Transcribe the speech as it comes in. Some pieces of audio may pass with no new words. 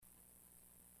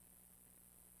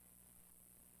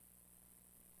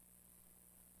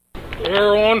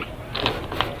Air on.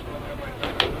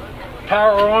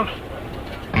 Power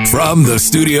on. From the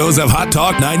studios of Hot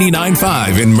Talk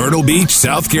 99.5 in Myrtle Beach,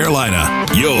 South Carolina,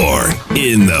 you're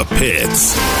in the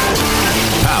pits.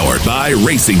 Powered by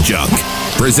Racing Junk.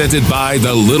 Presented by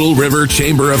the Little River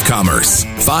Chamber of Commerce.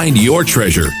 Find your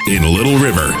treasure in Little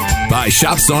River. By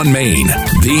Shops on Main,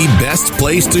 the best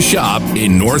place to shop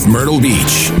in North Myrtle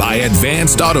Beach. By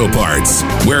Advanced Auto Parts,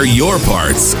 where your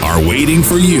parts are waiting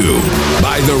for you.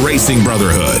 By the Racing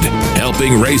Brotherhood,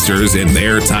 helping racers in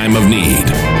their time of need.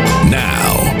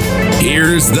 Now,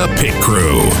 here's the pit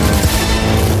crew.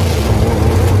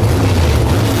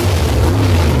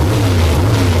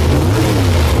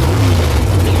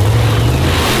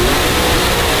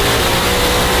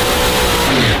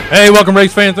 Hey, welcome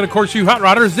race fans and of course you hot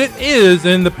rodders. It is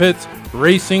In the Pits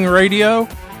Racing Radio.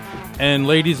 And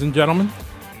ladies and gentlemen,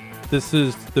 this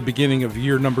is the beginning of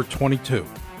year number 22.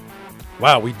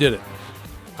 Wow, we did it.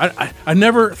 I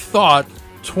never thought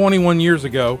 21 years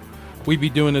ago we'd be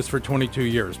doing this for 22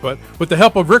 years. But with the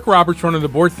help of Rick Roberts running the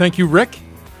board, thank you, Rick.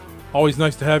 Always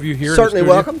nice to have you here. Certainly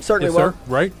welcome. Certainly yes, welcome.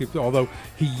 Sir. Right? Although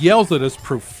he yells at us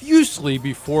profusely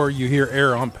before you hear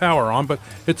air on, power on, but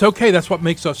it's okay. That's what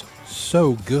makes us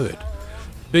so good.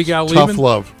 Big Al Liebman. Tough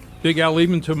love. Big Al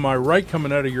Liebman to my right,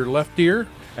 coming out of your left ear.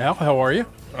 Al, how are you?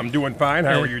 I'm doing fine.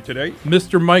 How are you today?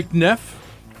 Mr. Mike Neff.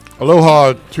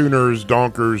 Aloha, tuners,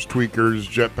 donkers, tweakers,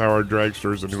 jet-powered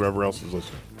dragsters, and whoever else is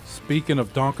listening. Speaking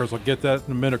of donkers, I'll get that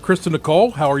in a minute. Krista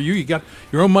Nicole, how are you? You got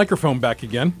your own microphone back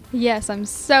again. Yes, I'm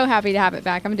so happy to have it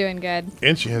back. I'm doing good.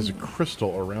 And she has a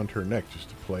crystal around her neck just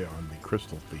to play on the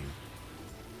crystal theme.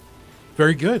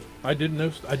 Very good. I didn't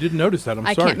notice that.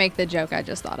 I sorry. can't make the joke I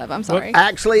just thought of. I'm sorry.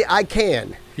 Actually, I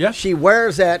can. Yes? She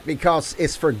wears that because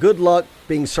it's for good luck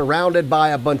being surrounded by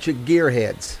a bunch of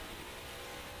gearheads.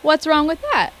 What's wrong with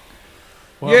that?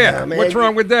 Well, yeah, I mean, what's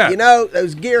wrong with that? You know,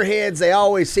 those gearheads, they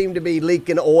always seem to be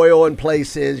leaking oil in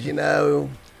places, you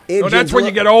know. Oh, that's when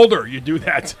you get older. You do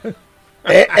that.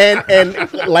 and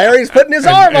Larry's putting his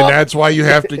arm And up. that's why you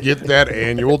have to get that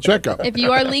annual checkup. If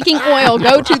you are leaking oil,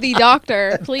 go to the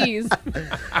doctor, please.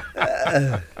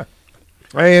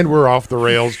 And we're off the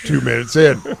rails 2 minutes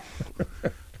in.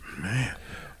 Man,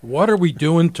 what are we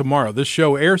doing tomorrow? This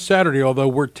show airs Saturday, although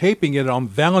we're taping it on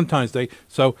Valentine's Day.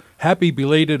 So happy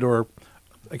belated or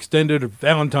extended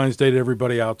Valentine's Day to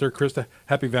everybody out there. Krista,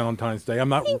 happy Valentine's Day.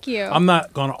 Thank you. I'm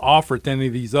not going to offer it to any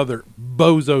of these other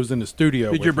bozos in the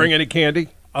studio. Did you bring any candy?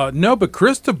 No, but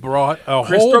Krista brought a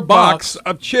Krista whole box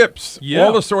of chips. Yeah.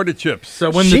 All assorted chips.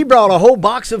 So when She brought a whole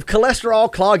box of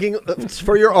cholesterol clogging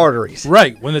for your arteries.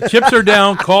 right, when the chips are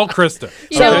down, call Krista.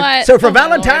 You know what? So for Oh, my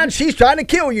Valentine's, she's trying to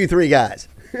kill you three guys.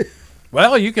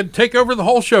 Well, you can take over the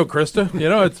whole show, Krista. You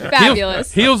know, it's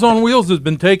Fabulous. Heels on Wheels has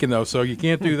been taken though, so you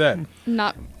can't do that.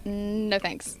 No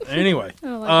thanks. Anyway, I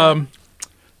don't like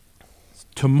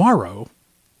tomorrow,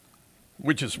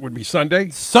 Which would be Sunday?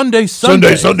 Sunday,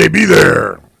 Sunday, be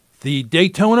there. the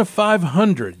Daytona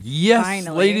 500. Yes,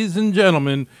 Finally. ladies and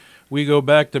gentlemen, we go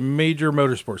back to major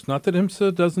motorsports. Not that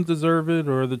IMSA doesn't deserve it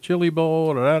or the Chili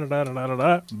Bowl,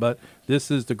 but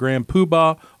this is the grand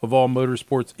poobah of all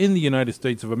motorsports in the United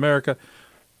States of America.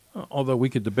 Although we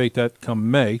could debate that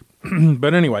come May.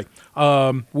 But anyway,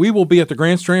 we will be at the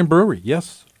Grand Strand Brewery.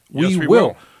 Yes, Yes, we will.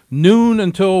 will. Noon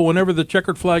until whenever the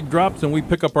checkered flag drops and we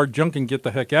pick up our junk and get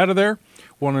the heck out of there.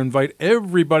 Want to invite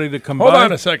everybody to come Hold by.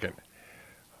 on a second.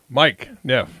 Mike,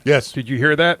 Neff. Yes. Did you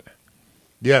hear that?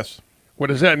 Yes. What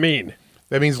does that mean?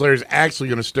 That means Larry's actually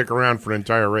going to stick around for an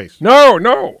entire race.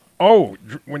 No. Oh,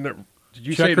 when the did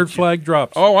you say Checkered flag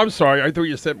drops. Oh, I'm sorry. I thought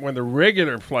you said when the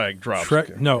regular flag drops.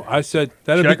 No, I said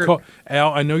that'd be Checkered? called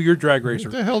Al. I know you're a drag racer.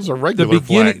 What the hell's a The regular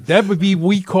beginning flag? that would be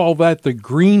we call that the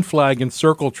green flag in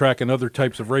circle track and other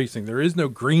types of racing. There is no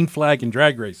green flag in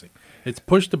drag racing. It's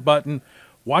push the button,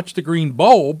 watch the green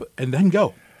bulb, and then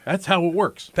go. That's how it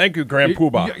works. Thank you, Grand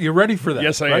Poobah. You ready for that?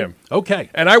 Yes, I right? am. Okay.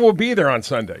 And I will be there on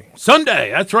Sunday. Sunday.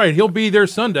 That's right. He'll be there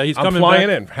Sunday. He's I'm coming flying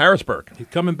back. in Harrisburg. He's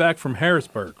coming back from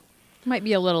Harrisburg. Might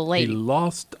be a little He late.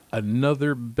 lost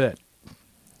another bet.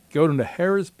 Going to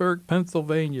Harrisburg,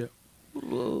 Pennsylvania.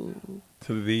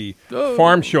 To the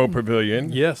Farm Show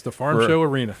Pavilion. Yes, the Farm For- Show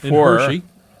Arena in for- Hershey.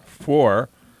 For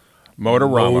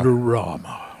Motorama.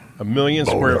 Motorama. 1 million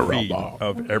square feet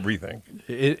of everything.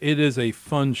 It is a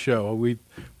fun show. We've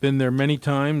been there many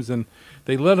times, and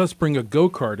they let us bring a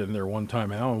go-kart in there one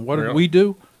time, Al. And what did Really? we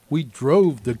do? We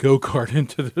drove the go-kart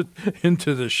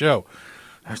into the show.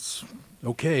 That's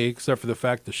okay, except for the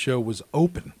fact the show was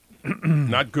open.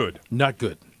 Not good. Not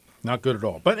good. Not good at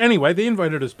all. But anyway, they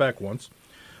invited us back once.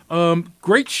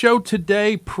 Great show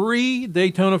today,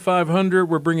 pre-Daytona 500.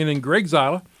 We're bringing in Greg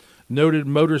Zyla, noted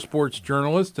motorsports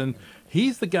journalist, and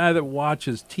He's the guy that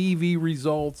watches TV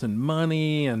results and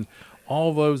money and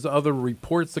all those other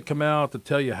reports that come out to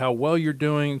tell you how well you're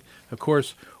doing. Of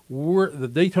course, the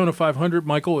Daytona 500,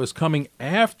 Michael, is coming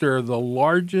after the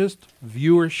largest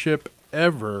viewership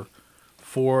ever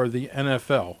for the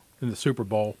NFL in the Super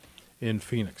Bowl in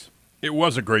Phoenix. It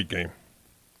was a great game.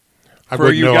 I For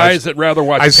wouldn't you know. guys that rather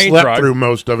watch I paint slept dry. through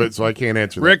most of it, so I can't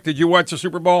answer Rick, did you watch the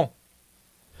Super Bowl?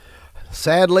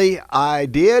 Sadly, I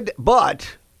did,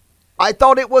 but I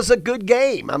thought it was a good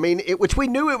game. I mean, which we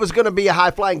knew it was going to be a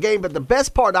high-flying game, but the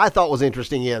best part I thought was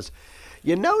interesting is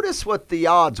you notice what the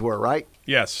odds were, right?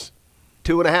 Yes.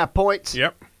 2.5 points.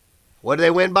 Yep. What did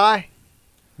they win by?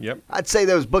 Yep. I'd say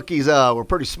those bookies were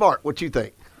pretty smart. What you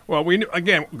think? Well, we knew,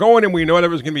 again, going in, we know there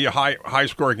was going to be a high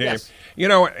score game. Yes. You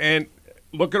know, and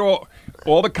look at all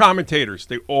the commentators.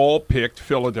 They all picked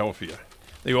Philadelphia.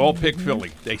 They all picked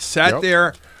Philly. They sat Yep.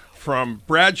 there from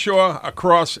Bradshaw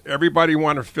across. Everybody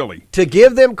wanted Philly. To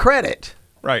give them credit,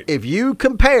 Right. if you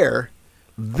compare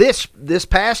this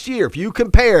past year, if you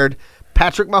compared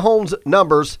Patrick Mahomes'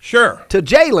 numbers Sure. to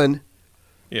Jalen,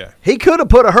 Yeah. he could have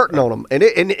put a hurting on him, and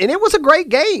it was a great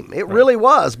game. It really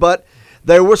was, but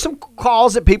there were some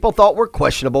calls that people thought were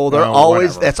questionable. They're Well,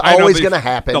 always whatever. that's I know always the- going to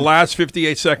happen. The last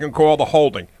 58-second call, the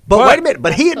holding. but wait a minute,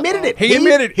 but he admitted it. He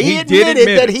admitted- he he did admitted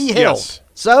admit that it, he held. yes.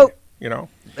 So You know.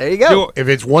 there you go. If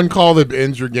it's one call that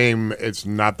ends your game, it's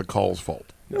not the call's fault.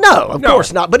 No, of No.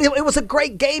 course not. But it was a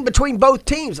great game between both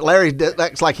teams. Larry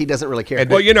acts like he doesn't really care.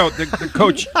 Well, you know, the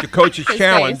coach's His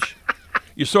challenge.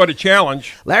 You saw the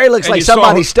challenge. Larry looks and like you saw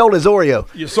somebody who- stole his Oreo.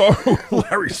 You saw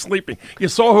Larry's sleeping. You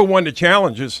saw who won the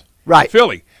challenges. Right.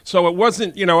 Philly. So it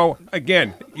wasn't, you know,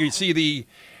 again, you see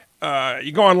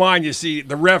you go online, you see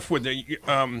the ref with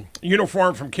the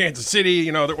uniform from Kansas City,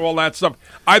 you know, all that stuff.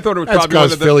 I thought it was That's probably one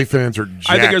because of the, Philly fans are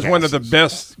I think it was one of the jackasses.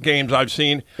 best games I've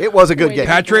seen. It was a good Wait, game.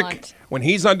 Patrick, blunt. when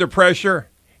he's under pressure,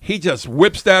 he just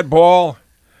whips that ball,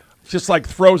 just like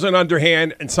throws an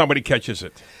underhand, and somebody catches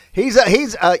it.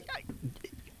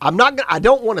 I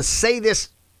don't want to say this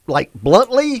like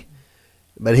bluntly,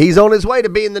 but he's on his way to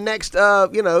being the next,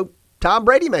 Tom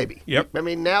Brady maybe. Yep. I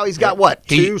mean, now he's got what,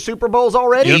 He- 2 Super Bowls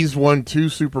already? He's won 2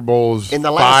 Super Bowls In the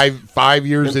last- five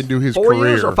years into his 4 career.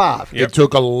 years or 5? Yep. It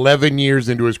took 11 years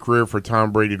into his career for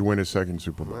Tom Brady to win his second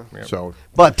Super Bowl. So,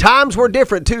 But times were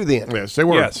different too then. yes, they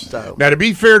were. Yes. So- Now, to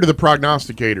be fair to the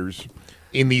prognosticators,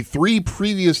 in the 3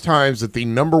 previous times that the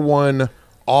number 1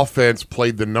 offense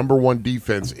played the number 1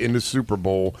 defense in the Super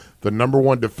Bowl, the number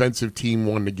 1 defensive team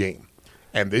won the game.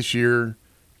 And this year,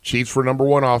 Chiefs were number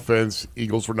 1 offense,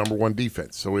 Eagles were number 1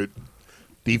 defense. So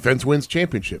defense wins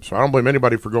championships. So I don't blame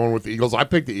anybody for going with the Eagles. I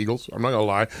picked the Eagles. I'm not going to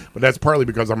lie. But that's partly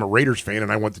because I'm a Raiders fan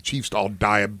and I want the Chiefs to all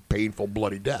die a painful,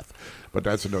 bloody death. But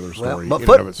that's another story But in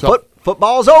and of itself.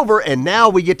 football's over, and now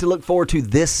we get to look forward to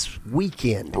this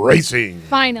weekend. Racing.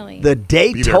 Finally. The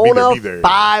Daytona be there.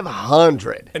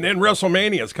 500. And then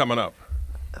WrestleMania's coming up.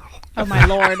 Oh, my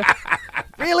Lord.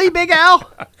 Really, Big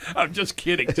Al? I'm just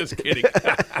kidding, just kidding.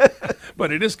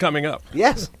 But it is coming up.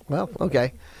 Yes. Well,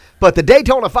 okay. But the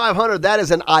Daytona 500, that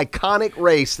is an iconic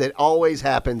race that always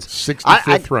happens.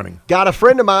 65th running. Got a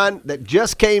friend of mine that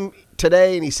just came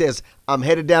today, and he says, I'm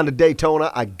headed down to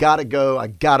Daytona. I got to go. I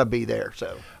got to be there.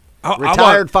 So,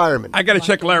 retired fireman. I got to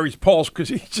check Larry's pulse because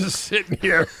he's just sitting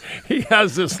here. He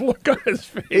has this look on his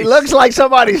face. He looks like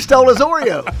somebody stole his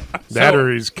Oreo. That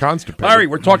or he's constipated. Larry,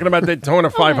 we're talking about Daytona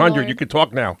 500. Lord. You can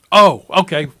talk now. Oh,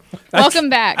 okay. Welcome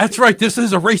back. That's right. This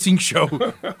is a racing show.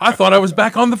 I thought I was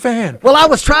back on the fan. Well, I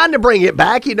was trying to bring it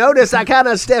back. You notice I kind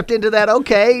of stepped into that.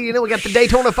 Okay, we got the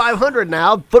Daytona 500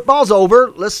 now. Football's over.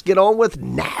 Let's get on with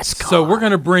NASCAR. So we're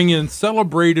going to bring in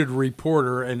celebrated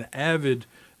reporter and avid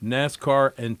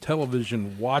NASCAR and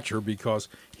television watcher because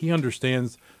he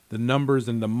understands the numbers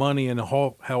and the money and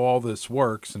how all this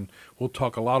works, and we'll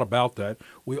talk a lot about that.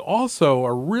 We also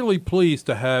are really pleased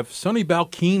to have Sonny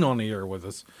Balkeen on the air with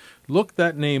us. Look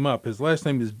that name up. His last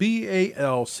name is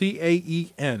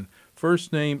Balcaen.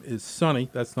 First name is Sonny.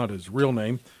 That's not his real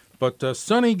name. But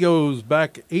Sonny goes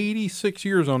back 86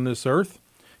 years on this earth.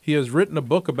 He has written a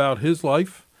book about his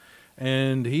life,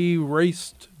 and he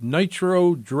raced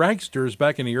Nitro dragsters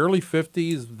back in the early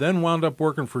 50s, then wound up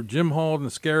working for Jim Hall and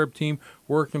the Scarab team,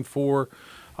 working for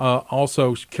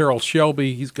also Carroll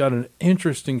Shelby. He's got an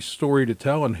interesting story to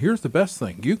tell, and here's the best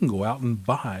thing. You can go out and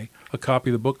buy a copy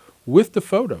of the book with the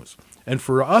photos. And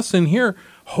for us in here,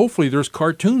 hopefully there's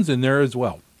cartoons in there as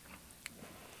well.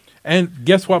 And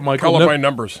guess what, Michael? Color by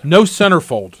numbers. No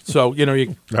centerfold. So,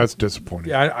 you That's disappointing.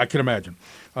 yeah, I can imagine.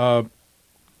 And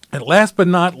last but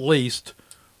not least,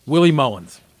 Willie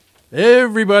Mullins.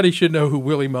 Everybody should know who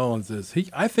Willie Mullins is.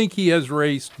 I think he has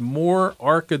raced more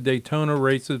ARCA Daytona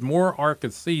races, more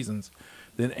ARCA seasons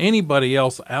than anybody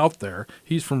else out there.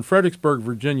 He's from Fredericksburg,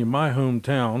 Virginia, my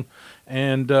hometown,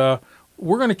 and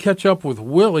we're going to catch up with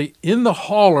Willie in the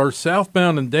hauler,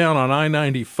 southbound and down on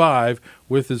I-95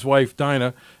 with his wife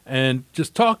Dinah, and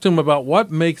just talk to him about what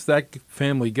makes that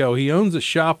family go. He owns a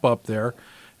shop up there,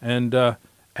 and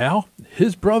Al,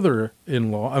 his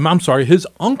brother-in-law, his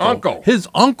uncle. His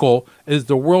uncle is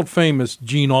the world-famous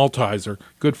Gene Altizer,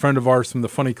 good friend of ours from the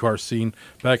funny car scene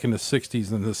back in the 60s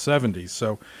and the 70s.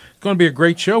 So it's going to be a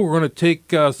great show. We're going to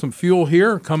take some fuel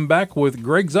here, come back with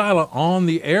Greg Zyla on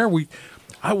the air.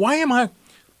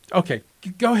 Okay,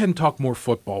 go ahead and talk more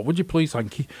football, would you please?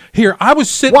 Here, I was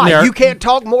sitting Why? there. You can't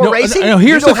talk more racing? No,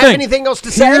 here's you don't the have thing. anything else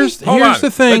to say? Here's the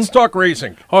thing. Let's talk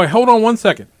racing. All right, hold on one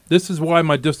second. This is why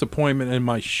my disappointment and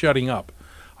my shutting up.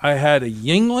 I had a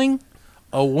Yingling,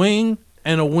 a wing,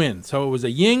 and a win. So it was a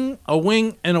ying, a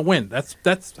wing, and a win. That's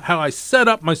how I set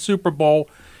up my Super Bowl.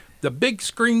 The big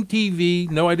screen TV.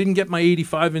 No, I didn't get my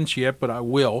 85-inch yet, but I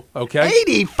will. Okay,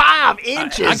 85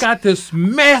 inches. I got this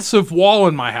massive wall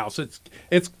in my house. I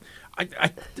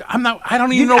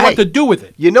don't even know what to do with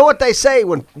it. You know what they say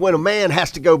when a man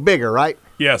has to go bigger, right?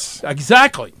 Yes.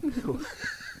 Exactly.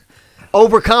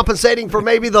 Overcompensating for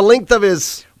maybe the length of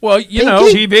his. Well, you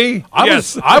know, TV.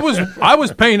 I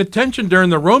was paying attention during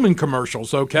the Roman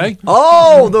commercials. Okay.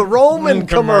 Oh, the Roman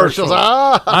commercials.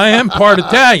 Ah, I am part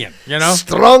Italian. You know.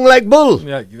 strong like bull.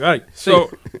 Yeah, you're right. So,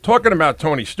 talking about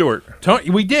Tony Stewart.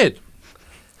 We did.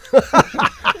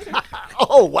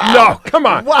 Oh wow! No, come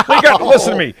on. Wow.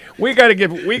 Listen to me. We got to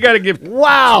give.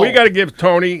 Wow. We got to give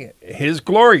Tony his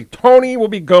glory. Tony will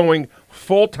be going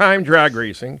full-time drag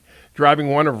racing, driving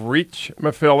one of Rich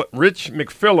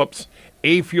McPhillips'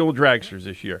 A-Fuel dragsters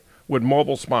this year with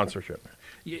mobile sponsorship.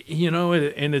 You know,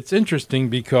 and it's interesting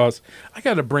because I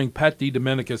got to bring Pat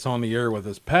DiDomenicus on the air with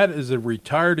us. Pat is a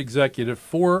retired executive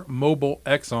for Mobile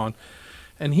Exxon,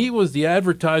 and he was the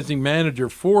advertising manager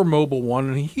for Mobile One,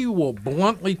 and he will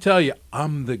bluntly tell you,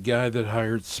 I'm the guy that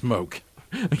hired Smoke.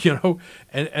 You know,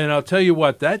 and I'll tell you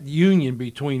what, that union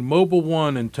between Mobile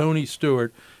One and Tony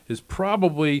Stewart is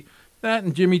probably, that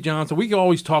and Jimmy Johnson, we can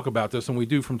always talk about this, and we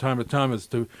do from time to time, as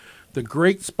to the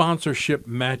great sponsorship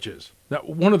matches. Now,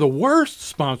 one of the worst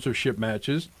sponsorship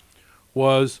matches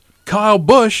was Kyle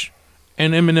Busch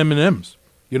and M&M's.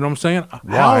 You know what I'm saying?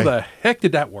 Why? How the heck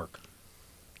did that work?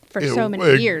 For so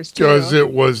many years, too. Because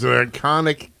it was an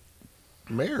iconic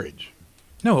marriage.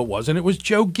 No, it wasn't. It was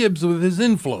Joe Gibbs with his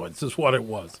influence is what it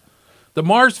was. The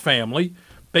Mars family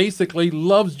basically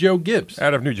loves Joe Gibbs.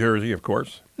 Out of New Jersey, of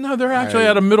course. No, they're actually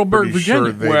out of Middleburg, Pretty sure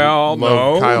Virginia. they Well,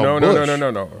 love Kyle no.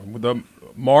 Busch. The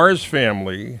Mars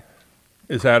family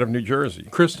is out of New Jersey.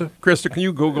 Krista? Krista, can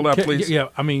you Google that, please? Yeah,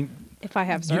 I mean, If I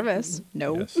have service.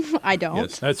 No, Yes. I don't.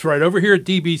 Yes. that's right. Over here at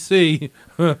DBC.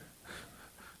 Boy,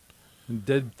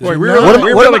 we What am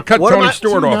I- really cut what am Tony I-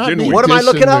 Stewart off, didn't we? What am I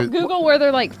looking up? Google where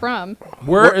they're like from.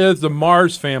 Where is the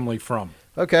Mars family from?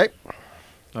 Okay.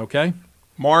 Okay?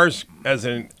 Mars as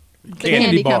in The candy.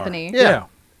 candy bar. company. Yeah.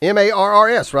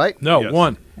 MARRS, right? No, Yes.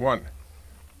 one. One.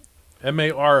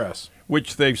 MARS.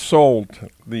 Which they've sold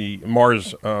the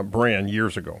Mars brand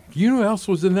years ago. You know who else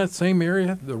was in that same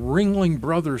area? The Ringling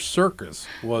Brothers Circus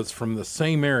was from the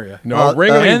same area. No,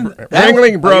 Ringling are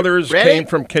you Brothers ready? came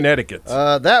from Connecticut.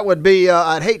 That would be,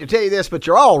 I'd hate to tell you this, but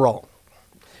you're all wrong.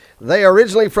 They are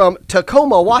originally from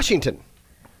Tacoma, Washington.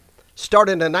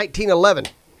 Started in 1911.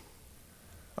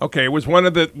 Okay, it was one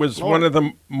of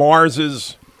the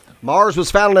Mars's. Mars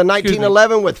was founded in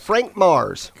 1911 with Frank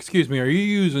Mars. Excuse me, are you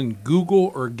using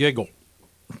Google or Giggle?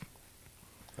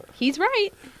 He's right.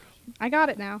 I got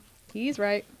it now. He's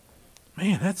right.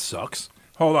 Man, that sucks.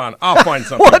 Hold on, I'll find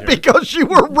something. What? here. Because you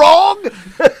were wrong?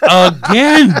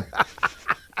 Again?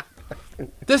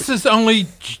 This is only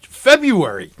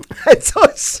February.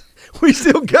 We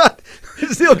still got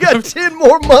 10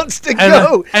 more months to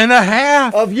go And a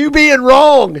half. of you being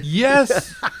wrong.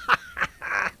 Yes.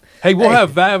 Hey, we'll have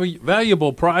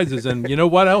valuable prizes. And you know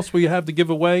what else we have to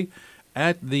give away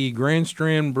at the Grand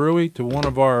Strand Brewery to one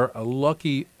of our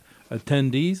lucky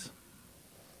attendees?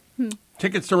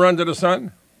 Tickets to Run to the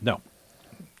Sun? No.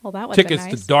 Well, that was Tickets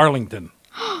nice. to Darlington.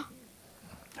 How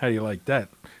do you like that?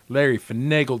 Larry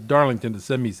finagled Darlington to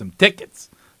send me some tickets.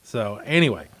 So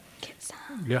anyway,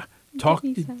 yeah, talk.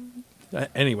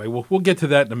 Anyway, we'll get to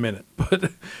that in a minute.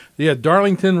 But yeah,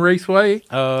 Darlington Raceway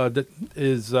that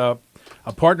is a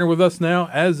partner with us now,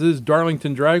 as is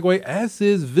Darlington Dragway, as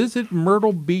is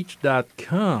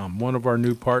VisitMyrtleBeach.com, one of our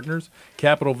new partners.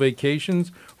 Capital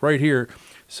Vacations, right here.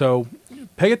 So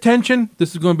pay attention.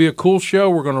 This is going to be a cool show.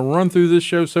 We're going to run through this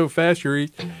show so fast.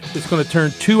 It's going to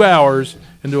turn 2 hours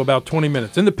into about 20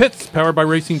 minutes. In the Pits, powered by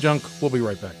Racing Junk. We'll be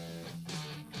right back.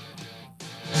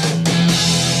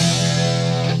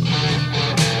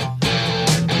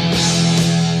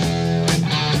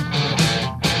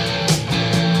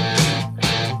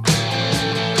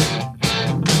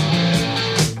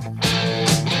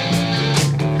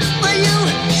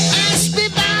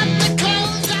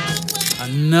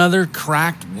 Another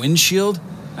cracked windshield?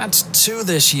 That's 2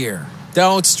 this year.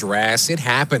 Don't stress. It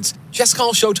happens. Just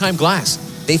call Showtime Glass.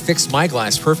 They fixed my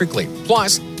glass perfectly.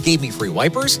 Plus, gave me free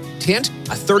wipers, tint,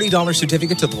 a $30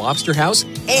 certificate to the Lobster House,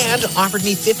 and offered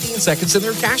me 15 seconds in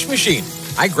their cash machine.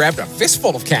 I grabbed a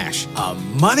fistful of cash. A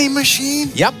money machine?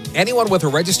 Yep. Anyone with a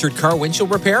registered car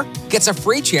windshield repair gets a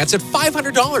free chance at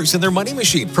 $500 in their money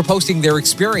machine for posting their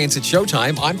experience at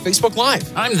Showtime on Facebook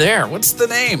Live. I'm there. What's the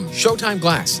name? Showtime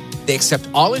Glass. They accept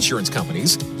all insurance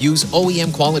companies, use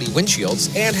OEM quality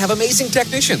windshields, and have amazing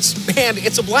technicians. And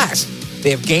it's a blast. They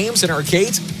have games and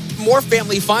arcades, more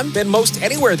family fun than most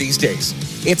anywhere these days.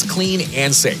 It's clean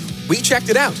and safe. We checked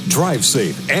it out. Drive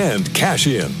safe and cash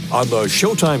in on the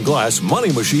Showtime Glass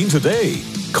money machine today.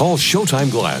 Call Showtime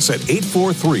Glass at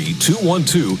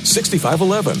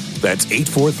 843-212-6511. That's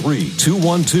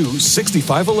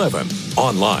 843-212-6511.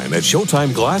 Online at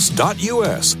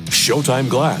showtimeglass.us.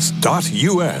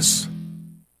 Showtimeglass.us.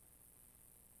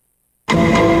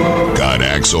 Got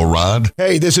Axelrod?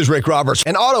 Hey, this is Rick Roberts.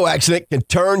 An auto accident can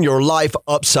turn your life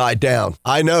upside down.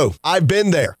 I know. I've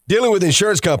been there. Dealing with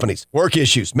insurance companies, work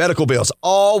issues, medical bills,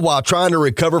 all while trying to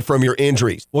recover from your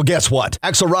injuries. Well, guess what?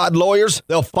 Axelrod lawyers,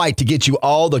 they'll fight to get you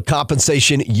all the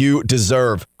compensation you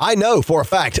deserve. I know for a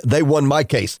fact they won my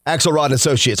case. Axelrod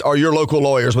Associates are your local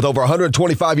lawyers with over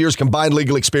 125 years combined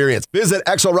legal experience. Visit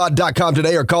axelrod.com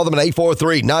today or call them at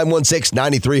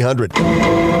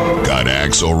 843-916-9300. Got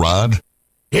Axelrod?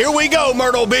 Here we go,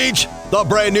 Myrtle Beach. The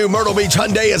brand new Myrtle Beach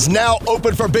Hyundai is now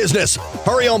open for business.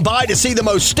 Hurry on by to see the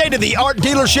most state-of-the-art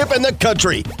dealership in the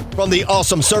country. From the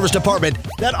awesome service department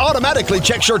that automatically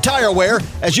checks your tire wear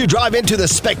as you drive into the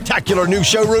spectacular new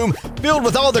showroom filled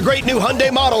with all the great new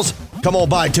Hyundai models. Come on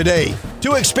by today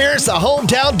to experience the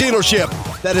hometown dealership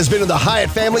that has been in the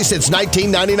Hyatt family since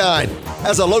 1999.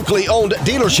 As a locally owned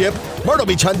dealership, Myrtle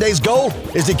Beach Hyundai's goal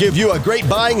is to give you a great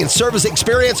buying and service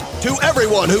experience to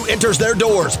everyone who enters their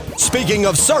doors. Speaking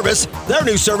of service, their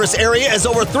new service area is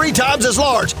over 3 times as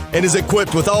large and is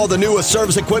equipped with all the newest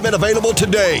service equipment available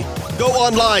today. Go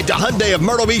online to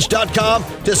HyundaiofMyrtleBeach.com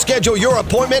to schedule your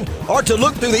appointment or to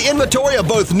look through the inventory of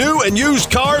both new and used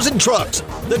cars and trucks.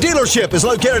 The dealership is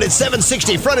located at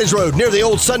 760 Frontage Road near the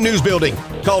old Sun News Building.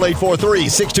 Call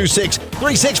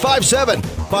 843-626-3657.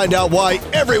 Find out why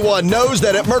everyone knows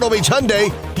that at Myrtle Beach Hyundai,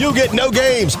 you get no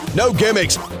games, no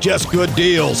gimmicks, just good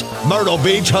deals. Myrtle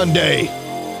Beach Hyundai.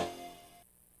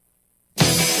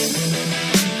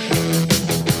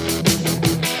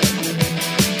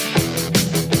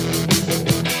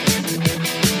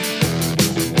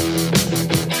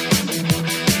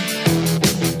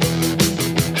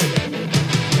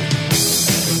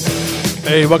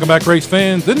 Hey, welcome back, race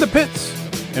fans, in the pits.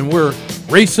 And we're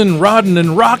racing, rodding,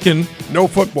 and rocking. No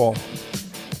football.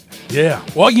 Yeah.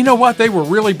 Well, you know what? They were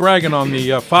really bragging on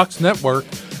the Fox Network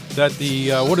that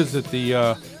the, what is it,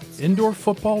 the Indoor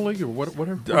Football League or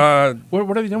whatever?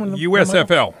 What are they doing?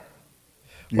 USFL.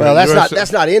 Well,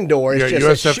 that's not indoor. It's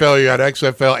just USFL, you got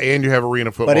XFL, and you have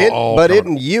arena football. But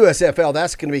in USFL,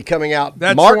 that's going to be coming out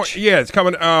March. It's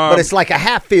coming. But it's like a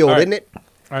half field, isn't it? All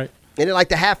right. Isn't it like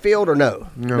the half field or no?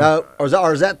 No.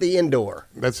 Or is that the indoor?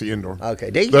 That's the indoor. Okay.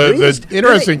 The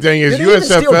interesting thing is do they even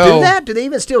still USFL. do that? Do they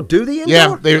even still do the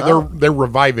indoor? Yeah, they're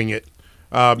reviving it.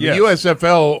 The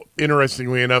USFL,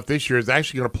 interestingly enough, this year is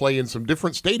actually going to play in some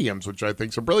different stadiums, which I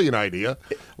think is a brilliant idea.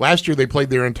 Last year, they played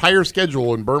their entire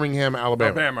schedule in Birmingham,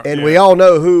 Alabama. And we all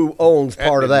know who owns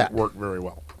part of that. Worked very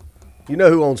well. You know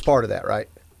who owns part of that, right?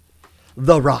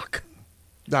 The Rock.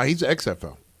 No, he's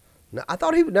XFL. No, I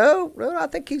thought he would. No, I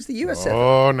think he's the USFL.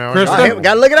 Oh, no. Krista,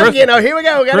 Got to look it up again. Oh, here we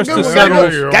go. We got to Google.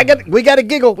 We got to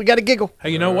giggle. We got to giggle.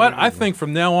 Hey, you know what? I think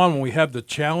from now on, when we have the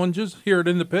challenges here at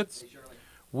In the Pits,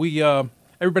 we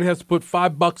everybody has to put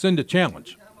 $5 into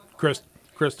challenge.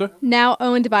 Krista? Now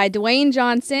owned by Dwayne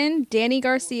Johnson, Danny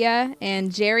Garcia,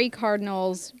 and Jerry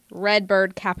Cardinal's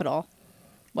Redbird Capital.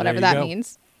 Whatever There you that go.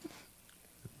 means.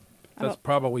 That's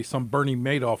probably some Bernie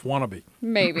Madoff wannabe.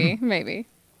 Maybe.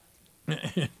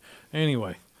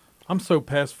 Anyway, I'm so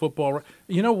past football.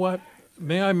 You know what?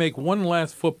 May I make one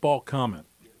last football comment?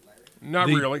 Not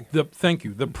really. Thank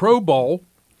you. The Pro Bowl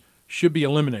should be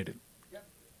eliminated.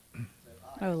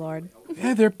 Oh, Lord.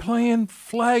 Yeah, they're playing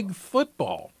flag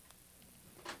football.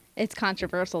 It's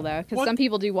controversial though, because What? some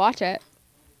people do watch it.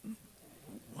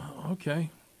 Okay.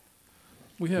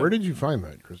 We have. Where did you find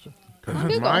that, Krista? Because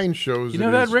Google. mine shows You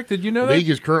know that, his Rick? Did you know that? league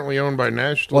is currently owned by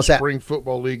National What's that? Spring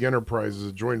Football League Enterprises,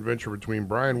 a joint venture between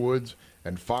Brian Woods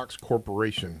and Fox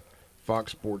Corporation,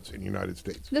 Fox Sports in the United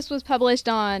States. This was published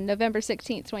on November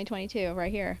 16th, 2022,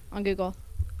 right here on Google.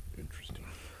 Interesting.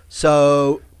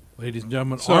 So Ladies and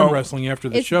gentlemen, So- arm wrestling after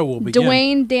the It's show will begin.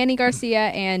 Dwayne, Danny Garcia,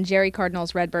 and Jerry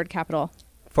Cardinals Redbird Capital.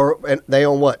 and they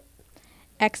own what?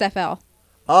 XFL.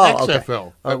 Oh, okay.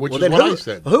 XFL, which Well, is then what who, I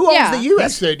said. Who owns Yeah. the He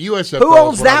US? said USFL. Who is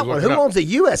owns what I that was one? looking Who up. owns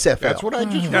the USFL? That's what I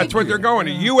just That's what they're going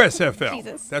to USFL.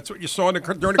 Jesus. That's what you saw in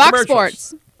during the Fox commercials.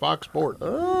 Sports. Fox Sports.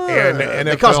 And the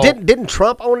NFL. Because didn't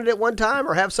Trump own it at one time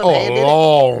or have some hand in it?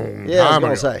 long Yeah, I was time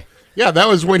gonna ago. say. Yeah, that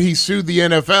was when he sued the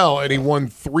NFL and he won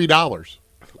 $3.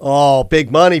 Oh,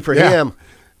 big money for him.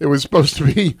 It was supposed to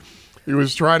be. He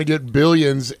was trying to get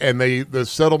billions, and the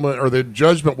settlement or the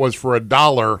judgment was for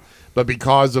 $1, but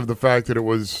because of the fact that it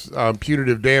was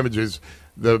punitive damages,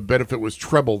 the benefit was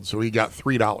trebled, so he got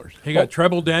 $3. He got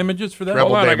treble damages for that? Treble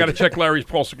Hold on, I damage. got to check Larry's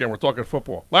pulse again. We're talking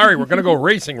football. Larry, we're going to go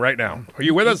racing right now. Are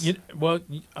you with us?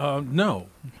 No.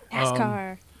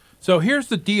 NASCAR. So here's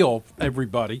the deal,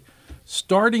 everybody.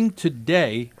 Starting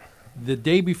today, the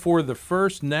day before the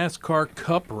first NASCAR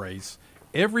Cup race,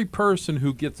 every person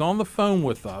who gets on the phone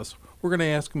with us, we're going to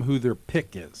ask them who their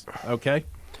pick is, okay?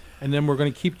 And then we're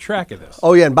going to keep track of this.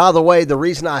 Oh, yeah, and by the way, the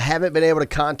reason I haven't been able to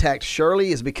contact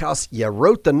Shirley is because you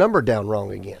wrote the number down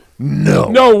wrong again.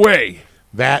 No way.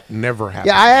 That never happened.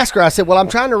 Yeah, I asked her, I said, well, I'm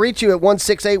trying to reach you at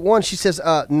 1681. She says,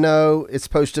 no, it's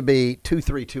supposed to be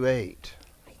 2328.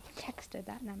 Texted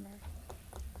that number.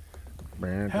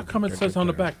 How come it says on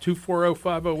the back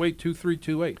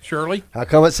 240-508-2328? Shirley? How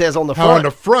come it says on the How front? on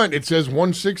the front it says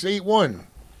 1681.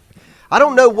 I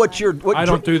don't know what you're. What I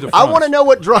don't do the I want to fronts. know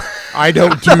what drug. I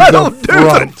don't do I the don't do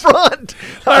front. the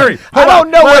front. Larry, I hold don't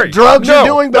on. know Larry, what drugs no,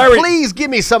 you're doing, but Larry, please give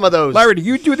me some of those. Larry, do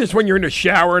you do this when you're in the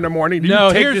shower in the morning? Do No,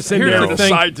 you take here's- this in here's there the and thing.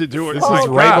 decide to do it? This Oh, is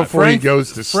my right God. before he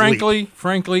goes to sleep.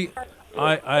 Frankly,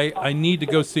 I need to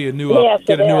go see a new Yes,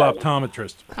 get a it new is.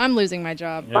 optometrist. I'm losing my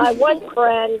job. My one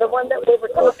friend, the one that we were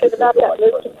talking about that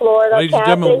moved to Florida, Ladies and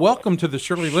Kathy, gentlemen, welcome to the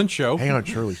Shirley Lynch Show. Hang on,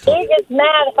 Shirley. she gets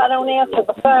mad if I don't answer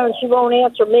the phone. She won't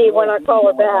answer me when I call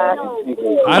her back.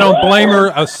 I don't blame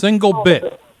her a single bit.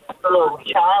 Yes,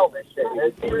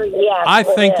 I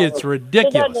think it is. it's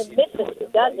ridiculous. She doesn't admit that she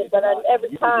does it, but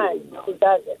every time she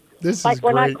does it. This Like is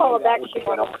when I great. call her back, she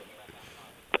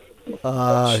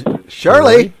won't.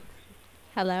 Shirley.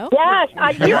 Hello? Yes,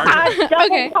 I'm double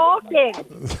Okay. talking.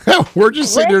 We're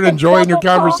just sitting here Rick is enjoying your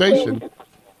double conversation. talking.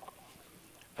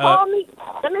 Call me.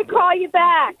 Let me call you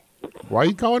back. Why are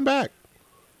you calling back?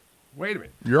 Wait a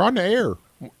minute. You're on the air.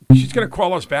 She's going to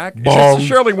call us back? Is Bong. this the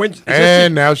Shirley Lynch? Is this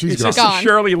And the- now she's is this gone. the Gone.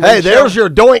 Shirley Lynch Hey, there's show? your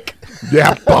doink.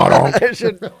 Yeah, bottom.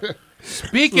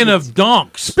 Speaking of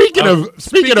donks. Speaking of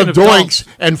donks. doinks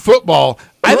and football,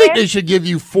 I think they should give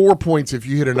you 4 points if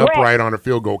you hit an upright on a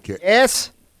field goal kick.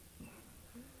 Yes.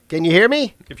 Can you hear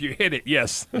me? If you hit it,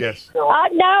 yes. Yes.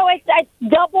 No, it's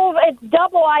double. It's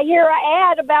double. I hear an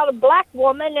ad about a black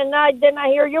woman, and then I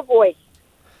hear your voice.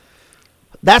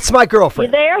 That's my You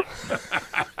girlfriend. there?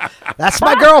 That's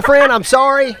my girlfriend. I'm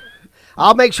sorry.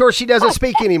 I'll make sure she doesn't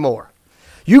speak anymore.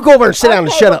 You go over and sit down and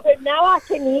Okay, shut well, up. good. Now I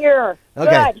can hear.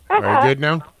 Okay. Good. Are you good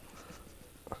now?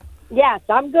 Yes,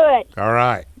 I'm good. All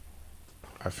right.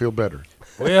 I feel better.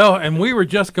 Well, and we were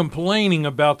just complaining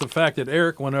about the fact that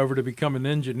Eric went over to become an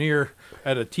engineer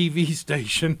at a TV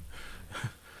station,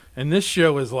 and this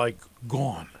show is like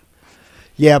gone.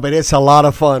 Yeah, but it's a lot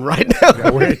of fun right now.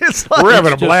 It's like- We're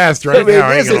having a blast right I mean, now.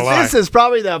 I ain't this gonna lie. is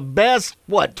probably the best,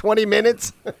 20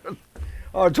 minutes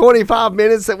or 25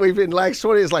 minutes that we've been like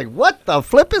 20. It's like, what the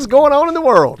flip is going on in the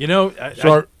world? You know,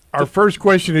 So our first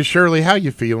question is, Shirley, how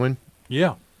you feeling?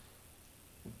 yeah.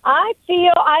 I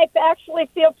actually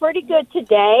feel pretty good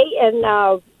today,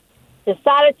 and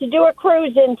decided to do a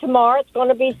cruise in tomorrow. It's going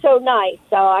to be so nice.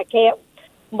 So I can't.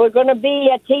 We're going to be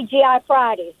at TGI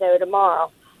Fridays though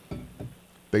tomorrow.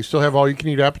 They still have all you can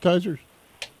eat appetizers?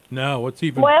 No, what's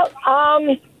even? Well,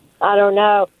 I don't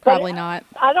know. Probably But not.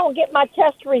 I don't get my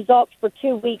test results for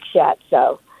 2 weeks yet,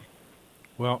 so.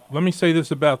 Well, let me say this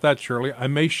about that, Shirley. I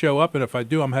may show up, and if I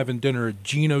do, I'm having dinner at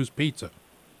Gino's Pizza.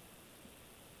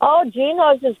 Oh,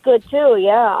 Gino's is good too,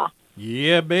 yeah.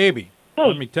 Yeah, baby.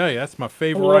 Let me tell you, that's my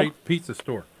favorite pizza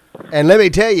store. And let me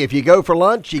tell you, if you go for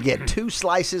lunch, you get 2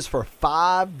 slices for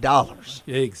 $5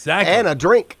 Exactly. and a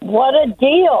drink. What a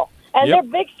deal. And Yep.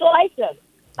 they're big slices.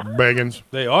 Biggins.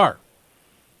 They are.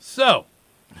 So,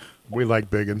 We like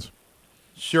biggins.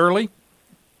 Shirley,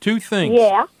 2 things.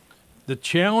 Yeah. The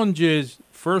challenge is,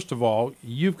 first of all,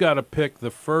 you've got to pick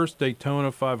the first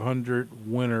Daytona 500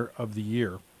 winner of the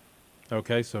year.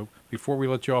 Okay, so before we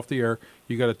let you off the air,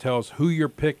 you got to tell us who your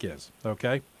pick is.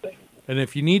 Okay, and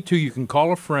if you need to, you can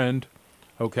call a friend.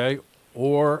 Okay,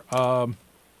 or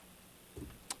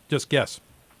just guess.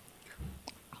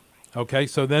 Okay,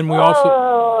 so then we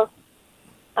also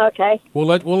okay. we'll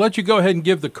let you go ahead and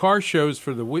give the car shows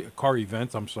for the week, car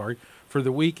events. I'm sorry, for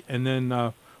the week, and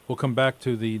then we'll come back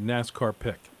to the NASCAR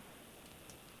pick.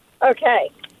 Okay.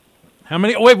 How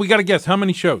many? Oh, wait, we got to guess. How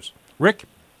many shows? Rick?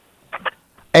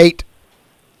 8.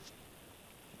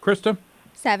 Krista?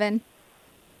 7.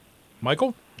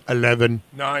 Michael? 11.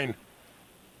 9.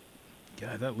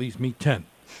 God, that leaves me 10.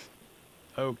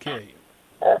 Okay.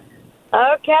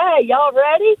 Okay, y'all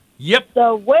ready? Yep.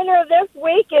 The winner this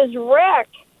week is Rick.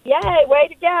 Yay, way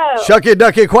to go. Shucky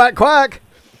ducky quack quack.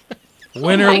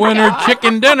 Winner, winner,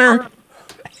 chicken dinner.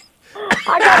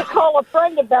 I got to call a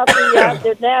friend about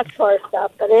the NASCAR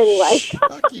stuff, but anyway.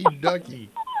 Ducky, ducky.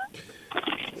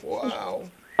 Wow.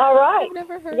 All right. I've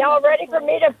never heard Y'all of that ready for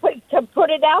before. me to put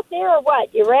it out there or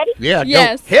what? You ready? Yeah,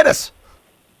 Yes. go. Hit us.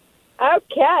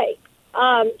 Okay.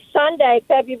 Sunday,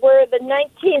 February the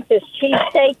 19th is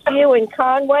Cheesesteak U in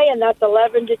Conway, and that's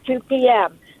 11 to 2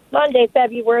 p.m. Monday,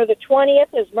 February the 20th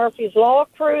is Murphy's Law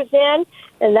Cruise In,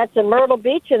 and that's in Myrtle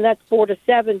Beach, and that's 4 to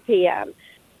 7 p.m.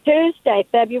 Tuesday,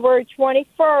 February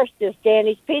 21st is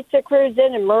Danny's Pizza Cruise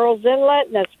In Merle's Inlet,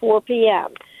 and that's 4 p.m.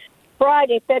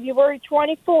 Friday, February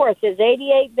 24th is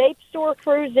 88 Vape Store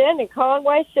Cruise In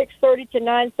Conway, 6:30 to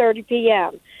 9:30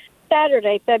 p.m.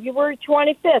 Saturday, February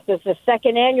 25th is the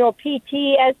second annual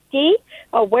PTSD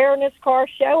Awareness Car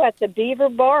Show at the Beaver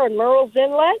Bar in Merle's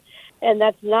Inlet, and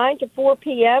that's 9 to 4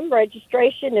 p.m.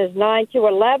 Registration is 9 to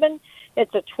 11.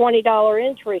 It's a $20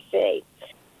 entry fee.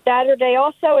 Saturday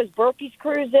also is Berkey's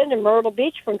Cruise In Myrtle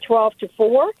Beach from 12 to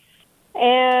 4.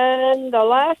 And the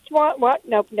last one,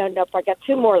 Nope, I got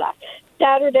 2 more left.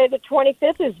 Saturday the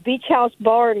 25th is Beach House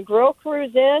Bar and Grill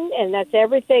Cruise In, and that's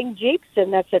Everything Jeeps,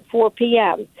 and that's at 4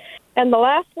 p.m. And the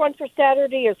last one for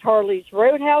Saturday is Harley's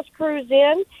Roadhouse Cruise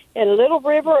In Little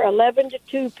River, 11 to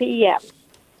 2 p.m.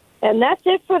 And that's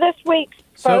it for this week,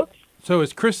 folks. So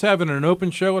is Chris having an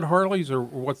open show at Harley's, or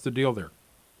what's the deal there?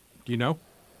 Do you know?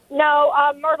 No,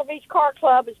 Myrtle Beach Car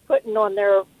Club is putting on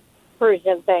their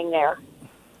cruise-in thing there.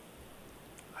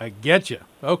 I get you.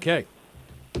 Okay.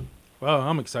 Well,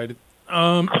 I'm excited.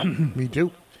 Me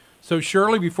too. So,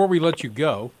 Shirley, before we let you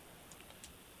go,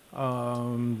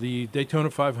 the Daytona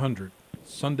 500,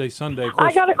 Sunday. Of course,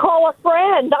 I got to call a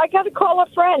friend.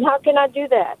 How can I do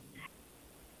that?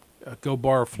 Go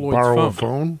borrow Floyd's Borrow a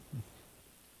phone. phone?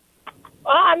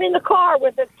 Well, I'm in the car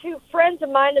with the 2 friends of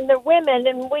mine, and they're women,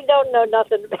 and we don't know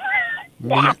nothing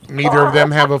about it. Neither of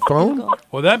them have a phone?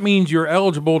 Well, that means you're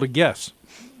eligible to guess.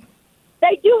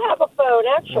 They do have a phone,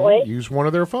 actually. Use one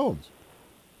of their phones.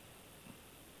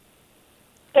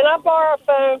 Can I borrow a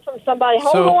phone from somebody?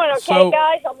 Hold on, okay,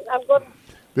 guys? I'm going to...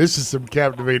 This is some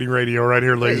captivating radio right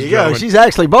here, There ladies you and go. gentlemen. She's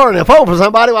actually borrowing a phone from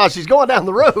somebody while she's going down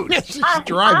the road. She's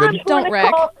driving. Don't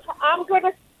wreck.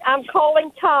 I'm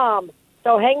calling Tom,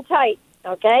 so hang tight,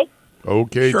 okay?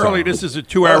 Okay, Shirley, Tom. this is a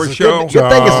 2-hour That's a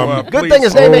show. good thing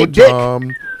his name ain't Dick.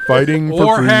 Tom, fighting for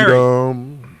Or Harry. freedom.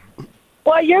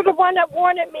 Well, you're the one that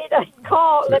wanted me to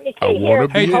call. Let me I see here. wanna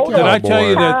be Hey, a did Hold I on. tell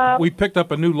you that Uh, we picked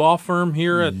up a new law firm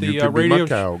here at You the could be my radio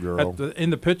cowgirl. in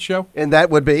the pit show? And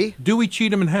that would be, Dewey,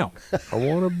 Cheatham, and Howe. I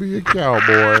want to be a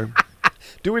cowboy.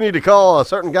 do we need to call a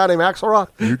certain guy named Axelrod?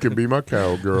 You can be my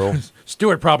cowgirl.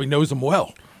 Stuart probably knows them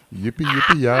well. Yippee,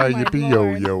 yippee, yah, Oh, my yippee, yo,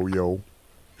 Lord. yo, yo.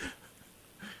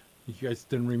 You guys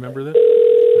didn't remember that?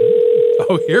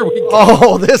 Oh, here we go.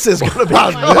 Oh, this is going to be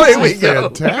oh, here we This is go.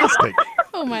 fantastic.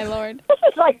 Oh, my Lord. This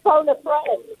is like phone a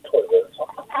friend.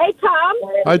 Hey, Tom.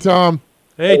 Hi, Tom.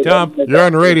 Hey, Tom. You're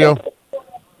on the radio.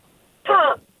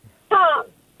 Tom.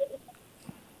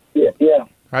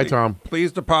 Hi, Tom.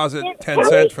 Please deposit 10 Tell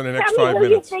cents me- for the next tell me 5 who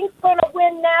minutes. you think's going to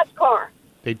win NASCAR?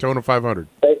 Daytona 500.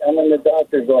 Hey, I'm in the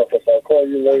doctor's office. I'll call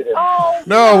you later. Oh,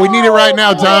 No, we need it right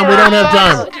now, Tom. We don't have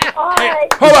time. All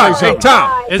right. Hold on. Hey,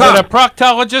 Tom. Is it a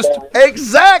proctologist?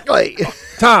 Exactly.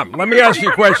 Tom, let me ask you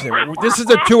a question. This is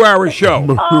a 2-hour show,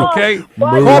 okay?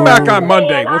 Moo. Call back on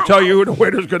Monday. We'll tell you who the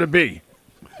winner's going to be.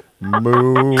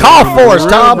 Moo. Call for us,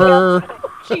 Tom. River.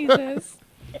 Jesus.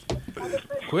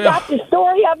 Well, That's the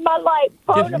story of my life.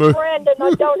 Phone Moo. a friend, and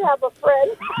I don't have a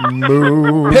friend.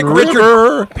 Moo.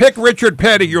 Pick Richard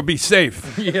Petty. You'll be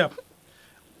safe. yeah.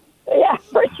 Yeah,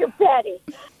 Richard Petty.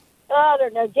 I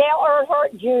don't know. Dale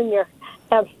Earnhardt Jr.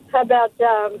 How about,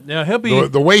 Now, he'll be...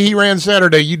 The way he ran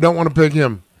Saturday, you don't want to pick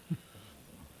him.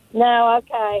 no,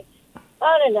 okay.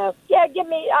 I don't know. Yeah, give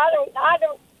me, I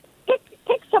don't, pick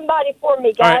pick somebody for me,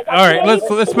 All guys. right, all right.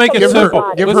 Let's make it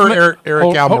simple. Give Let's her ma- Eric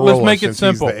hold- Almirola Let's make it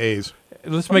since simple. he's the A's.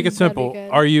 Let's make it That'd be simple. good.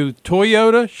 Are you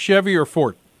Toyota, Chevy, or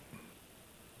Ford?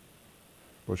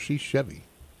 Well, she's Chevy.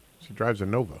 She drives a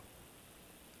Nova.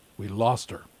 We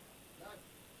lost her.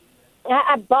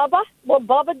 Bubba? Will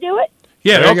Bubba do it?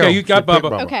 Yeah, There you okay, go. you got She picked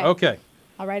Bubba. Bubba. Okay. Okay.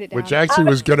 I'll write it down. Which actually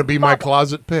was going to be my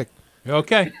closet pick.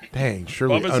 Okay. Dang,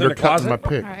 Shirley Bubba's in the undercutting my closet?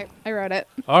 pick. All right, I wrote it.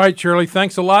 All right, Shirley,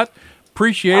 thanks a lot.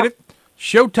 Appreciate it.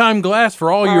 Showtime Glass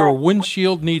for all your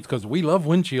windshield needs, because we love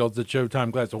windshields at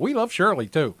Showtime Glass. So we love Shirley,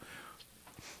 too.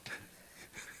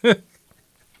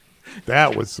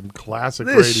 That was some classic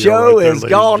This radio show right there, has ladies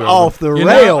gone and gentlemen. off the You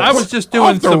know, rails. I was just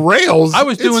doing Off the some rails. I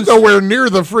was doing It's nowhere near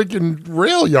the freaking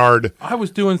rail yard. I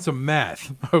was doing some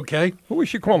math, okay? Who was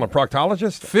she calling, a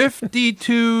proctologist?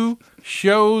 52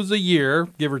 shows a year,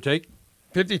 give or take.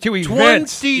 52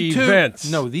 events. 22. Events.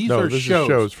 No, these No, are this is shows.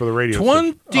 shows for the radio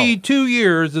station. 22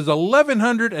 years is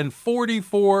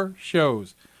 1,144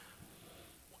 shows.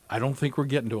 I don't think we're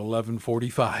getting to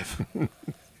 1145.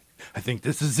 I think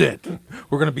this is it.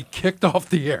 We're going to be kicked off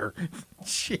the air.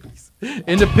 Jeez.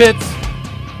 In the pits,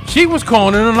 she was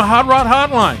calling in on a hot rod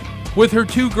hotline with her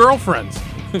two girlfriends.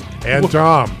 And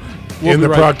Tom We'll in be the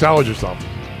right- proctologist's office.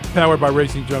 Powered by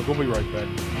Racing Junk. We'll be right back.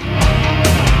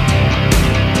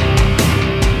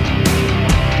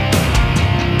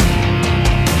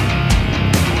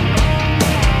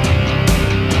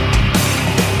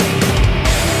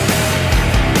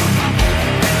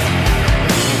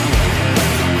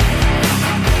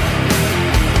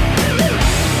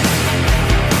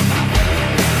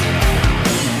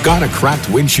 Got a cracked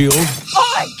windshield?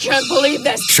 I can't believe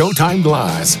this. Showtime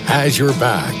Glass has your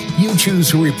back. You choose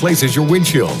who replaces your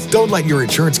windshield. Don't let your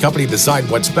insurance company decide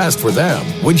what's best for them.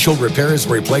 Windshield repairs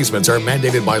and replacements are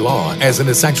mandated by law as an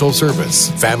essential service.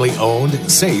 Family owned,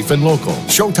 safe, and local.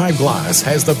 Showtime Glass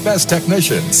has the best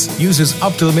technicians, uses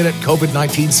up-to-the-minute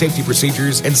COVID-19 safety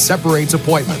procedures, and separates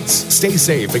appointments. Stay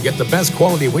safe and get the best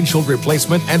quality windshield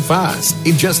replacement and fast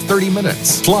in just 30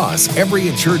 minutes. Plus, every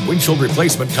insured windshield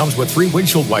replacement comes with free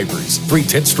windshield wipers, free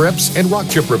tint strips, and rock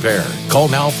chip repair. Call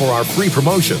now for our free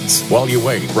promotions. While you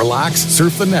wait, relax,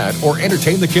 surf the net, or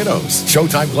entertain the kiddos.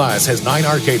 Showtime Glass has 9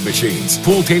 arcade machines,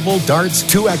 pool table, darts,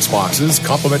 2 Xboxes,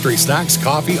 complimentary snacks,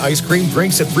 coffee, ice cream,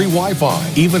 drinks, and free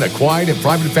Wi-Fi. Even a quiet and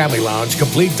private family lounge,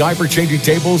 complete diaper changing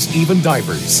tables, even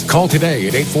diapers. Call today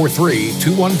at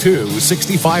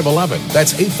 843-212-6511.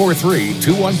 That's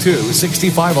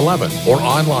 843-212-6511. Or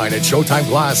online at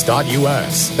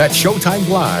showtimeglass.us. That's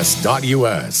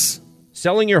showtimeglass.us.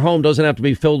 Selling your home doesn't have to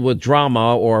be filled with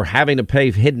drama or having to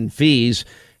pay hidden fees.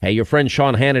 Hey, your friend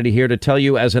Sean Hannity here to tell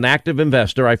you, as an active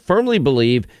investor, I firmly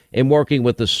believe in working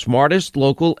with the smartest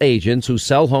local agents who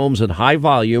sell homes in high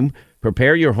volume.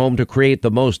 Prepare your home to create the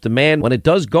most demand when it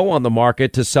does go on the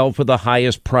market to sell for the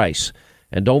highest price.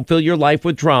 And don't fill your life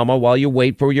with drama while you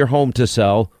wait for your home to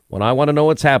sell. When I want to know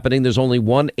what's happening, there's only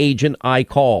one agent I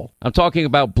call. I'm talking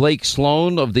about Blake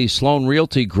Sloan of the Sloan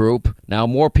Realty Group. Now,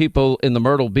 more people in the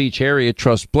Myrtle Beach area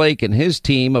trust Blake and his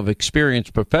team of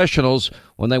experienced professionals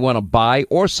when they want to buy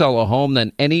or sell a home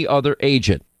than any other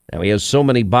agent. Now, he has so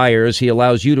many buyers, he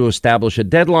allows you to establish a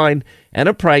deadline and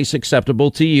a price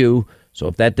acceptable to you. So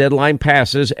if that deadline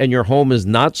passes and your home is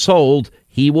not sold,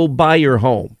 he will buy your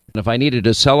home. And if I needed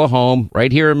to sell a home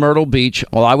right here in Myrtle Beach,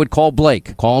 well, I would call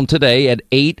Blake. Call him today at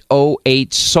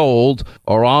 808-SOLD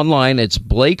or online it's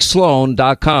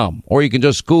blakesloan.com. Or you can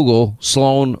just Google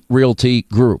Sloan Realty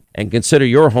Group and consider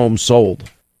your home sold.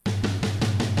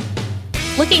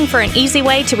 Looking for an easy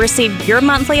way to receive your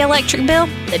monthly electric bill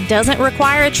that doesn't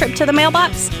require a trip to the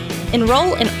mailbox?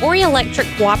 Enroll in Ori Electric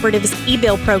Cooperative's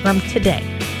e-bill program today.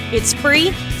 It's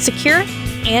free, secure,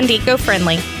 and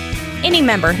eco-friendly. Any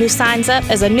member who signs up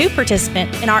as a new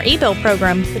participant in our e-bill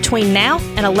program between now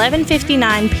and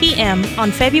 11:59 p.m.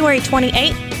 on February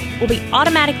 28th will be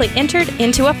automatically entered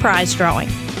into a prize drawing.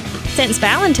 Since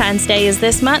Valentine's Day is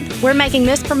this month, we're making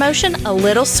this promotion a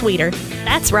little sweeter.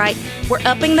 That's right, we're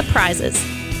upping the prizes.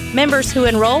 Members who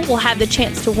enroll will have the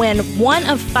chance to win one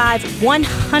of 5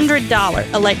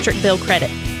 $100 electric bill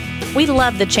credits. We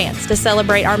love the chance to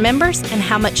celebrate our members and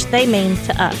how much they mean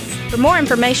to us. For more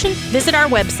information, visit our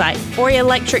website,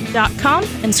 orielectric.com,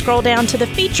 and scroll down to the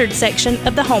featured section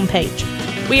of the homepage.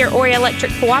 We are Ori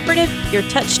Electric Cooperative, your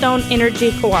Touchstone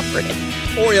Energy Cooperative.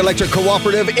 Ori Electric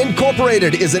Cooperative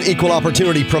Incorporated is an equal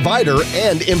opportunity provider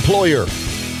and employer.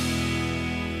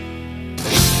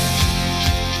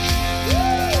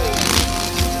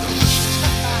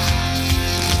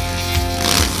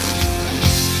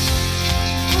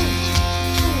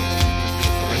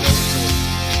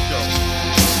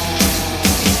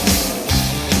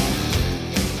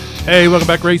 Hey, welcome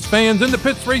back, race fans. In the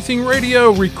Pits Racing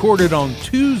Radio, recorded on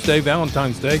Tuesday,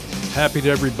 Valentine's Day. Happy to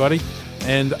everybody.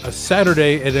 And a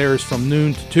Saturday, it airs from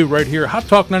noon to 2 right here. Hot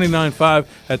Talk 99.5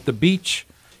 at the beach.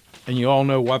 And you all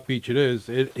know what beach it is.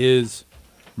 It is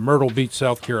Myrtle Beach,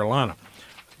 South Carolina.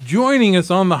 Joining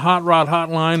us on the Hot Rod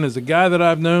Hotline is a guy that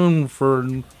I've known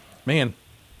for,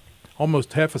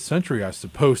 almost half a century, I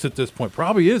suppose, at this point.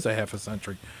 Probably is a half a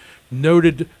century.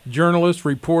 Noted journalist,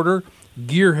 reporter,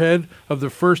 gearhead of the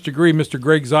First Degree, Mr.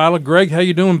 Greg Zyla. Greg, how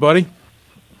you doing, buddy?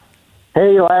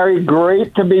 Hey, Larry,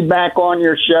 great to be back on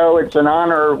your show. It's an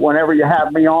honor whenever you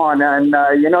have me on. And,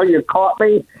 you caught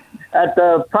me at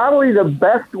probably the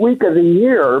best week of the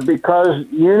year because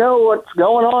you know what's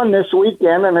going on this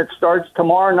weekend, and it starts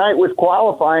tomorrow night with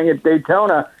qualifying at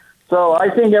Daytona. So I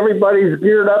think everybody's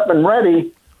geared up and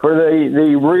ready for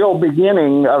the real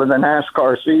beginning of the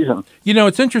NASCAR season. You know,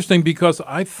 it's interesting because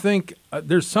I think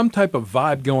there's some type of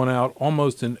vibe going out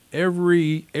almost in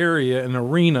every area and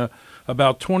arena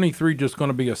about 23 just going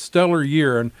to be a stellar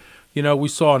year. And, we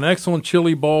saw an excellent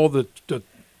Chili Bowl. The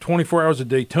 24 Hours of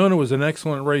Daytona was an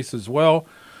excellent race as well.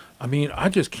 I mean, I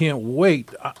just can't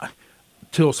wait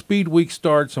till Speed Week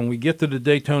starts and we get to the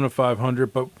Daytona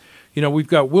 500. But we've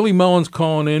got Willie Mullins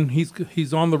calling in.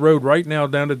 He's on the road right now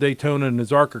down to Daytona in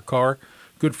his ARCA car.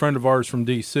 Good friend of ours from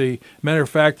D.C. Matter of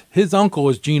fact, his uncle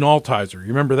is Gene Altizer. You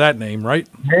remember that name, right?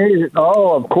 Hey,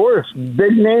 of course.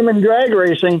 Big name in drag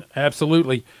racing.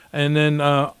 Absolutely. And then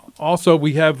also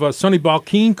we have Sonny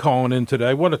Balkeen calling in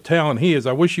today. What a talent he is.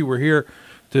 I wish you were here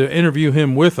to interview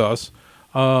him with us.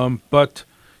 But,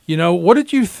 what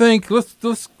did you think?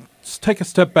 Let's take a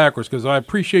step backwards because I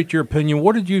appreciate your opinion.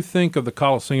 What did you think of the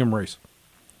Coliseum race?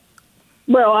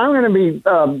 Well, I'm going to be,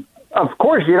 of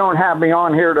course, you don't have me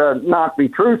on here to not be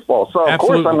truthful. So, of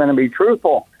course, I'm going to be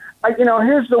truthful.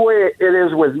 Here's the way it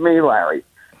is with me, Larry.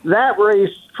 That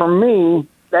race, for me,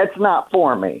 that's not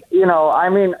for me.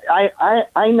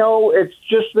 I know it's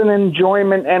just an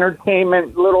enjoyment,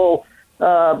 entertainment, little,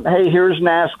 hey, here's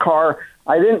NASCAR.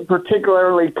 I didn't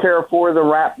particularly care for the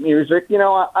rap music.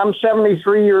 I'm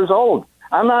 73 years old.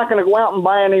 I'm not going to go out and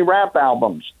buy any rap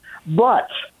albums. But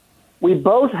we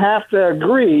both have to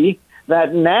agree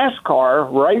that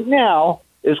NASCAR right now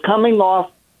is coming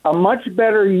off a much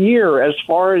better year as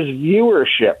far as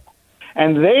viewership.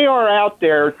 And they are out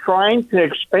there trying to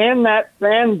expand that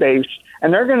fan base,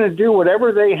 and they're going to do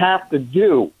whatever they have to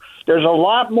do. There's a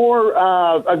lot more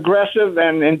aggressive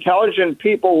and intelligent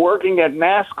people working at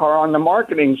NASCAR on the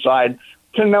marketing side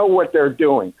to know what they're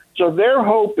doing. So they're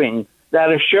hoping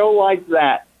that a show like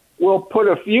that will put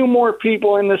a few more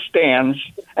people in the stands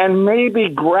and maybe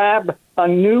grab a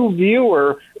new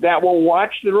viewer that will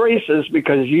watch the races,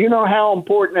 because you know how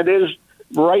important it is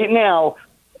right now.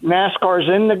 NASCAR's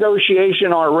in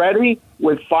negotiation already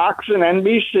with Fox and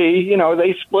NBC.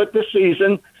 They split the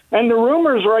season. And the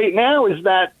rumors right now is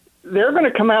that they're going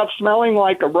to come out smelling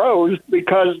like a rose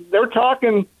because they're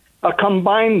talking a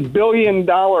combined $1 billion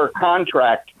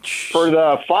contract for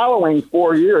the following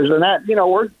 4 years. And that,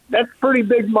 that's pretty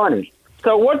big money.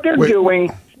 So what they're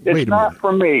doing is not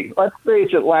for me. Let's face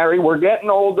it, Larry, we're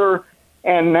getting older,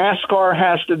 and NASCAR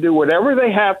has to do whatever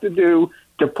they have to do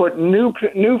to put new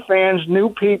fans, new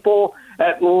people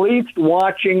at least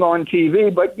watching on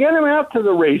TV, but get them out to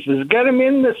the races, get them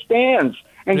in the stands.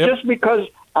 And just because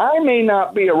I may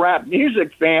not be a rap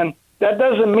music fan, that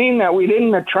doesn't mean that we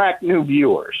didn't attract new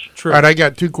viewers. True. All right, I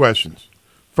got two questions.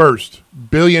 First, $1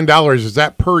 billion, is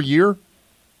that per year?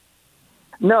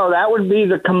 No, that would be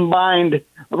the combined.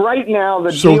 Right now,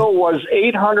 the deal was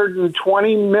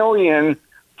 $820 million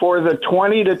for the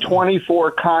 20 to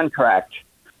 24 contract.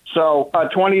 So,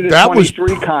 20 to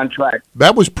 23 contract.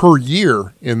 That was per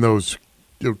year in those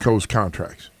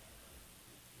contracts.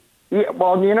 Yeah,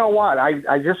 well, you know what?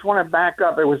 I just want to back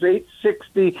up. It was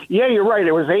 $860. Yeah, you're right.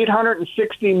 It was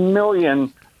 $860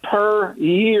 million per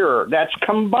year. That's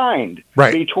combined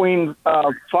between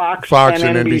Fox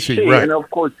and NBC. Right. And of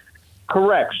course,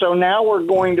 correct. So now we're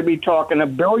going to be talking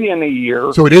 $1 billion a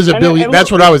year. So it is $1 billion. And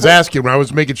that's what I was asking when I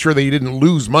was making sure that you didn't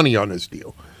lose money on this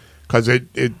deal. Because it.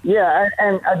 Yeah,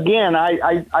 and again,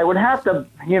 I would have to,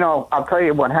 I'll tell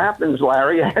you what happens,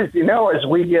 Larry. As you know, as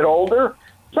we get older,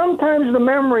 sometimes the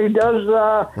memory does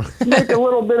make a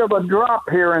little bit of a drop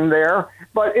here and there,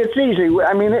 but it's easy.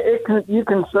 I mean, you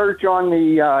can search on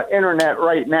the internet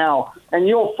right now, and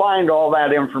you'll find all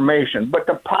that information. But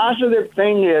the positive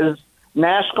thing is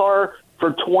NASCAR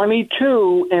for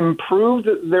 22 improved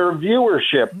their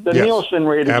viewership, the Nielsen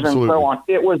ratings and so on.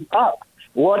 It was up.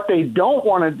 What they don't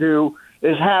want to do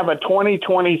is have a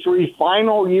 2023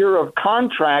 final year of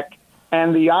contract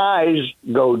and the eyes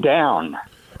go down.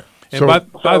 So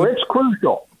it's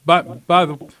crucial.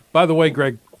 By the way,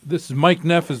 Greg, this is Mike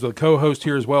Neff is the co-host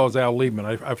here as well as Al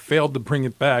Liebman. I failed to bring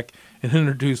it back and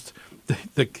introduce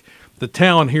the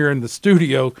talent here in the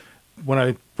studio when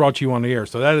I brought you on the air.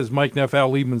 So that is Mike Neff.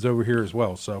 Al Liebman's over here as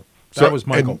well. So that was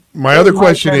Michael. My other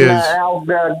question is, Al,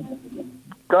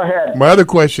 go ahead. My other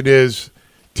question is,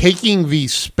 taking the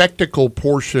spectacle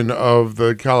portion of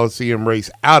the Coliseum race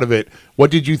out of it,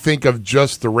 what did you think of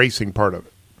just the racing part of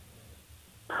it?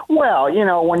 Well,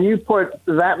 when you put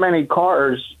that many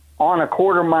cars on a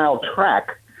quarter-mile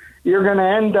track, you're going to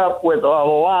end up with a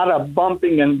lot of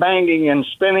bumping and banging and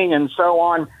spinning and so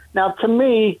on. Now, to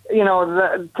me,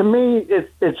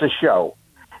 it's a show,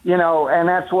 and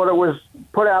that's what it was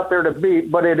put out there to be.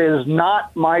 But it is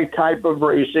not my type of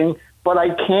racing. But I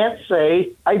can't say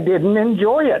I didn't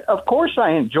enjoy it. Of course,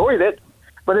 I enjoyed it,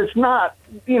 but it's not.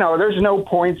 There's no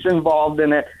points involved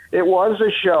in it. It was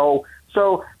a show.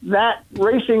 So that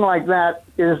racing like that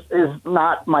is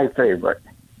not my favorite.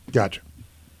 Gotcha.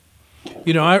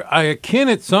 I akin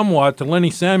it somewhat to Lenny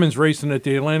Salmon's racing at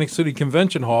the Atlantic City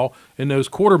Convention Hall in those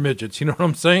quarter midgets. You know what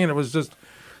I'm saying? It was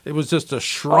just a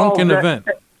shrunken event.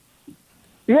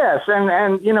 Yes,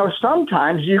 and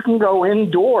sometimes you can go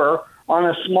indoor on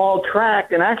a small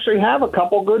track and actually have a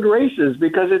couple good races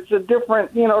because it's a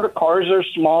different. The cars are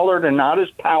smaller, they're not as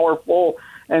powerful,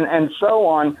 and so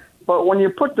on. But when you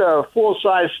put the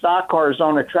full-size stock cars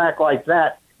on a track like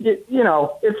that, it's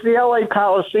the L.A.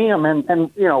 Coliseum,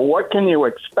 and what can you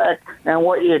expect? And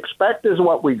what you expect is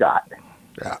what we got.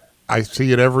 Yeah, I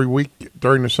see it every week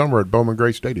during the summer at Bowman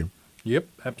Gray Stadium. Yep,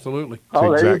 absolutely.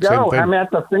 Oh, there you go. I'm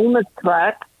at the famous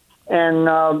track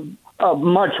and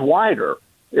much wider.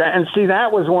 And see,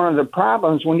 that was one of the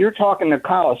problems when you're talking the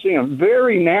Coliseum,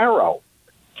 very narrow.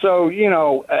 So,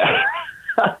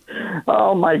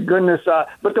 oh, my goodness.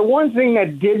 But the one thing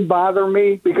that did bother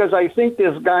me, because I think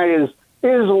this guy is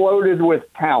loaded with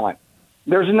talent.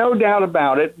 There's no doubt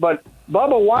about it. But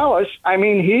Bubba Wallace,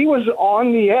 he was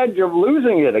on the edge of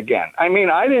losing it again. I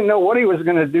didn't know what he was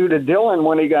going to do to Dillon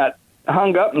when he got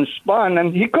hung up and spun.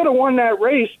 And he could have won that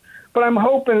race. But I'm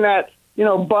hoping that,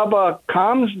 Bubba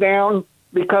calms down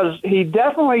because he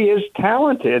definitely is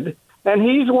talented. And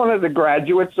he's one of the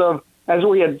graduates of, as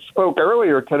we had spoke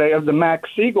earlier today, of the Max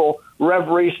Siegel Rev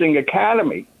Racing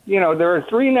Academy. There are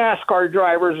 3 NASCAR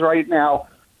drivers right now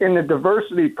in the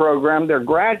diversity program. They're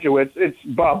graduates. It's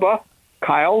Bubba,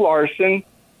 Kyle Larson,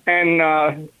 and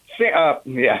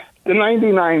the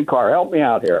 99 car. Help me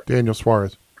out here. Daniel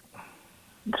Suarez.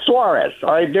 All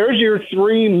right, there's your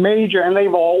 3 major, and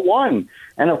they've all won.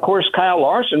 And, of course, Kyle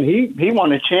Larson, he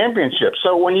won a championship.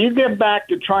 So when you get back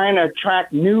to trying to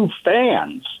attract new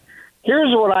fans,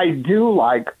 here's what I do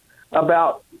like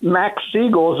about Max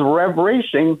Siegel's Rev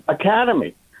Racing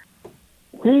Academy.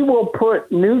 He will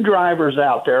put new drivers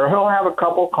out there. He'll have a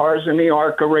couple cars in the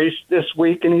ARCA race this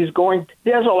week, and he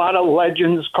has a lot of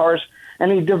Legends cars,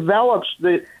 and he develops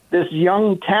this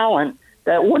young talent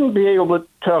that wouldn't be able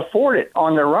to afford it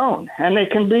on their own. And they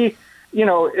can be,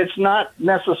 it's not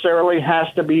necessarily has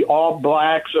to be all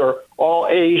blacks or all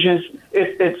Asians.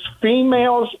 It's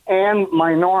females and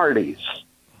minorities.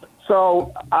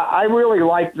 So I really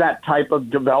like that type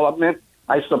of development.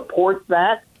 I support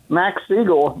that. Max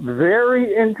Siegel,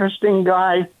 very interesting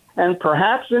guy, and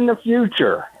perhaps in the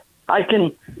future I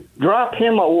can drop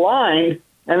him a line,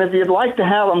 and if you'd like to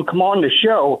have him come on the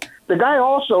show, the guy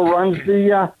also runs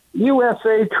the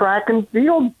USA Track and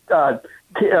Field,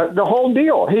 the whole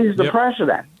deal. He's the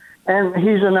president, and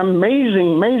he's an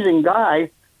amazing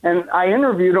guy, and I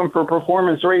interviewed him for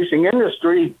Performance Racing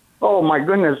Industry, oh my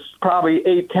goodness, probably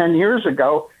 8-10 years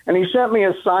ago, and he sent me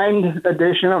a signed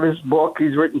edition of his book.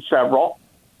 He's written several.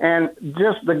 And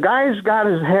just the guy's got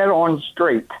his head on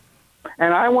straight.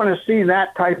 And I want to see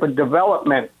that type of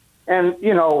development. And,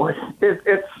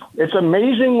 it's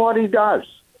amazing what he does.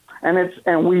 And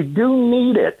we do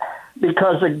need it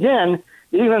because, again,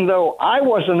 even though I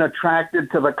wasn't attracted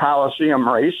to the Coliseum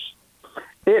race,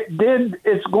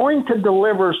 it's going to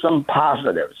deliver some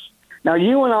positives. Now,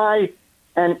 you and I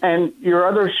and your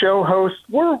other show hosts,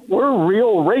 we're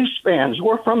real race fans.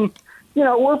 We're from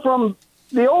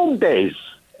the old days.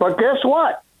 But guess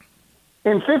what?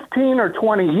 In 15 or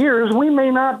 20 years, we may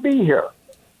not be here.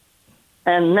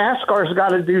 And NASCAR's got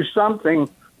to do something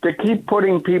to keep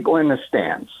putting people in the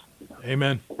stands.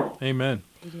 Amen.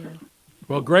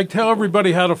 Well, Greg, tell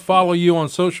everybody how to follow you on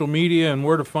social media and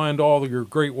where to find all of your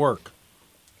great work.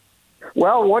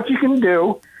 Well, what you can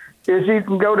do is you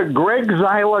can go to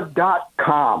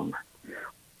gregzyla.com,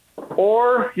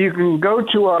 or you can go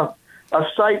to a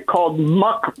site called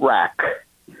Muck Rack.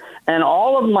 And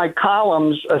all of my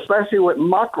columns, especially with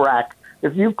Muck Rack,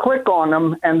 if you click on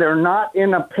them and they're not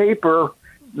in a paper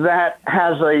that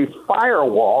has a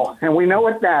firewall, and we know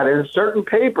what that is. Certain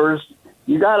papers,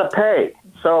 you got to pay.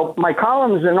 So my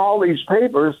column's in all these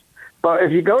papers, but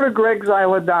if you go to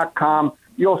gregzyla.com,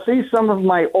 you'll see some of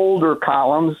my older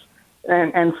columns,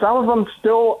 and some of them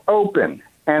still open.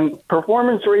 And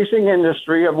performance racing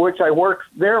industry, of which I worked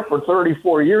there for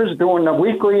 34 years doing the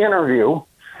weekly interview,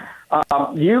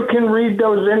 you can read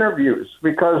those interviews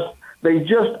because they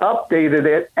just updated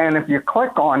it, and if you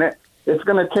click on it, it's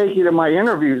going to take you to my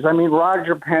interviews. I mean,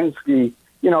 Roger Penske,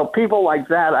 people like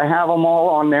that. I have them all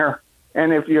on there.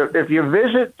 And if you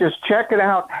visit, just check it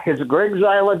out. It's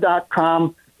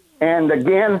gregzyla.com. And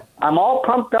again, I'm all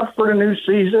pumped up for the new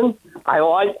season. I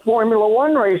like Formula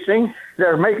One racing.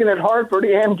 They're making it hard for the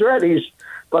Andrettis,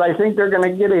 but I think they're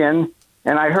going to get in.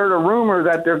 And I heard a rumor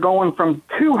that they're going from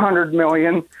 $200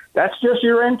 million. That's just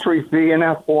your entry fee in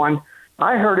F1.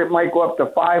 I heard it might go up to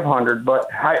 $500, but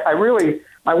I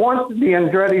want the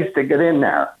Andrettis to get in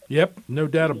there. Yep, no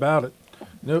doubt about it.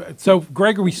 So,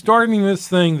 Gregory, starting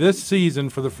this season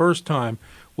for the first time,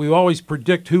 we always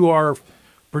predict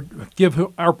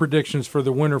give our predictions for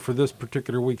the winner for this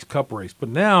particular week's Cup race. But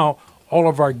now all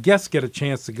of our guests get a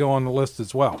chance to go on the list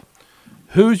as well.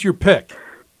 Who's your pick?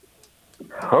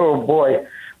 Oh, boy.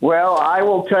 Well, I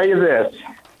will tell you this.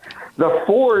 The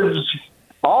Fords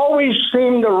always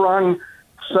seem to run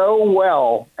so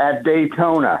well at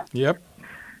Daytona. Yep.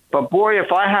 But, boy,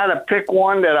 if I had to pick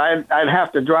one that I'd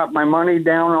have to drop my money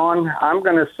down on, I'm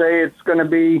going to say it's going to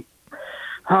be,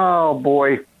 oh,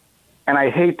 boy, and I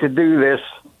hate to do this,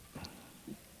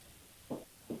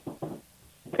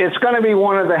 it's going to be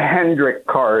one of the Hendrick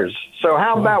cars. So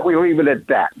how about we leave it at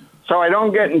that so I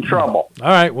don't get in trouble? All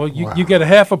right. Well, you get a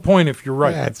half a point if you're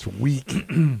right. That's weak.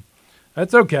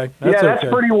 That's okay. That's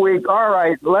pretty weak. All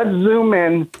right. Let's zoom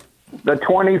in the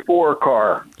 24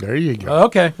 car. There you go.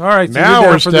 Okay. All right. So now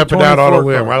we're stepping out on a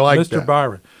limb. I like Mr. that.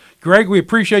 Byron. Greg, we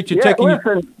appreciate you taking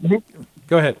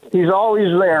Go ahead. He's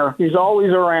always there. He's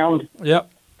always around.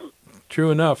 Yep.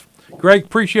 True enough. Greg,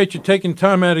 appreciate you taking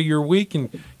time out of your week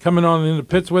and coming on in the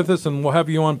pits with us, and we'll have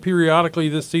you on periodically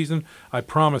this season. I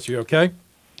promise you, okay?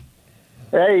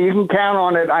 Hey, you can count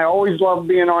on it. I always love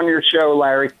being on your show,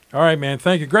 Larry. All right, man.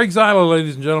 Thank you. Greg Zyla,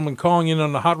 ladies and gentlemen, calling in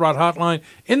on the Hot Rod Hotline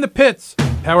in the pits,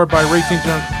 powered by Racing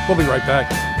Junk. We'll be right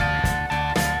back.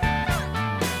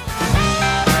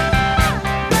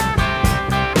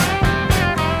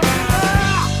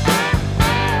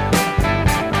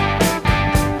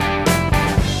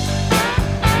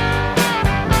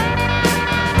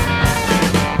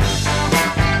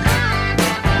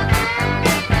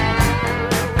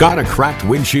 Got a cracked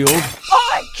windshield?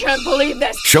 I can't believe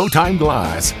this. Showtime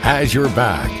Glass has your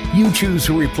back. You choose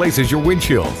who replaces your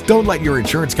windshield. Don't let your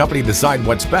insurance company decide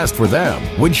what's best for them.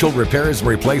 Windshield repairs and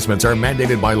replacements are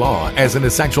mandated by law as an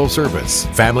essential service.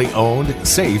 Family owned,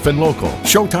 safe, and local.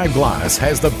 Showtime Glass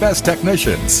has the best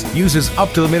technicians, uses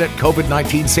up-to-the-minute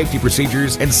COVID-19 safety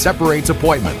procedures, and separates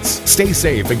appointments. Stay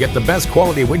safe and get the best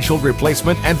quality windshield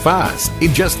replacement and fast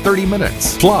in just 30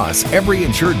 minutes. Plus, every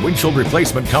insured windshield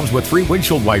replacement comes with free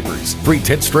windshield wipers, free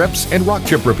tint strips, and rock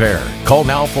chip repair. Call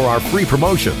now for our free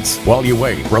promotions. While you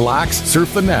wait, relax,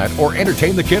 surf the net, or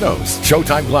entertain the kiddos.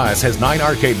 Showtime Glass has 9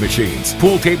 arcade machines,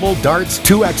 pool table, darts,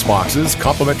 2 Xboxes,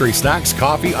 complimentary snacks,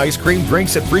 coffee, ice cream,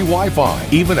 drinks, and free Wi-Fi.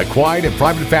 Even a quiet and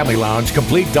private family lounge,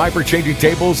 complete diaper changing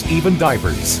tables, even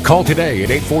diapers. Call today at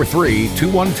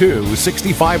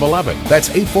 843-212-6511. That's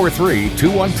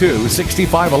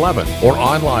 843-212-6511. Or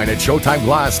online at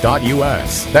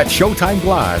showtimeglass.us. That's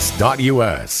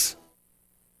showtimeglass.us.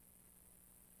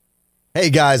 Hey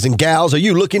guys and gals, are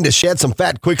you looking to shed some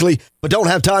fat quickly but don't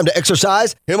have time to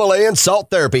exercise? Himalayan Salt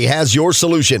Therapy has your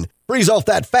solution. Freeze off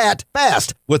that fat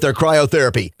fast with their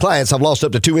cryotherapy. Clients have lost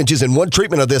up to 2 inches in one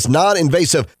treatment of this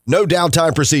non-invasive, no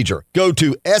downtime procedure. Go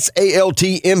to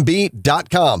saltmb.com.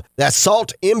 That's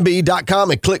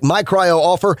saltmb.com and click My Cryo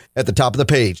Offer at the top of the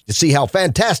page to see how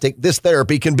fantastic this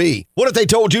therapy can be. What if they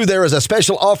told you there is a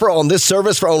special offer on this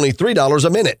service for only $3 a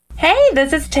minute? Hey,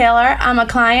 this is Taylor. I'm a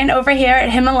client over here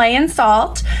at Himalayan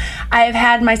Salt. I have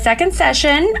had my second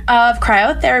session of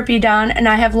cryotherapy done, and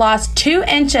I have lost 2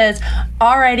 inches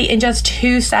already in just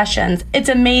 2 sessions. It's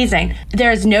amazing.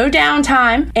 There's no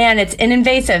downtime, and it's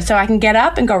invasive, so I can get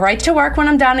up and go right to work when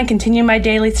I'm done and continue my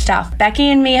daily stuff. Becky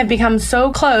and me have become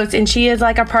so close, and she is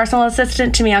like a personal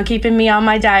assistant to me on keeping me on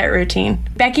my diet routine.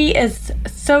 Becky is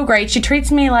so great. She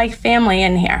treats me like family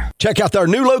in here. Check out their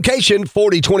new location,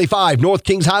 4025 North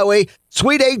Kings Highway,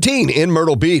 Suite 18 in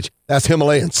Myrtle Beach. That's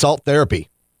Himalayan Salt Therapy.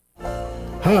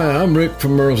 Hi, I'm Rick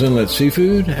from Merle's Inlet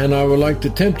Seafood, and I would like to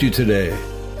tempt you today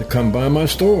to come by my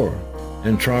store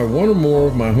and try one or more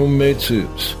of my homemade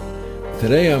soups.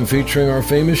 Today I'm featuring our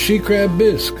famous she crab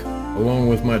bisque, along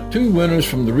with my 2 winners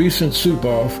from the recent soup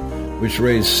off, which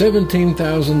raised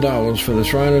 $17,000 for the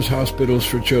Shriners Hospitals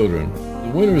for Children. The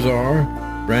winners are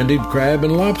brandied crab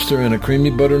and lobster in a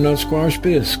creamy butternut squash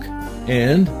bisque,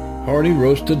 and hearty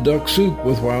roasted duck soup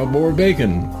with wild boar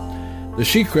bacon. The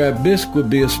she crab bisque would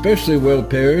be especially well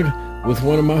paired with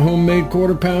one of my homemade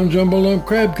quarter-pound jumbo lump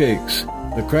crab cakes.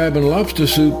 The crab and lobster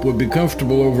soup would be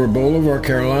comfortable over a bowl of our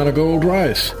Carolina Gold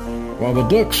rice, while the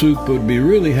duck soup would be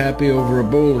really happy over a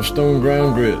bowl of stone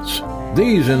ground grits.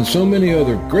 These and so many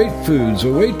other great foods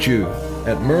await you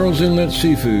at Merle's Inlet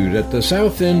Seafood at the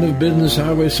south end of Business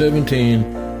Highway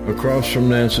 17, across from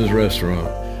Nance's Restaurant,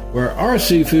 where our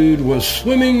seafood was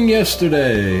swimming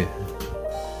yesterday.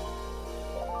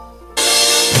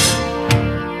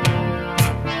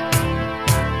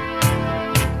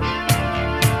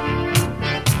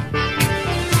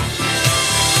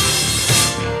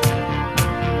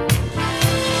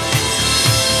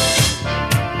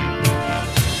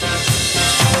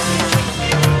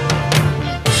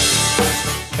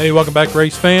 Hey, welcome back,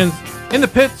 race fans. In the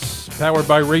pits, powered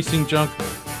by Racing Junk.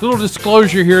 Little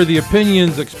disclosure here, the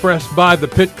opinions expressed by the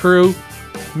pit crew,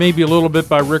 maybe a little bit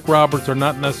by Rick Roberts, are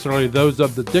not necessarily those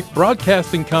of the Dick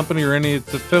Broadcasting Company or any of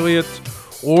its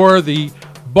affiliates or the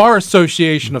Bar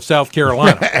Association of South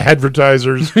Carolina.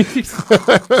 Advertisers.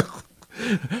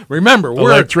 Remember,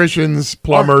 we're electricians,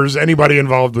 plumbers, anybody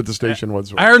involved with the station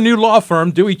whatsoever. Our new law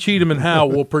firm, Dewey, Cheatham & Howe,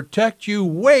 will protect you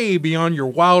way beyond your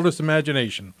wildest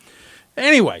imagination.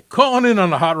 Anyway, calling in on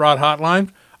the Hot Rod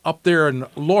Hotline up there in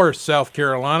Loris, South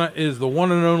Carolina, is the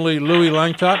one and only Louis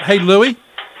Langtot. Hey, Louis.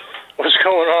 What's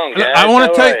going on, guys?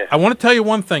 I want to tell you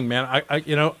one thing, man.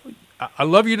 I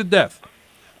love you to death,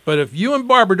 but if you and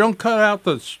Barbara don't cut out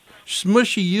the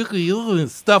smushy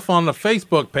stuff on the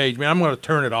Facebook page, man, I'm going to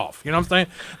turn it off. You know what I'm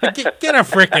saying? Get a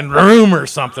freaking room or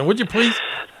something, would you please?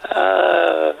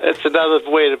 It's another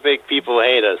way to make people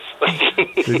hate us.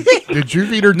 Did you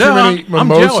feed her too many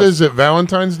mimosas at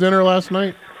Valentine's dinner last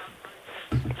night?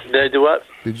 Did I do what?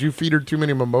 Did you feed her too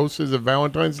many mimosas at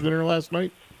Valentine's dinner last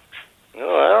night? No,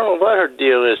 I don't know what her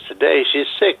deal is today. She's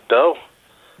sick, though.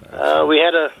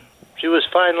 She was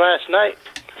fine last night.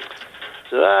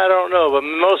 So I don't know, but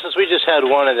mimosas, we just had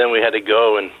one, and then we had to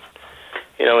go and,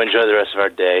 enjoy the rest of our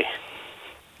day.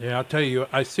 Yeah, I'll tell you,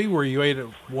 I see where you ate at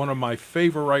one of my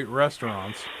favorite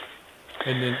restaurants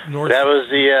in the north. That was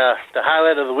the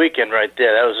highlight of the weekend right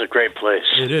there. That was a great place.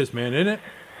 It is, man, isn't it?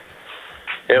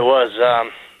 It was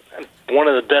one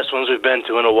of the best ones we've been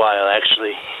to in a while,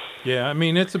 actually. Yeah, I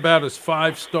mean, it's about as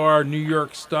 5-star New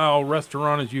York-style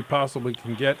restaurant as you possibly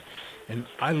can get, and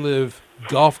I live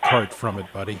golf cart from it,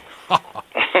 buddy.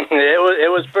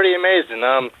 It was pretty amazing.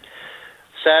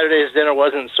 Saturday's dinner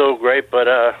wasn't so great, but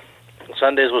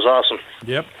Sunday's was awesome.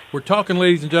 Yep. We're talking,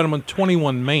 ladies and gentlemen,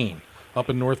 21 Main up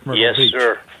in North Myrtle Beach. Yes,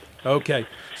 sir. Okay.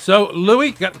 So,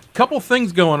 Louis, got a couple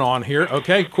things going on here.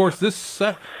 Okay. Of course, this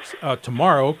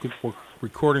tomorrow, we're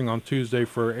recording on Tuesday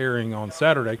for airing on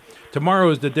Saturday. Tomorrow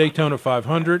is the Daytona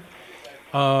 500.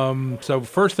 So,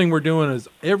 first thing we're doing is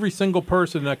every single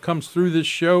person that comes through this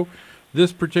show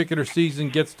this particular season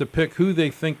gets to pick who they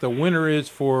think the winner is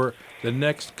for the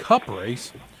next Cup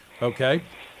race. Okay.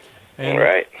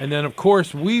 Right. And then, of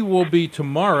course, we will be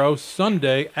tomorrow,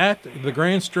 Sunday, at the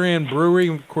Grand Strand Brewery.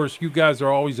 Of course, you guys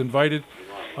are always invited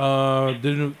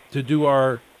to do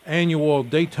our annual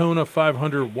Daytona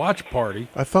 500 watch party.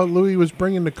 I thought Louis was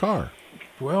bringing the car.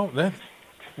 Well, that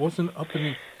wasn't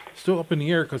still up in the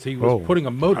air because he was putting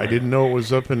a motor in. I didn't know it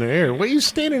was up in the air. Well, he's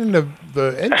standing in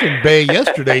the engine bay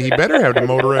yesterday. He better have the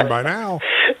motor in by now.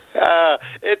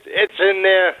 It's in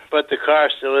there, but the car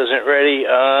still isn't ready.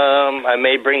 I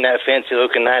may bring that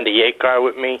fancy-looking 98 car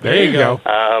with me. There you go.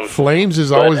 Flames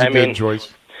is always a good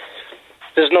choice.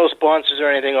 There's no sponsors or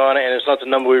anything on it, and it's not the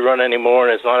number we run anymore,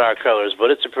 and it's not our colors,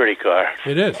 but it's a pretty car.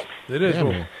 It is.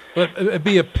 Yeah, but it'd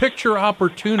be a picture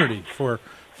opportunity for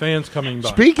fans coming by.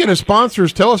 Speaking of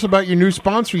sponsors, tell us about your new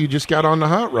sponsor you just got on the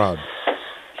Hot Rod.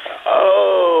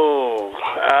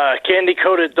 Candy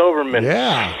Coated Doberman.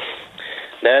 Yeah.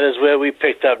 That is where we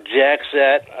picked up Jax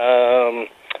at.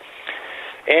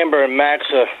 Amber and Max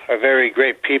are very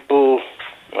great people.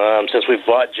 Since we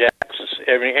bought Jax,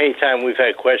 anytime we've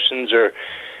had questions or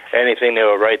anything, they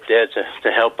were right there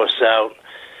to help us out.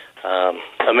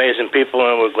 Amazing people,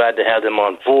 and we're glad to have them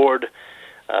on board.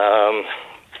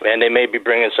 And they may be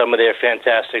bringing some of their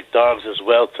fantastic dogs as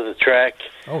well to the track.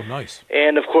 Oh, nice.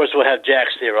 And, of course, we'll have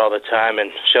Jax there all the time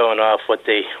and showing off what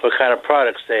kind of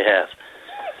products they have.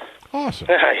 Awesome.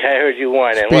 I heard you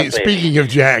whining. Speaking of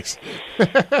Jax.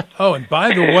 Oh, and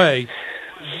by the way,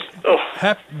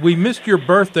 we missed your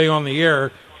birthday on the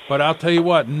air, But I'll tell you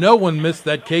what, no one missed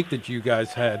that cake that you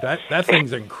guys had. That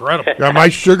thing's incredible. Yeah, my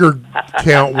sugar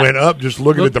count went up just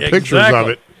looking at the pictures of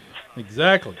it.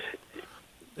 Exactly.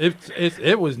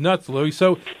 It was nuts, Louis.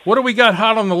 So what do we got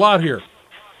hot on the lot here?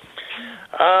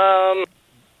 Well,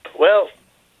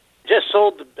 I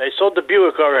sold the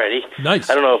Buick already. Nice.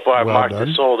 I don't know if Barb marked done.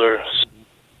 the sold her.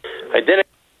 I didn't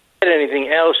get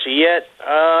anything else yet.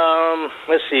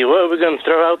 Let's see. What are we going to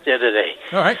throw out there today?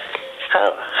 All right.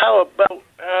 How about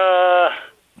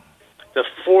the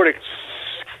Ford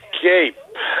Escape?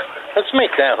 Let's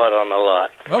make that hot on the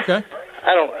lot. Okay.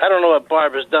 I don't know what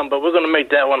Barb has done, but we're going to make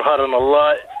that one hot on the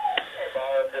lot.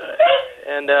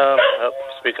 And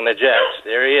speaking of Jax,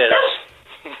 there he is.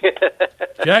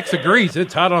 Jax agrees.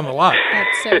 It's hot on the lot.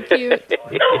 That's so cute.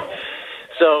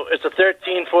 So it's a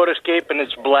 13 Ford Escape, and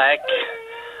it's black.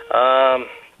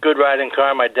 Good riding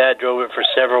car. My dad drove it for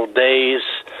several days.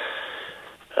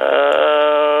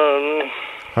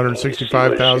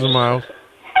 165,000 miles.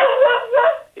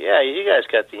 Yeah, you guys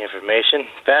got the information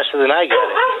faster than I got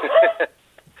it.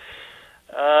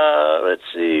 Let's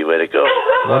see, way to go.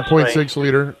 1.6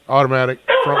 liter automatic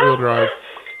front wheel drive.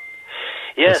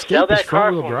 Yeah, Escape sell is that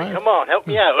car front-wheel for drive. me. Come on, help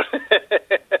me out.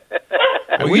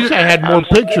 I wish I had more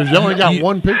pictures. You only got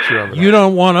one picture of it. You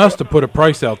don't want us to put a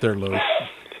price out there, Louis.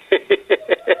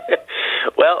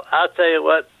 Well, I'll tell you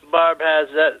what, Barb has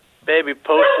that baby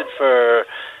posted for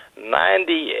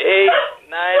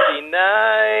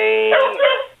 $98.99,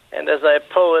 and as I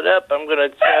pull it up, I'm going to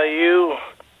tell you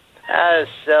how to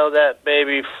sell that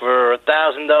baby for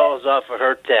 $1,000 off of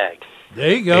her tag.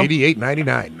 There you go.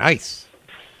 $88.99. Nice.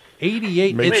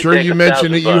 88. Make sure you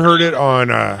mention that you heard it on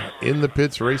In the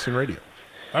Pits Racing Radio.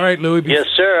 All right, Louis. Yes,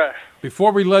 sir.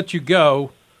 Before we let you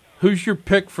go, who's your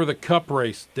pick for the Cup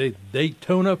race,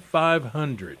 Daytona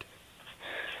 500?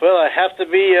 Well, I have to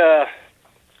be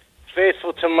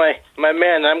faithful to my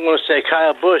man. I'm going to say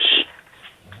Kyle Busch.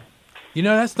 You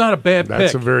know, that's not a bad pick.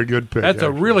 That's a very good pick. That's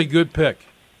actually. a really good pick.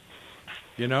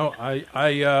 You know,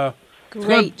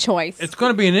 Great choice. It's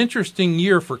going to be an interesting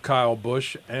year for Kyle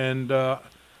Busch, and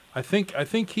I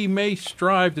think he may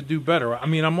strive to do better. I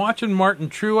mean, I'm watching Martin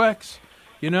Truex.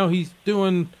 You know, he's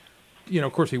doing. You know,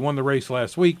 of course, he won the race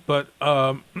last week, but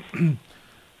I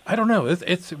don't know.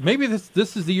 It's maybe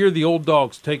this is the year the old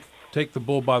dogs take the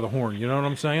bull by the horn. You know what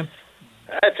I'm saying?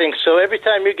 I think so. Every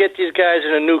time you get these guys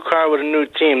in a new car with a new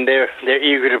team, they're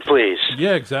eager to please.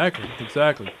 Yeah, exactly.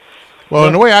 Well,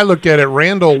 in the way I look at it,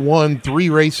 Randall won 3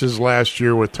 races last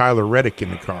year with Tyler Reddick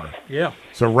in the car. Yeah.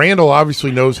 So Randall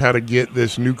obviously knows how to get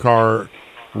this new car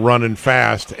running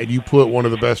fast, and you put one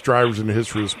of the best drivers in the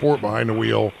history of the sport behind the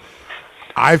wheel.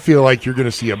 I feel like you're going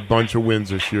to see a bunch of wins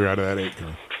this year out of that 8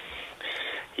 car.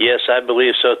 Yes, I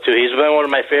believe so, too. He's been one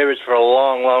of my favorites for a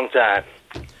long, long time.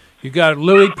 You got it,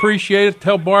 Louis. Appreciate it.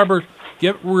 Tell Barber,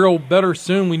 get real better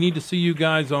soon. We need to see you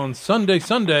guys on Sunday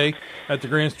at the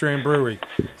Grand Strand Brewery.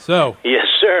 So, yes,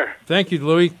 sir. Thank you,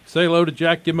 Louis. Say hello to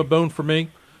Jack. Give him a bone for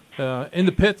me. In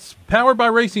the Pits, powered by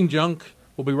Racing Junk.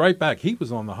 We'll be right back. He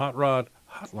was on the Hot Rod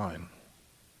Hotline.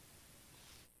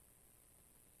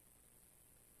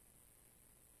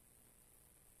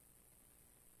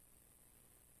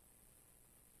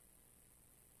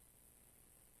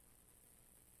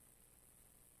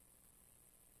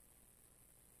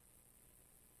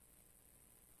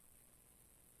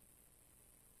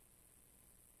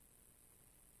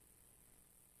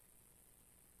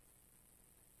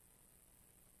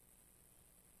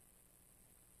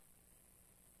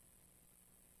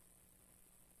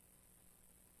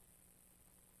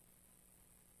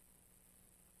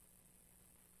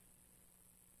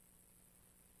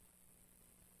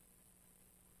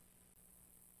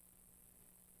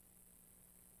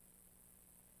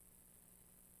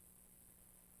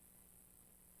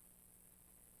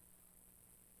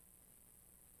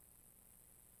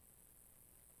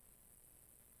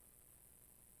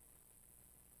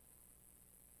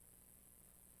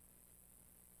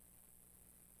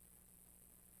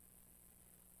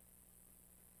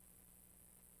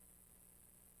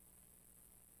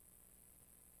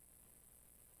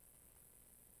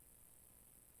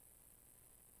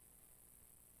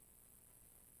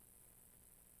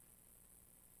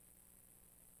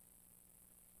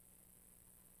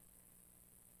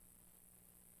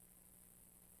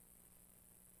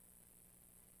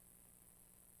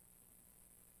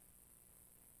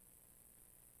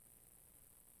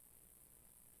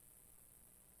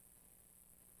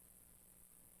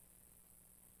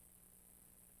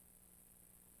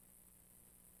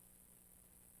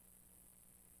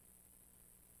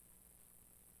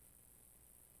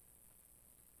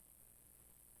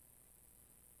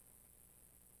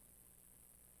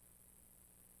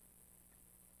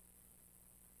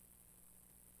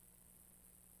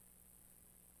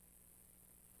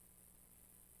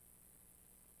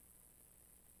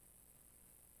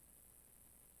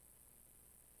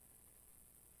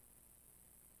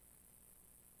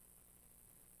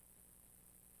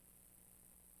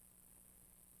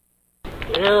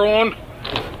 Air on.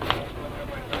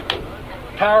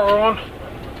 Power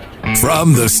on.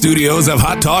 From the studios of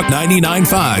Hot Talk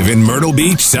 99.5 in Myrtle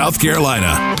Beach, South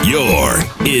Carolina, you're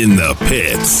in the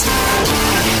pits.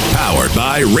 Powered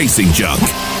by Racing Junk.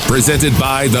 Presented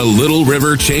by the Little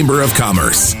River Chamber of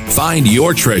Commerce. Find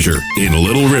your treasure in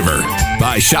Little River.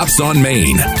 By Shops on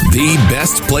Main, the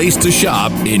best place to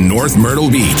shop in North Myrtle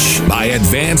Beach. By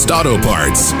Advanced Auto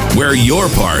Parts, where your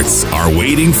parts are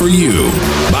waiting for you.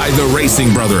 By the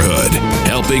Racing Brotherhood,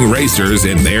 helping racers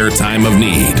in their time of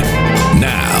need.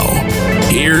 Now,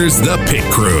 here's the pit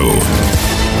crew.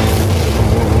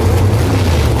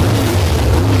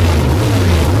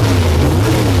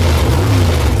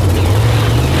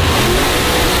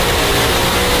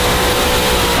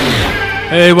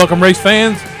 Hey, welcome race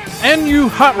fans and you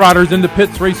hot rodders into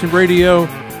Pits Racing Radio.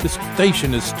 This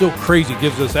station is still crazy.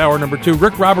 Gives us hour number 2.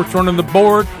 Rick Roberts running the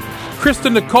board.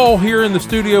 Kristen Nicole here in the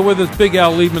studio with us. Big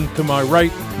Al Liebman to my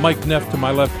right. Mike Neff to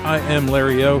my left. I am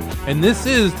Larry O. And this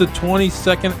is the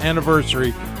 22nd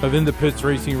anniversary of In the Pits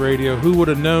Racing Radio. Who would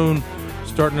have known,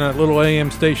 starting that little AM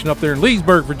station up there in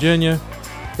Leesburg, Virginia,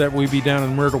 that we'd be down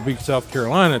in Myrtle Beach, South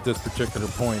Carolina at this particular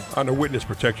point. On the Witness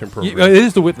Protection Program. It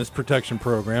is the Witness Protection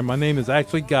Program. My name is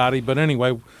actually Gotti, but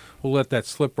anyway, we'll let that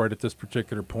slip right at this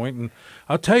particular point. And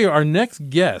I'll tell you, our next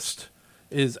guest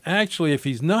is actually, if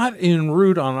he's not en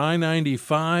route on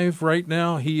I-95 right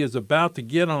now, he is about to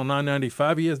get on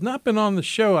I-95. He has not been on the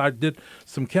show. I did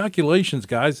some calculations,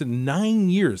 guys, in 9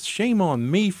 years. Shame on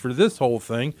me for this whole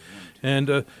thing.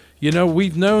 And, you know,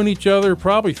 we've known each other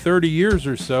probably 30 years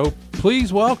or so.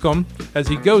 Please welcome, as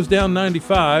he goes down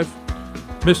 95,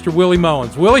 Mr. Willie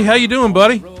Mullins. Willie, how you doing,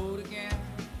 buddy?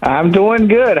 I'm doing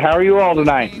good. How are you all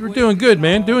tonight? You're doing good,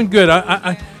 man. Doing good.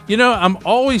 You know, I'm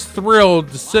always thrilled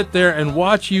to sit there and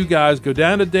watch you guys go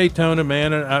down to Daytona,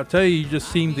 man. And I'll tell you, you just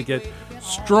seem to get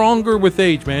stronger with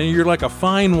age, man. You're like a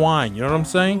fine wine. You know what I'm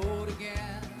saying?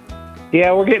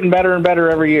 Yeah, we're getting better and better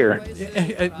every year.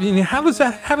 I mean, how does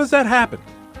that happen?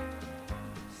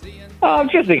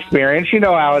 Just experience. You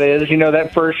know how it is. You know,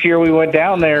 that first year we went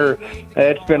down there,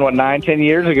 it's been, 9-10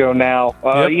 years ago now.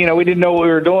 Yep. You know, we didn't know what we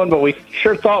were doing, but we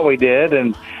sure thought we did.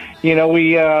 And, you know,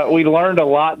 we learned a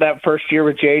lot that first year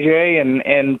with JJ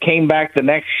and came back the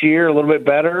next year a little bit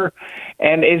better.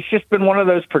 And it's just been one of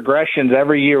those progressions.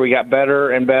 Every year we got better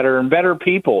and better and better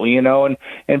people, you know,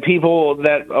 and people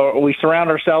that we surround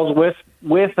ourselves with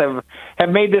have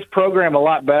made this program a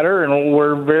lot better, and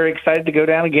we're very excited to go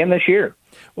down again this year.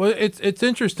 Well, it's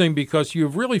interesting because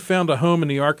you've really found a home in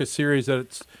the ARCA series, and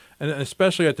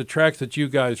especially at the tracks that you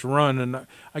guys run. And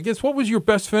I guess, what was your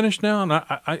best finish now? And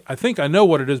I think I know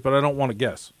what it is, but I don't want to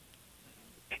guess.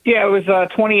 Yeah, it was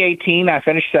 2018. I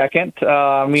finished second.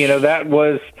 You know, that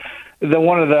was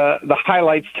one of the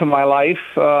highlights to my life,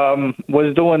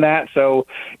 was doing that. So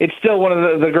it's still one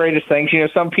of the greatest things. You know,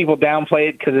 some people downplay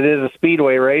it because it is a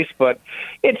speedway race, but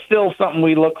it's still something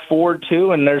we look forward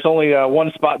to. And there's only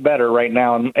one spot better right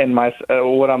now in my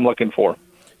what I'm looking for.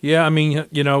 Yeah, I mean,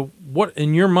 you know, what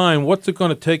in your mind, what's it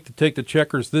going to take the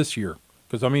checkers this year?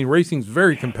 Because I mean, racing's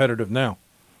very competitive now.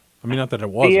 I mean, not that it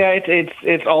wasn't. Yeah,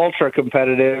 it's ultra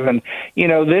competitive, and you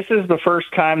know, this is the first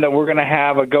time that we're going to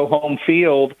have a go home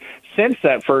field since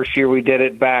that first year we did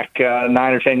it back 9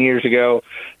 or 10 years ago.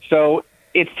 So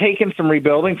it's taken some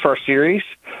rebuilding for our series,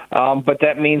 but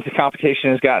that means the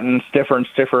competition has gotten stiffer and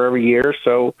stiffer every year.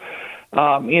 So,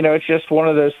 you know, it's just one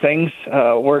of those things.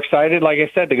 We're excited, like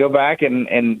I said, to go back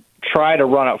and try to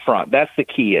run up front. That's the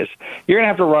key. Is you're going to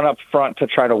have to run up front to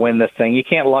try to win this thing. You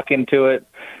can't luck into it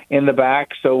in the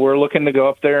back. So we're looking to go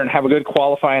up there and have a good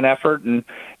qualifying effort and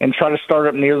try to start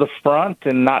up near the front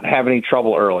and not have any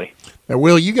trouble early. Now,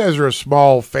 Will, you guys are a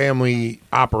small family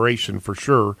operation for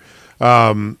sure.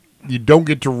 You don't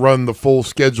get to run the full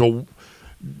schedule.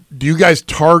 Do you guys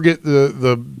target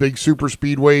the big super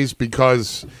speedways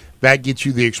because that gets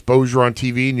you the exposure on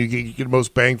TV and you get the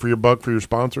most bang for your buck for your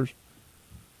sponsors?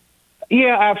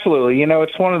 Yeah, absolutely. You know,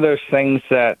 it's one of those things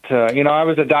that, you know, I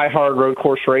was a diehard road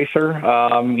course racer,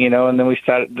 you know, and then we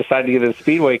decided to get a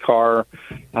speedway car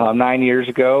 9 years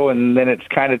ago, and then it's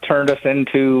kind of turned us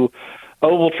into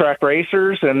oval track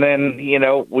racers, and then, you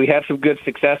know, we had some good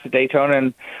success at Daytona,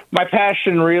 and my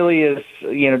passion really is,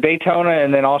 you know, Daytona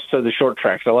and then also the short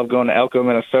tracks. I love going to Elko,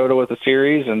 Minnesota with the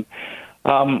series, and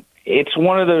it's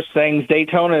one of those things.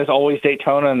 Daytona is always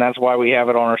Daytona, and that's why we have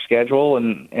it on our schedule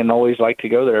and always like to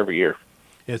go there every year.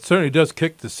 It certainly does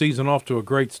kick the season off to a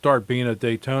great start being at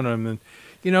Daytona. And then,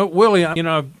 you know, Willie, you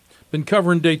know, I've been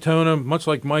covering Daytona much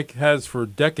like Mike has for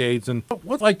decades. And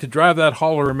what's it like to drive that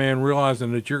hauler, man,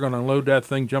 realizing that you're going to load that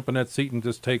thing, jump in that seat, and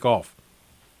just take off?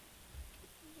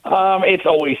 It's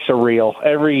always surreal.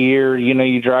 Every year,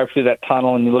 you drive through that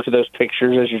tunnel and you look at those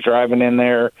pictures as you're driving in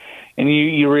there, and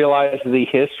you realize the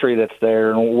history that's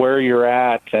there and where you're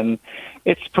at, and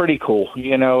it's pretty cool.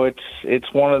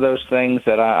 It's one of those things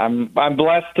that I'm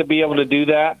blessed to be able to do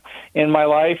that in my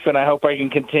life, and I hope I can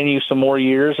continue some more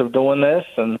years of doing this.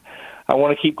 And I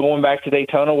want to keep going back to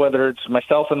Daytona, whether it's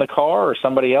myself in the car or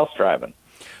somebody else driving.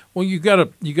 Well, you got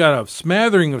a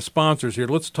smattering of sponsors here.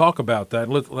 Let's talk about that.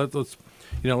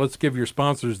 Let's give your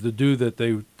sponsors the due that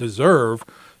they deserve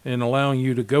in allowing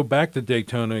you to go back to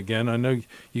Daytona again. I know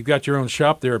you've got your own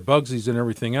shop there at Bugsy's and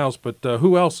everything else, but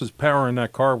who else is powering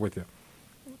that car with you?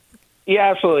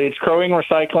 Yeah, absolutely. It's Crowing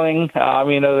Recycling.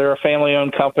 They're a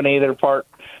family-owned company. They're part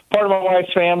of my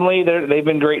wife's family. They've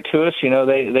been great to us.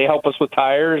 They help us with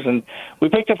tires, and we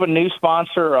picked up a new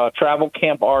sponsor, Travel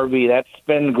Camp RV. That's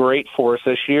been great for us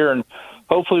this year, and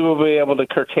hopefully we'll be able to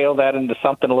curtail that into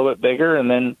something a little bit bigger. And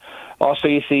then also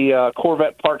you see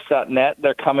CorvetteParts.net.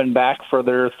 They're coming back for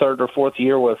their third or fourth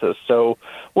year with us. So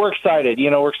we're excited.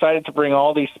 We're excited to bring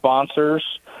all these sponsors,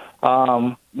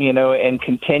 and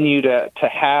continue to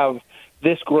have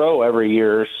this grow every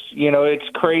year. It's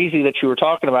crazy that you were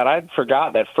talking about. I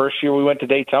forgot that first year we went to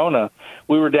Daytona.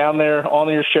 We were down there on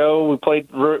your show. We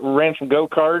ran some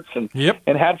go-karts and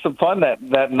had some fun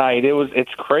that night. It's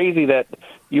crazy that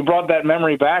you brought that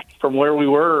memory back from where we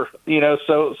were,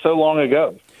 so long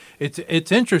ago.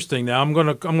 It's interesting. Now I'm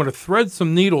gonna thread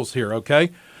some needles here,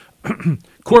 okay?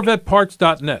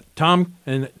 CorvetteParts.net. Tom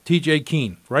and TJ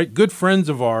Keene, right? Good friends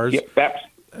of ours.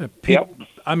 Yep.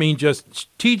 I mean,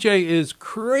 just TJ is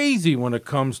crazy when it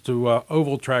comes to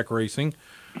oval track racing.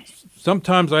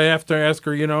 Sometimes I have to ask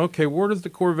her, okay, where does the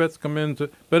Corvettes come into?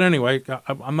 But anyway,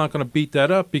 I'm not going to beat that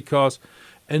up because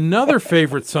another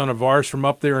favorite son of ours from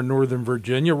up there in Northern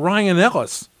Virginia, Ryan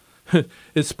Ellis,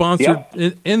 is sponsored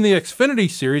in the Xfinity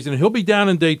Series, and he'll be down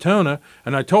in Daytona.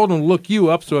 And I told him to look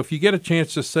you up, so if you get a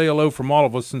chance to say hello from all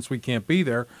of us since we can't be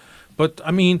there. But,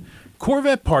 I mean,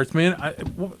 Corvette parts, man,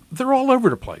 they're all over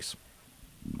the place.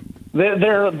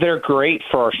 They're great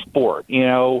for our sport,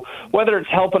 whether it's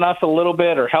helping us a little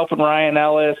bit or helping Ryan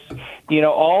Ellis.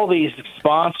 All these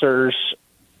sponsors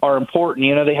are important.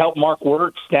 They help Mark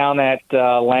Wirtz down at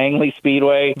Langley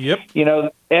Speedway.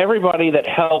 Yep. Everybody that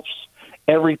helps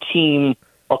every team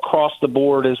across the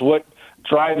board is what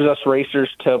drives us racers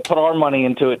to put our money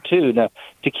into it too, to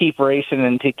keep racing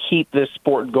and to keep this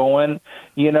sport going.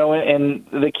 And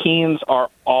the Keens are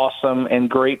awesome and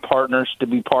great partners to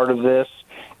be part of this.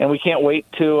 And we can't wait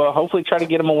to hopefully try to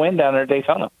get them a win down there at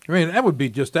Daytona. I mean, that would be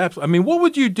just absolutely. I mean, what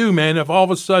would you do, man, if all of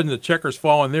a sudden the checkers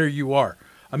fall and there you are?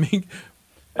 I mean,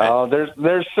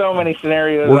 there's so many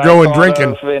scenarios. We're going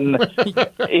drinking.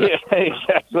 Yeah,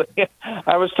 exactly.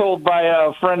 I was told by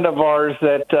a friend of ours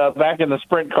that back in the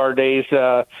sprint car days,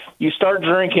 you start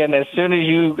drinking as soon as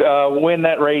you win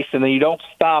that race, and then you don't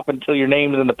stop until your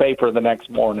name's in the paper the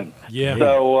next morning. Yeah.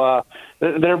 So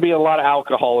there'll be a lot of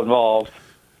alcohol involved.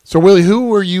 So, Willie,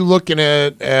 who are you looking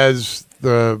at as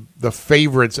the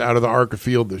favorites out of the ARCA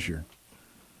field this year?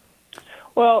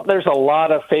 Well, there's a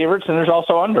lot of favorites, and there's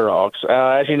also underdogs.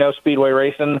 As you know, Speedway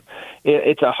Racing,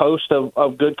 it's a host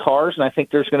of good cars, and I think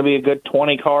there's going to be a good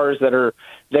 20 cars that are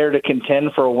there to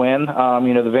contend for a win. The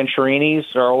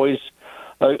Venturinis are always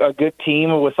a good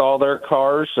team with all their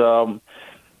cars. The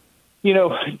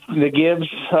Gibbs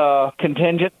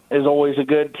contingent is always a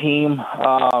good team.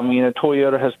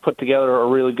 Toyota has put together a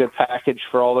really good package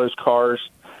for all those cars.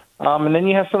 And then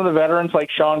you have some of the veterans like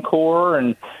Sean Corr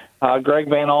and Greg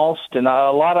Van Alst and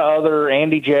a lot of other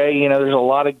Andy J. There's a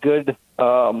lot of good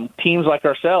teams like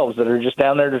ourselves that are just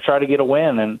down there to try to get a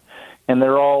win, and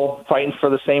they're all fighting for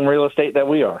the same real estate that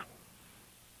we are.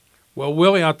 Well,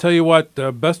 Willie, I'll tell you what,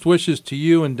 best wishes to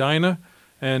you and Dinah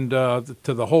and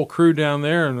to the whole crew down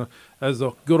there. And as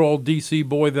a good old DC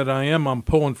boy that I am, I'm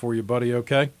pulling for you, buddy,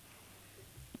 okay?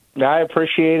 I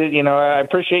appreciate it. I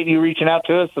appreciate you reaching out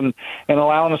to us and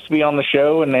allowing us to be on the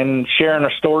show and sharing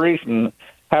our stories and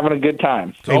having a good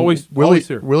time. It's always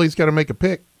here. Willie's got to make a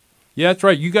pick. Yeah, that's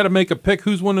right. You got to make a pick.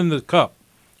 Who's winning the Cup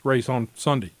race on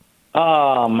Sunday?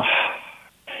 I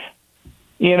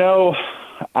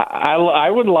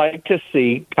would like to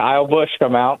see Kyle Busch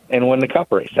come out and win the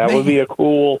Cup race. That would be a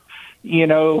cool,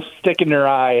 stick in your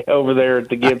eye over there at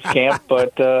the Gibbs camp.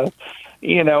 But,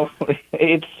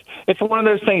 it's one of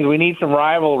those things. We need some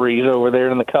rivalries over there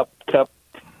in the Cup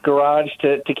garage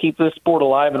to keep this sport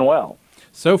alive and well.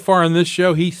 So far in this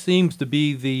show, he seems to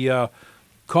be the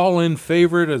call-in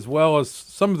favorite as well as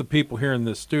some of the people here in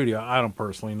this studio. I don't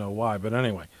personally know why, but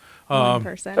anyway. One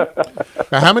person.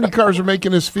 Now, how many cars are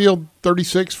making this field?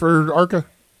 36 for ARCA?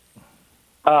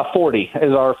 40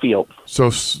 is our field.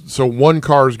 So one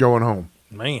car's going home.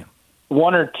 Man.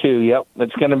 One or two, yep.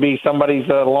 It's going to be somebody's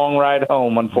long ride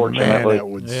home, unfortunately. Man, that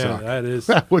would suck. That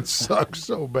That would suck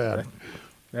so bad.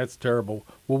 That's terrible.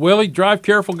 Well, Willie, drive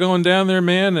careful going down there,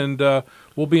 man, and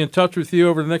we'll be in touch with you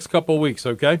over the next couple of weeks,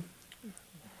 okay?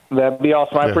 That'd be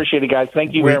awesome. I appreciate it, guys.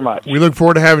 Thank you very much. We look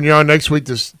forward to having you on next week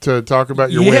to talk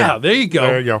about your win. Yeah, there you go.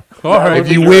 There you go. All right. If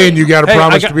you win, you got to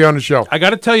promise to be on the show. I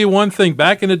got to tell you one thing.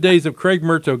 Back in the days of Craig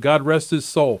Murtaugh, God rest his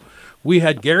soul, we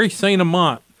had Gary St.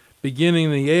 Amant beginning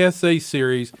the ASA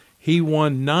series. He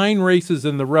won 9 races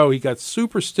in the row. He got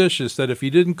superstitious that if he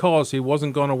didn't call us, he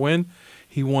wasn't going to win.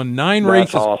 He won 9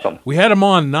 races. That's awesome. We had him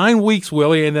on 9 weeks,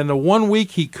 Willie, and then the 1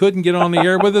 week he couldn't get on the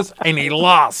air with us, and he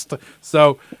lost.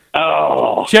 So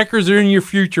checkers are in your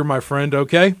future, my friend,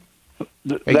 okay?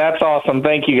 That's awesome.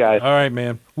 Thank you, guys. All right,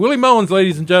 man. Willie Mullins,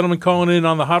 ladies and gentlemen, calling in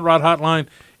on the Hot Rod Hotline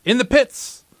in the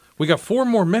pits. We got 4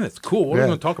 more minutes. Cool. What are we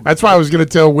going to talk about? That's why I was going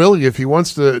to tell Willie if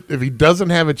he doesn't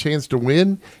have a chance to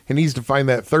win, he needs to find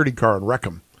that 30 car and wreck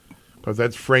him, because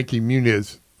that's Frankie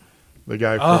Muniz. The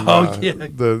guy from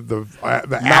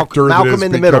the actor Malcolm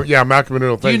in the Middle. Yeah, Malcolm in the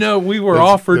Middle. You know, we were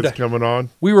offered that's coming on.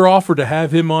 We were offered to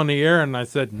have him on the air, and I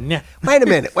said, nah. Wait a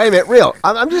minute, real.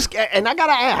 I'm just, and I got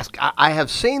to ask. I have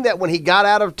seen that when he got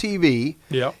out of TV,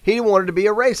 he wanted to be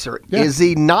a racer. Yeah. Is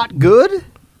he not good?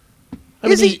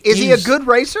 Is he a good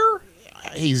racer?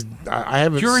 I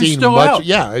haven't Jury's seen still much. out.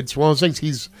 Yeah, it's one of those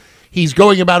things. He's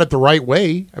going about it the right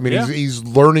way. I mean, he's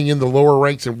learning in the lower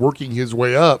ranks and working his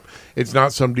way up. It's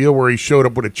not some deal where he showed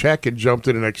up with a check and jumped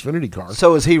in an Xfinity car.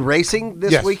 So is he racing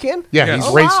this weekend? Yeah, he's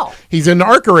racing. Wow. He's in the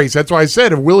ARCA race. That's why I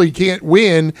said if Willie can't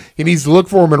win, he needs to look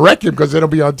for him and wreck him because it'll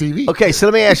be on TV. Okay, so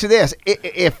let me ask you this.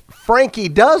 If Frankie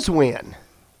does win,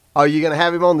 are you going to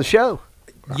have him on the show?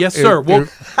 Yes, sir.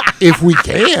 If we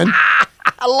can.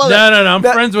 No, I'm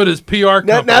friends with his PR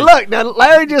company. Now,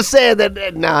 Larry just said that,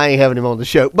 I ain't having him on the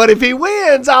show. But if he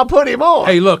wins, I'll put him on.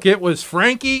 Hey, look, it was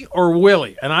Frankie or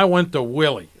Willie, and I went to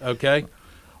Willie, okay?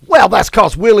 Well, that's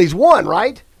because Willie's won,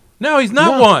 right? No, he's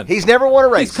not won. He's never won a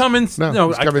race. He's come in.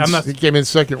 He came in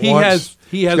second once.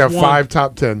 He has got won, 5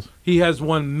 top 10s. He has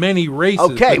won many races.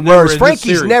 Okay, whereas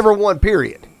Frankie's never won,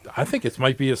 period. I think it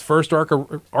might be his first ARCA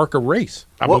race.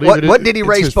 What did he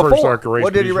race his before? First ARCA race,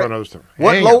 what did he race?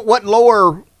 What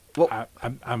lower?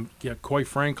 I'm quite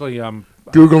frankly, I'm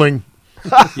Googling.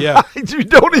 Yeah, you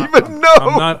don't even know.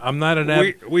 I'm not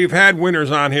an. We've had winners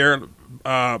on here.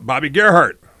 Bobby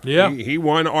Gerhart. Yeah, he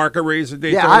won ARCA race at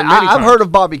Daytona. Yeah, I've heard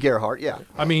of Bobby Gerhart. Yeah,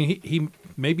 I mean he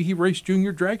maybe he raced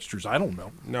junior dragsters. I don't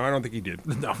know. No, I don't think he did.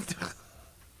 No.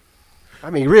 I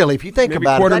mean, really, if you think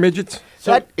about quarter it, midgets.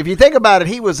 If you think about it,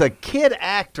 he was a kid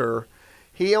actor.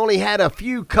 He only had a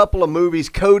couple of movies,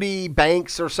 Cody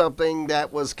Banks or something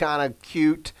that was kind of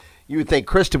cute. You would think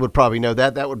Krista would probably know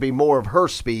that. That would be more of her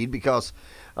speed because,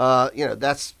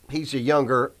 he's a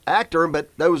younger actor,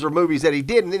 but those are movies that he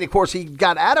did. And then, of course, he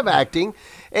got out of acting.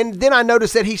 And then I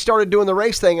noticed that he started doing the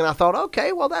race thing, and I thought,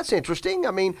 okay, well, that's interesting.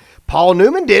 I mean, Paul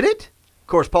Newman did it. Of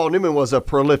course, Paul Newman was a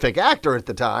prolific actor at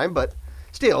the time, but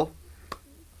still.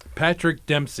 Patrick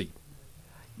Dempsey.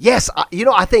 Yes,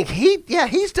 I think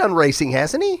he's done racing,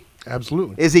 hasn't he?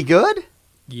 Absolutely. Is he good?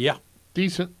 Yeah.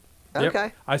 Decent. Yep.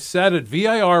 Okay. I sat at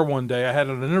VIR one day. I had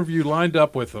an interview lined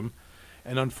up with him,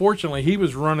 and unfortunately, he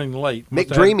was running late.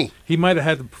 McDreamy. He might have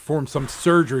had to perform some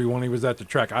surgery when he was at the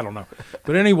track. I don't know.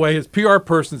 But anyway, his PR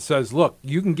person says, look,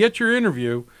 you can get your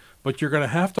interview, but you're going to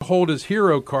have to hold his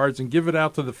hero cards and give it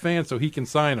out to the fans so he can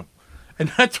sign them.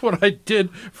 And that's what I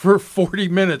did for 40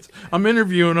 minutes. I'm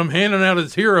interviewing him, handing out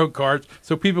his hero cards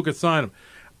so people could sign them.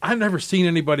 I've never seen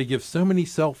anybody give so many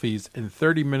selfies in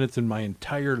 30 minutes in my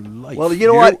entire life. Well, you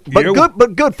know what?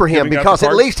 But good for him because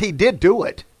at least he did do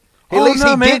it. At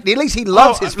least he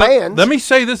loves his fans. Let me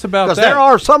say this about that. Because there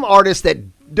are some artists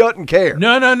that doesn't care.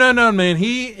 No, man.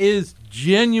 He is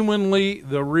genuinely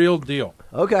the real deal.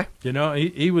 Okay. You know,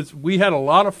 we had a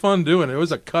lot of fun doing it. It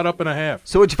was a cut up and a half.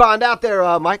 So what'd you find out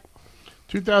there, Mike?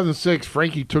 2006,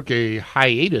 Frankie took a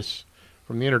hiatus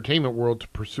from the entertainment world to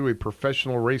pursue a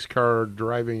professional race car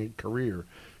driving career.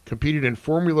 Competed in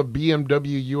Formula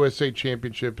BMW USA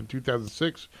Championship in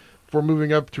 2006 before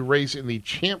moving up to race in the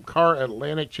Champ Car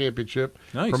Atlantic Championship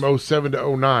from 07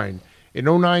 to 09. In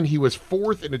 09, he was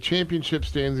 4th in the championship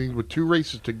standings with 2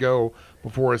 races to go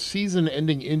before a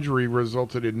season-ending injury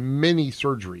resulted in many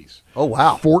surgeries. Oh,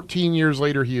 wow. 14 years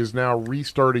later, he is now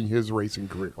restarting his racing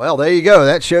career. Well, there you go.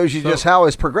 That shows you just how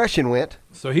his progression went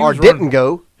didn't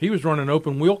go. He was running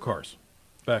open wheel cars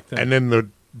back then. And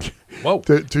then Whoa.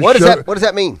 What does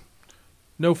that mean?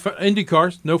 No Indy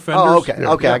cars, no fenders. Oh, okay.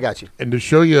 Okay, I got you. And to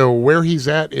show you where he's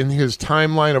at in his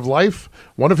timeline of life,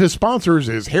 one of his sponsors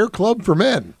is Hair Club for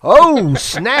Men. Oh,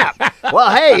 snap.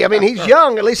 Well, hey, I mean, he's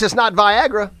young. At least it's not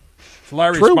Viagra. It's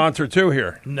Larry's sponsor, too,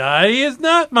 here. No, he is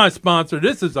not my sponsor.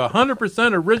 This is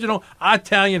 100% original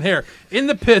Italian hair. In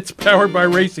the Pits, powered by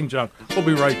Racing Junk. We'll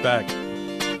be right back.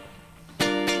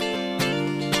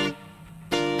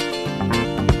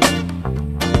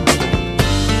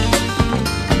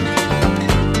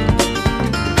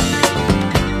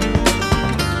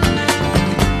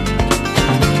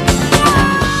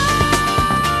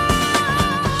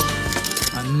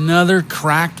 Another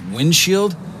cracked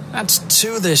windshield? That's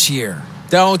 2 this year.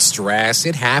 Don't stress.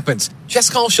 It happens.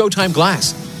 Just call Showtime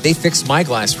Glass. They fixed my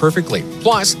glass perfectly.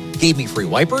 Plus, gave me free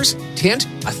wipers, tint,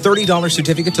 a $30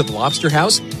 certificate to the Lobster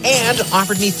House, and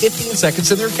offered me 15 seconds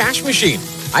in their cash machine.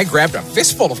 I grabbed a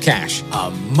fistful of cash.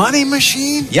 A money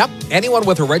machine? Yep. Anyone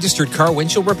with a registered car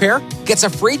windshield repair gets a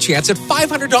free chance at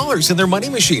 $500 in their money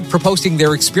machine for posting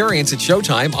their experience at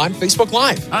Showtime on Facebook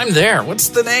Live. I'm there. What's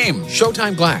the name?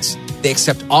 Showtime Glass. They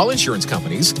accept all insurance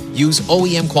companies, use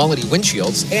OEM quality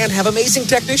windshields, and have amazing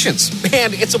technicians.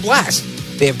 And it's a blast.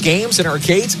 They have games and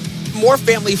arcades, more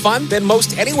family fun than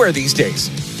most anywhere these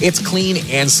days. It's clean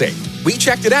and safe. We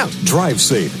checked it out. Drive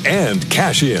safe and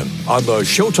cash in on the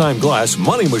Showtime Glass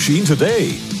money machine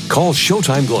today. Call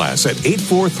Showtime Glass at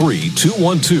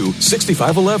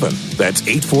 843-212-6511. That's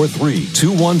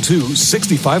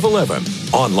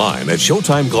 843-212-6511. Online at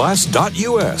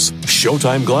showtimeglass.us.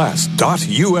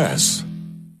 Showtimeglass.us.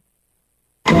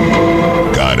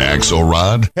 Got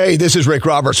Axelrod? Hey, this is Rick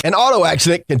Roberts. An auto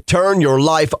accident can turn your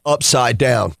life upside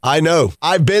down. I know.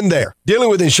 I've been there. Dealing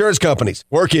with insurance companies,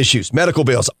 work issues, medical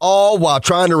bills, all while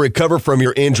trying to recover from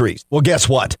your injuries. Well, guess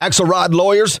what? Axelrod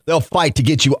lawyers, they'll fight to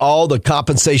get you all the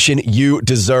compensation you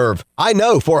deserve. I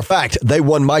know for a fact they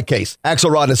won my case.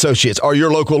 Axelrod & Associates are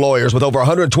your local lawyers with over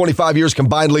 125 years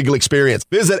combined legal experience.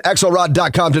 Visit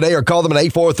Axelrod.com today or call them at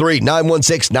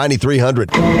 843-916-9300.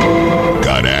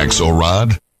 Got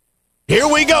Axelrod? Here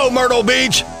we go, Myrtle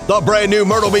Beach. The brand new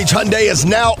Myrtle Beach Hyundai is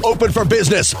now open for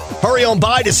business. Hurry on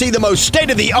by to see the most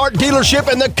state-of-the-art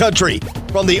dealership in the country.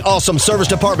 From the awesome service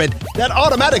department that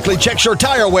automatically checks your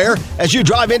tire wear as you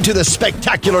drive into the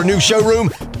spectacular new showroom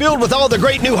filled with all the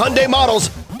great new Hyundai models.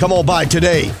 Come on by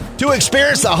today to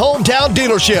experience the hometown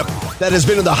dealership that has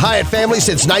been in the Hyatt family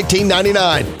since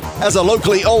 1999. As a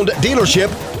locally owned dealership,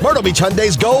 Myrtle Beach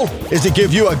Hyundai's goal is to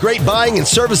give you a great buying and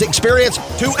service experience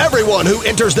to everyone who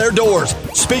enters their doors.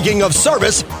 Speaking of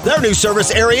service, their new service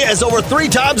area is over 3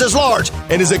 times as large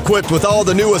and is equipped with all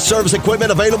the newest service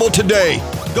equipment available today.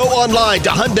 Go online to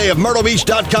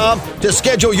HyundaiofMyrtleBeach.com to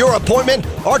schedule your appointment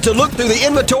or to look through the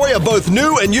inventory of both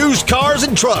new and used cars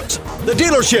and trucks. The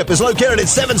dealership is located at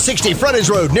 760 Frontage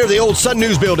Road near the old Sun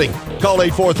News Building. Call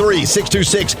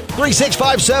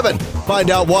 843-626-3657.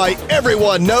 Find out why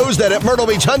everyone knows that at Myrtle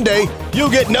Beach Hyundai, you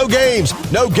get no games,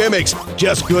 no gimmicks,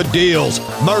 just good deals.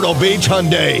 Myrtle Beach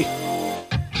Hyundai.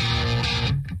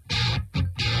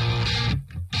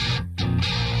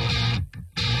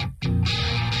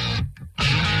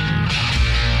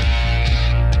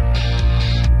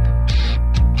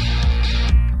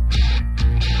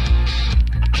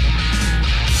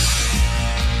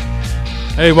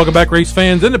 Hey, welcome back, race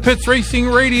fans. In the Pits Racing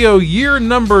Radio, year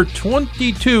number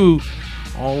 22.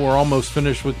 Oh, we're almost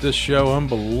finished with this show.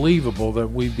 Unbelievable that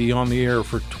we'd be on the air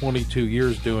for 22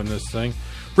 years doing this thing.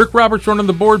 Rick Roberts running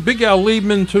the board, Big Al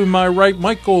Liebman to my right,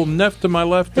 Michael Neff to my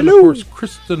left, and, of course,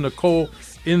 Krista Nicole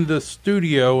in the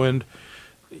studio. And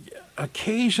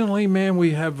occasionally, man,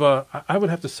 we have, I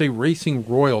would have to say, racing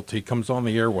royalty comes on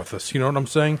the air with us. You know what I'm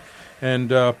saying?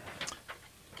 And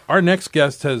our next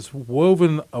guest has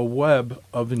woven a web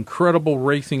of incredible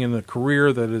racing in a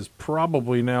career that is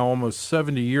probably now almost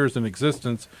 70 years in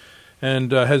existence,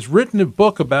 and has written a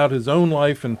book about his own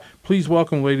life. And please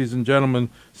welcome, ladies and gentlemen,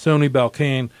 Sonny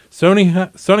Balcain.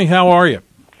 Sonny, how are you?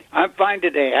 I'm fine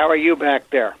today. How are you back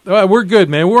there? We're good,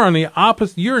 man. We're on the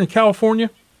opposite. You're in California?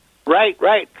 Right.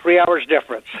 3 hours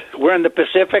difference. We're in the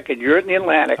Pacific, and you're in the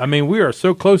Atlantic. I mean, we are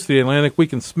so close to the Atlantic, we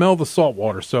can smell the salt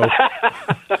water, so...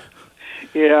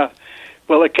 Yeah.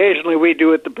 Well, occasionally we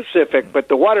do at the Pacific, but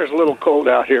the water's a little cold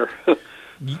out here.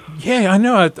 Yeah, I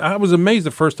know. I was amazed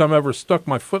the first time I ever stuck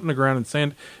my foot in the ground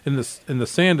in the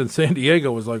sand in San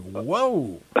Diego. It was like,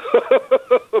 whoa.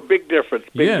 Big difference.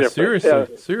 Big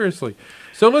difference. Seriously.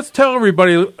 So let's tell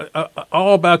everybody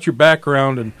all about your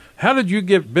background and how did you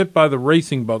get bit by the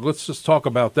racing bug? Let's just talk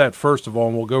about that first of all,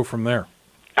 and we'll go from there.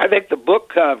 I think the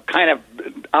book kind of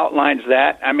outlines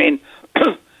that. I mean,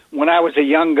 when I was a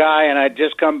young guy and I'd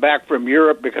just come back from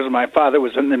Europe because my father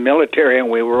was in the military and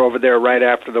we were over there right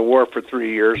after the war for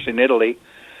 3 years in Italy.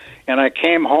 And I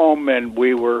came home and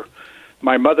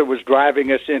my mother was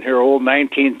driving us in her old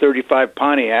 1935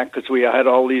 Pontiac because we had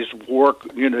all these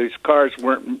these cars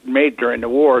weren't made during the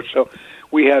war. So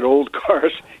we had old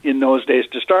cars in those days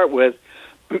to start with.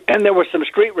 And there was some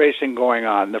street racing going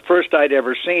on. The first I'd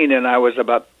ever seen, and I was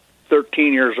about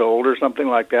 13 years old or something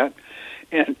like that.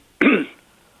 And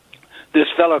this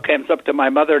fellow comes up to my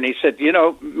mother and he said,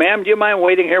 ma'am, do you mind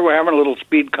waiting here? We're having a little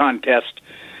speed contest.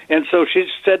 And so she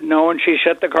said no, and she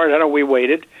shut the car down, and we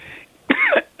waited.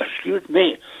 Excuse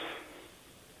me.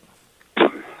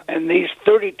 And these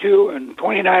 32 and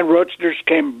 29 roadsters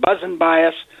came buzzing by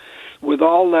us with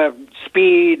all the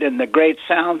speed and the great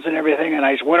sounds and everything. And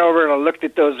I went over and I looked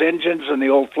at those engines and the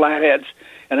old flatheads,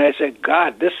 and I said,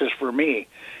 God, this is for me.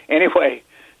 Anyway,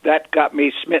 that got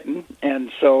me smitten, and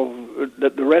so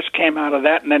the rest came out of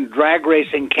that, and then drag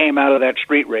racing came out of that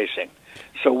street racing.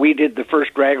 So we did the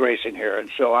first drag racing here,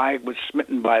 and so I was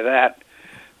smitten by that.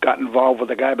 Got involved with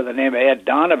a guy by the name of Ed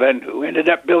Donovan, who ended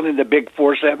up building the big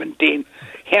 417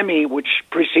 Hemi, which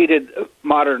preceded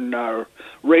modern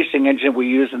racing engine we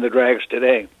use in the drags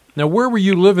today. Now, where were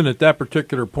you living at that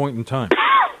particular point in time?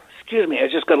 Excuse me, I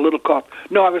just got a little cough.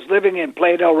 No, I was living in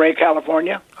Playa del Rey,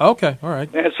 California. Okay, all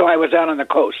right. And so I was out on the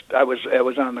coast. I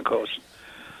was on the coast.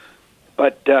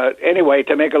 But anyway,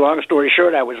 to make a long story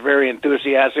short, I was very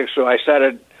enthusiastic, so I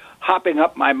started hopping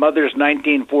up my mother's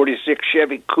 1946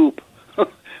 Chevy Coupe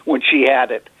when she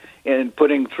had it, and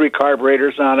putting 3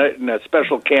 carburetors on it and a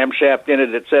special camshaft in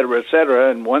it, et cetera,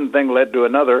 and one thing led to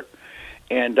another.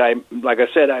 And like I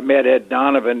said, I met Ed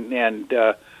Donovan,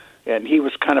 and he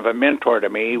was kind of a mentor to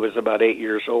me. He was about 8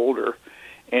 years older,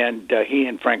 and he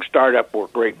and Frank Startup were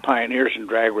great pioneers in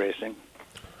drag racing.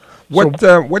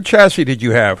 What chassis did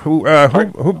you have?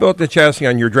 Who built the chassis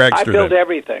on your dragster? I built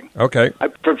everything. Okay.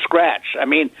 From scratch. I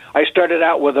mean, I started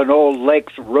out with an old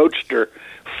Lakes Roadster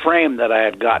frame that I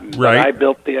had gotten. Right. But I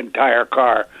built the entire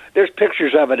car. There's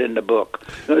pictures of it in the book.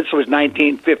 This was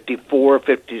 1954,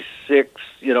 56,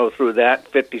 through that,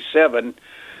 57.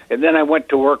 And then I went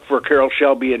to work for Carroll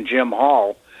Shelby and Jim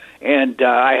Hall. And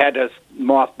I had to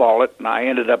mothball it, and I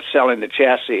ended up selling the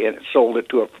chassis and sold it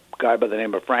to a guy by the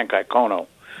name of Frank Iacono.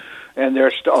 And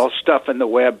there's all stuff in the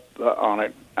web on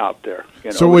it out there.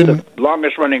 So it's the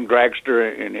longest running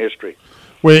dragster in history.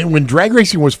 When drag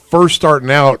racing was first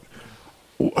starting out,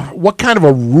 what kind of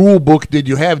a rule book did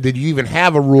you have? Did you even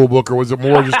have a rule book, or was it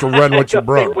more just to run what you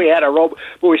brought? We had a rule book.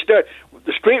 But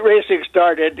the street racing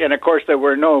started, and of course there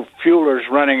were no fuelers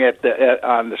running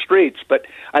on the streets. But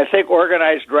I think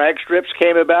organized drag strips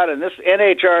came about, and this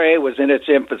NHRA was in its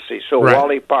infancy. So Right.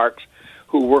 Wally Parks,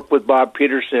 who worked with Bob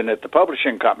Peterson at the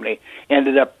publishing company,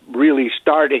 ended up really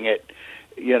starting it,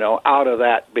 out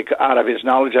of his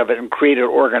knowledge of it, and created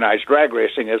organized drag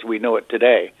racing as we know it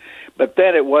today. But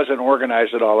then it wasn't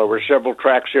organized at all. There were several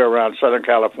tracks here around Southern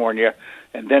California,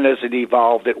 and then as it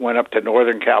evolved, it went up to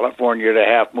Northern California, to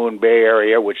Half Moon Bay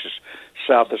area, which is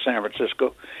south of San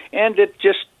Francisco, and it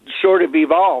just sort of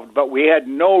evolved, but we had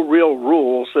no real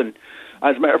rules. And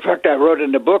as a matter of fact, I wrote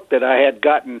in the book that I had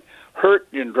gotten hurt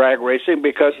in drag racing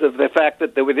because of the fact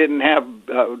that we didn't have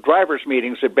drivers'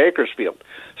 meetings at Bakersfield.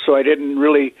 So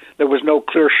there was no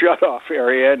clear shutoff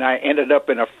area, and I ended up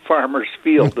in a farmer's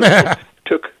field.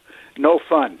 Took no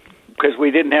fun because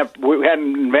we hadn't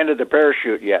invented the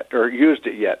parachute yet or used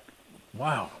it yet.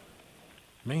 Wow,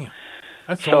 man!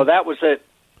 That was it.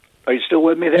 Are you still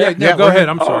with me there? Yeah, go ahead.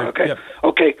 I'm sorry. Okay. Yep.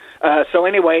 Okay. So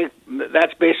anyway,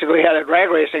 that's basically how the drag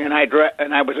racing, and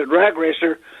I was a drag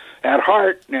racer at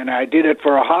heart, and I did it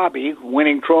for a hobby,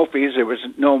 winning trophies. There was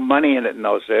no money in it in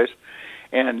those days,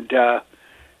 and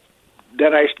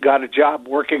then I got a job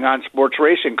working on sports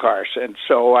racing cars, and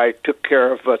so I took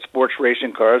care of sports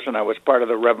racing cars, and I was part of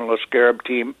the Revenue Scarab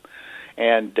team,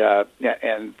 and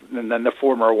then the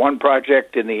Formula One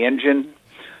project in the engine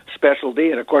specialty,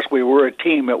 and of course we were a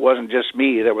team. It wasn't just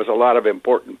me. There was a lot of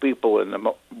important people in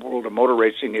the world of motor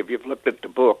racing, if you've looked at the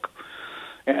book,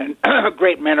 and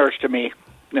great mentors to me.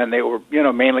 And they were,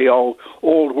 mainly all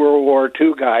old World War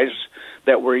II guys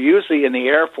that were usually in the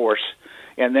Air Force,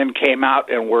 and then came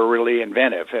out and were really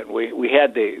inventive. And we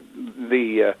had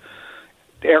the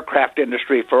aircraft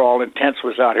industry, for all intents,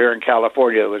 was out here in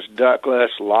California. It was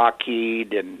Douglas,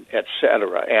 Lockheed, and et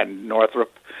cetera, and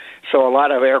Northrop. So a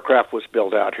lot of aircraft was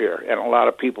built out here, and a lot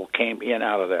of people came in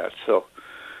out of that. So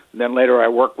then later I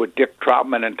worked with Dick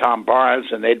Troutman and Tom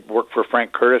Barnes, and they'd worked for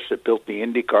Frank Curtis that built the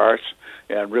Indy cars,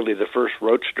 and really the first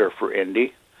roadster for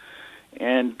Indy.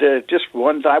 And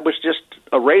I was just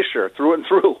a racer through and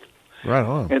through. Right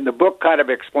on. And the book kind of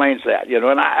explains that, you know.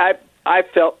 And I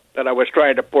felt that I was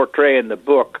trying to portray in the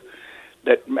book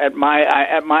that at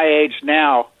my age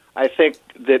now, I think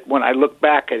that when I look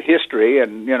back at history,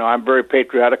 and, you know, I'm a very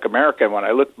patriotic American, when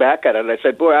I look back at it, I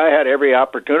said, boy, I had every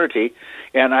opportunity,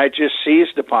 and I just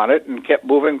seized upon it and kept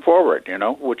moving forward, you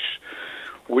know, which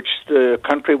the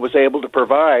country was able to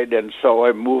provide. And so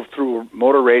I moved through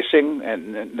motor racing,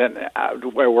 and then I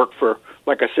worked for,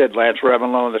 like I said, Lance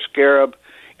Revenlow and the Scarab.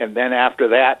 And then after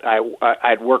that,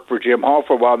 I'd worked for Jim Hall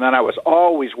for a while, and then I was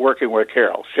always working with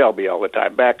Carroll Shelby all the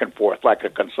time, back and forth, like a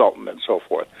consultant and so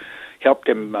forth. Helped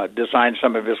him design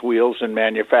some of his wheels and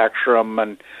manufacture them,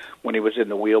 and when he was in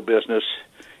the wheel business.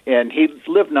 And he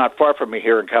lived not far from me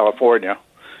here in California,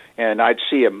 and I'd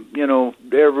see him, you know,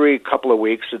 every couple of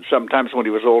weeks, and sometimes when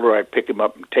he was older, I'd pick him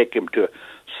up and take him to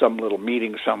some little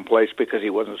meeting someplace because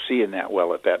he wasn't seeing that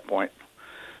well at that point.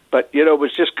 But, you know, it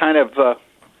was just kind of,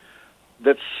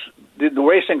 that's the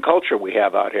racing culture we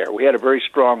have out here. We had a very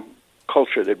strong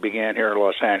culture that began here in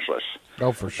Los Angeles.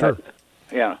 Oh, for sure.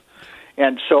 Yeah.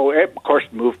 And so, of course,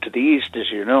 moved to the east, as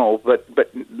you know. But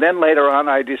then later on,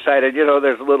 I decided, you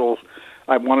know,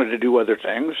 I wanted to do other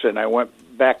things, and I went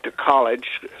back to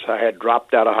college. So I had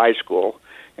dropped out of high school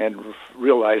and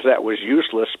realized that was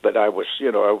useless. But I was,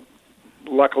 you know,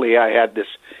 luckily I had this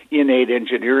innate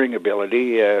engineering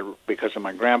ability because of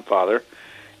my grandfather,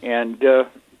 and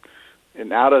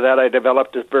out of that, I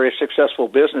developed a very successful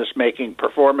business making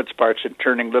performance parts and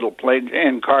turning little plane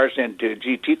and cars into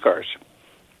GT cars.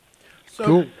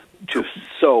 Cool.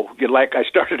 So, like, I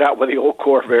started out with the old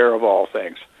Corvair of all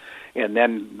things, and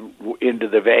then into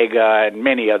the Vega and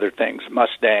many other things,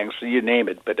 Mustangs, you name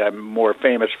it. But I'm more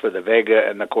famous for the Vega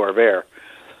and the Corvair.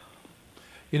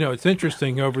 You know, it's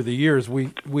interesting. Over the years,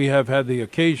 we have had the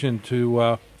occasion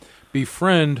to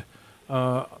befriend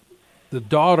the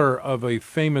daughter of a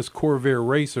famous Corvair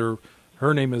racer.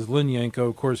 Her name is Lynn Yanko.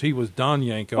 Of course, he was Don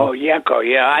Yanko. Oh, Yanko,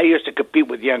 yeah. I used to compete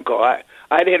with Yanko.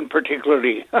 I didn't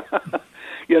particularly,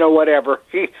 you know, whatever.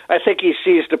 I think he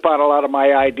seized upon a lot of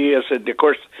my ideas, and, of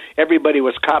course, everybody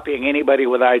was copying anybody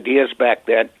with ideas back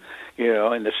then, you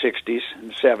know, in the 60s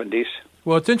and 70s.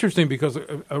 Well, it's interesting because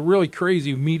a really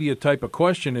crazy media type of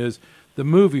question is the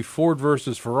movie Ford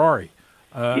versus Ferrari.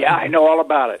 Yeah, I know all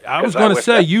about it. I was going to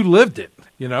say, you lived it,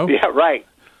 you know? Yeah, right.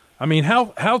 I mean,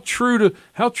 how true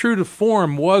to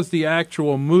form was the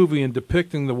actual movie in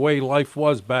depicting the way life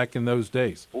was back in those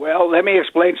days? Well, let me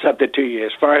explain something to you.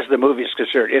 As far as the movie is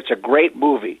concerned, it's a great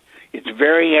movie. It's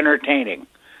very entertaining.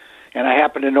 And I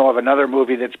happen to know of another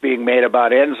movie that's being made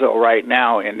about Enzo right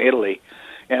now in Italy.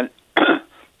 And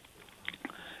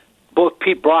both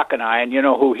Pete Brock and I, and you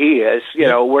know who he is, you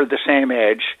know, we're the same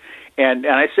age. And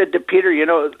I said to Peter, you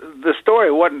know, the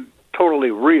story wasn't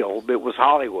totally real. It was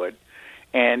Hollywood.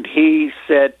 And he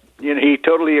said, you know, he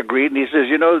totally agreed. And he says,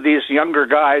 you know, these younger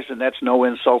guys, and that's no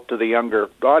insult to the younger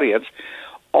audience,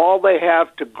 all they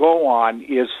have to go on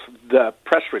is the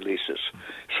press releases.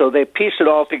 So they piece it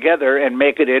all together and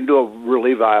make it into a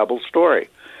really viable story.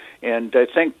 And I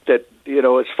think that, you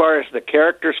know, as far as the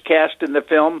characters cast in the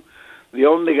film, the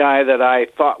only guy that I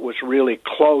thought was really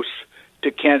close to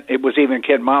Ken, it was even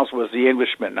Ken Miles, was the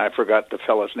Englishman. I forgot the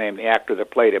fellow's name, the actor that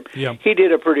played him. Yeah. He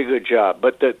did a pretty good job,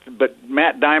 but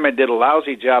Matt Diamond did a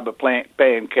lousy job of playing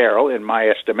Carroll, in my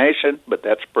estimation, but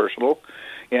that's personal.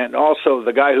 And also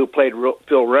the guy who played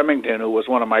Phil Remington, who was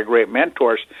one of my great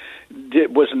mentors,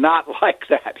 was not like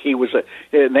that.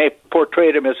 And they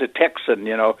portrayed him as a Texan,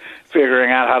 you know,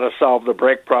 figuring out how to solve the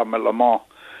brake problem at Le Mans.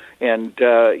 And,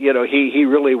 you know, he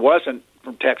really wasn't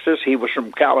from Texas. He was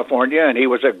from California, and he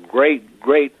was a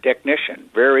great technician,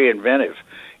 very inventive,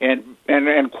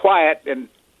 and quiet, and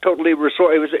totally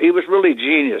resourceful. He was really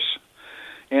genius.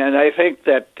 And I think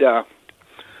that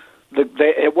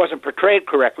it wasn't portrayed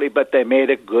correctly, but they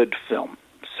made a good film.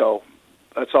 So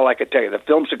that's all I could tell you. The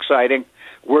film's exciting,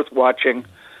 worth watching,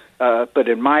 but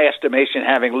in my estimation,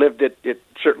 having lived it, it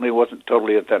certainly wasn't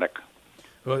totally authentic.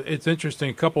 Well, it's interesting.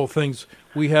 A couple of things.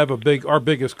 We have our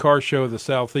biggest car show of the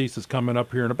Southeast is coming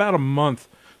up here in about a month,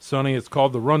 Sonny. It's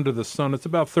called the Run to the Sun. It's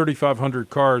about 3,500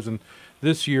 cars, and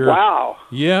this year, wow,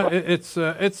 yeah, it's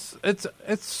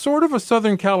sort of a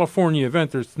Southern California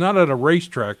event. It's not at a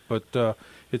racetrack, but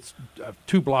it's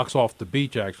 2 blocks off the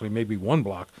beach, actually, maybe 1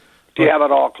 block. Do you have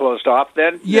it all closed off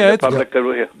then? Yeah, it's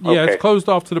it's closed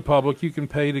off to the public. You can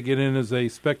pay to get in as a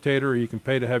spectator, or you can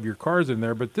pay to have your cars in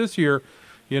there. But this year,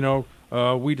 you know,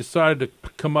 we decided to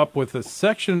come up with a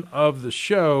section of the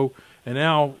show, and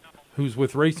Al, who's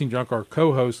with Racing Junk, our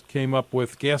co-host, came up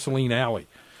with Gasoline Alley.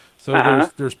 So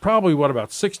there's probably,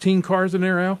 about 16 cars in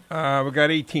there, Al? We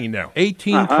got 18 now.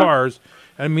 18 cars,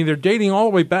 I mean, they're dating all the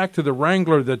way back to the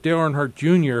Wrangler that Dale Earnhardt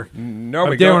Jr.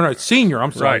 No, Dale Earnhardt Sr.,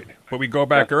 I'm sorry. Right, but we go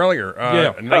back earlier.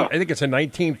 I think it's a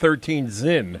 1913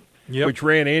 Zinn, which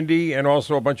ran Indy and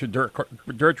also a bunch of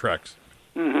dirt tracks.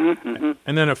 And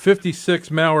then a 56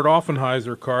 Mallard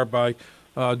Offenheiser car by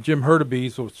Jim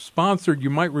Hurtubise was sponsored. You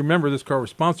might remember this car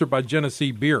was sponsored by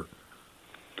Genesee Beer.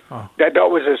 That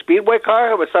was a speedway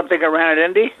car. It was something that ran at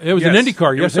Indy. It was an Indy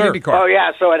car. Yes, sir. Oh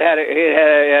yeah, so it had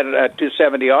a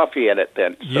 270 Offie in it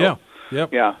then. So, yeah.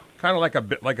 Yep. Yeah. Kind of like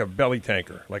a belly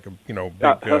tanker, like a big,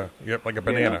 like a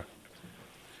banana.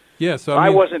 Yeah. So I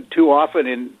wasn't too often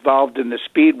involved in the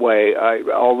speedway,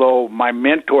 although my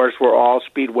mentors were all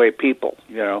speedway people.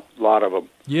 A lot of them.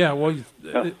 Yeah. Well,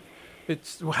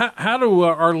 it's how do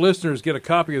our listeners get a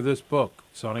copy of this book,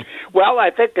 Sonny? Well, I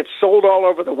think it's sold all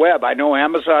over the web. I know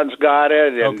Amazon's got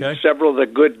it, and several of the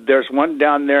good. There's one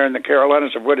down there in the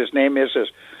Carolinas of what his name is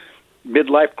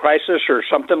Midlife Crisis or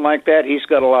something like that. He's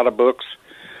got a lot of books,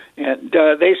 and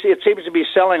it seems to be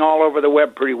selling all over the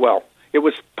web pretty well. It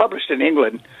was published in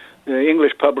England. The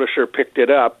English publisher picked it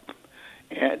up,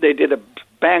 and they did a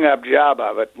bang-up job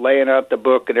of it, laying out the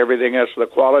book and everything else. The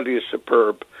quality is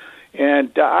superb.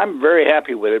 And I'm very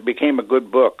happy with it. It became a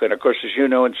good book. And, of course, as you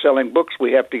know, in selling books,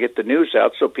 we have to get the news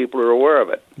out so people are aware of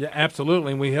it. Yeah,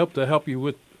 absolutely. And we hope to help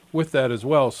you with that as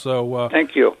well. So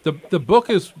thank you. The book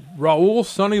is Raul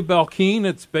Sonny Balkin.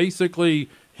 It's basically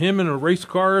him in a race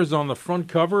cars on the front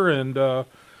cover. And,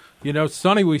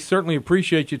 Sonny, we certainly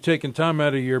appreciate you taking time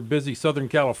out of your busy Southern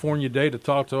California day to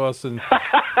talk to us in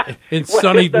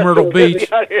sunny Myrtle Beach.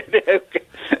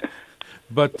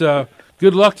 But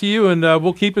good luck to you, and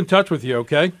we'll keep in touch with you,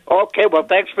 okay? Okay, well,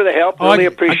 thanks for the help. Really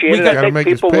appreciate it. I think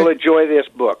people will enjoy this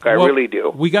book. I really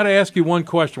do. We got to ask you one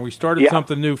question. We started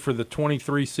something new for the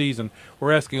 23 season.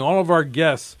 We're asking all of our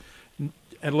guests,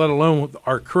 and let alone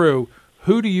our crew,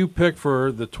 who do you pick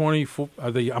for the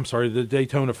the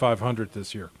Daytona 500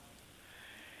 this year?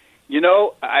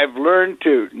 I've learned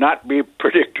to not be a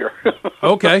predictor.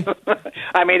 Okay.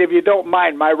 I mean, if you don't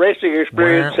mind, my racing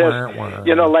experience says,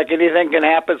 like anything can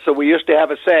happen, so we used to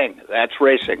have a saying, that's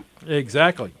racing.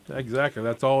 Exactly.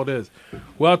 That's all it is.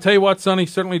 Well, I'll tell you what, Sonny,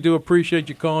 certainly do appreciate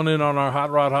you calling in on our Hot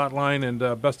Rod Hotline,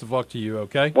 and best of luck to you,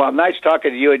 okay? Well, nice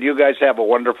talking to you, and you guys have a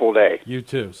wonderful day. You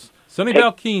too. Sonny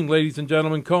Balkin, ladies and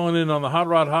gentlemen, calling in on the Hot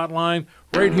Rod Hotline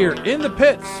right here in the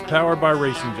pits, powered by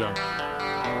Racing Junk.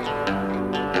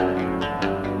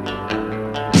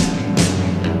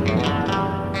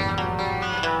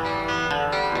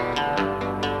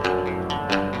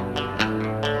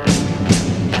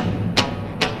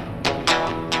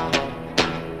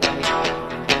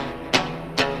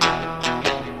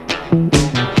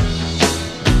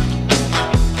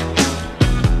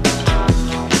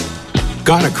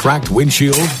 Got a cracked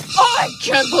windshield? I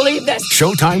can't believe this.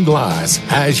 Showtime Glass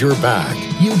has your back.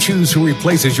 You choose who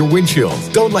replaces your windshield.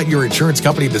 Don't let your insurance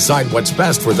company decide what's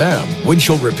best for them.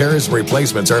 Windshield repairs and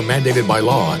replacements are mandated by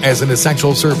law as an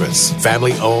essential service.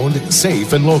 Family owned,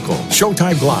 safe, and local.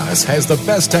 Showtime Glass has the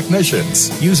best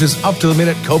technicians, uses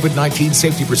up-to-the-minute COVID-19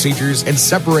 safety procedures, and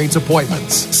separates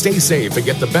appointments. Stay safe and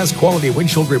get the best quality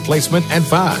windshield replacement and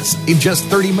fast in just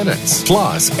 30 minutes.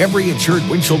 Plus, every insured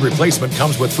windshield replacement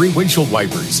comes with free windshield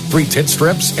wipers, free tint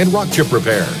strips, and rock chip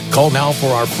repair. Call now for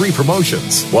our free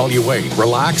promotions. While you wait,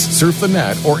 relax, surf the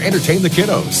net, or entertain the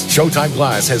kiddos. Showtime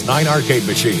Glass has 9 arcade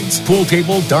machines, pool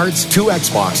table, darts, 2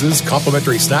 Xboxes,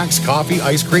 complimentary snacks, coffee,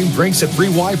 ice cream, drinks, and free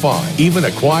Wi-Fi. Even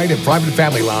a quiet and private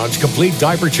family lounge, complete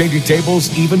diaper changing tables,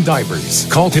 even diapers.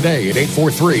 Call today at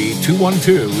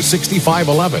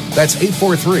 843-212-6511. That's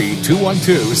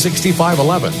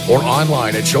 843-212-6511. Or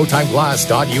online at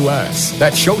ShowtimeGlass.us.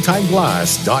 That's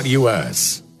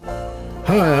ShowtimeGlass.us.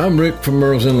 Hi, I'm Rick from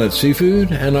Merle's Inlet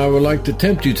Seafood, and I would like to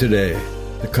tempt you today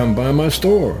to come by my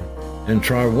store and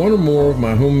try one or more of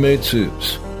my homemade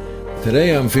soups.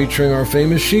 Today I'm featuring our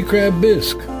famous she crab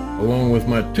bisque, along with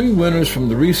my 2 winners from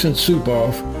the recent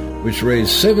soup-off, which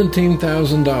raised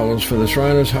 $17,000 for the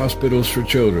Shriners Hospitals for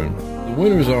Children. The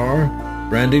winners are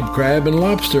brandied crab and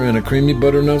lobster in a creamy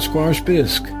butternut squash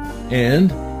bisque,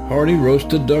 and hearty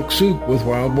roasted duck soup with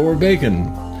wild boar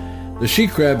bacon. The she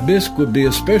crab bisque would be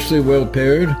especially well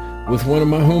paired with one of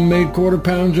my homemade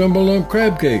 1/4-pound jumbo lump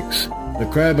crab cakes. The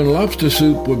crab and lobster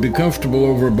soup would be comfortable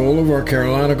over a bowl of our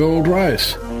Carolina Gold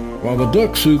rice, while the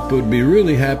duck soup would be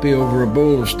really happy over a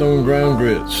bowl of stone ground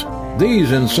grits.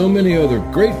 These and so many other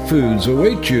great foods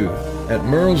await you at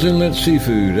Merle's Inlet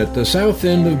Seafood at the south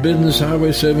end of Business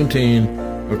Highway 17,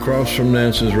 across from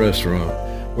Nance's Restaurant,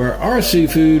 where our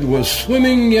seafood was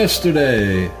swimming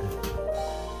yesterday.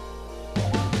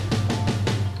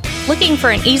 Looking for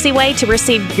an easy way to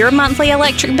receive your monthly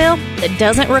electric bill that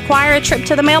doesn't require a trip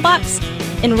to the mailbox?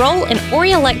 Enroll in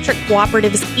Ori Electric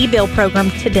Cooperative's e-bill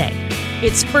program today.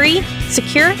 It's free,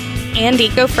 secure, and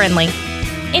eco-friendly.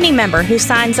 Any member who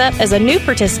signs up as a new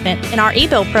participant in our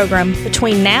e-bill program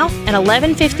between now and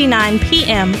 11:59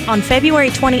 p.m. on February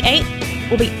 28th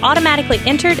will be automatically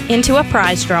entered into a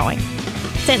prize drawing.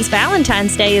 Since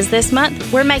Valentine's Day is this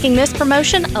month, we're making this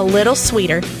promotion a little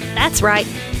sweeter. That's right,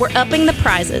 we're upping the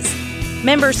prizes.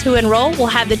 Members who enroll will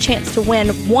have the chance to win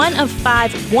one of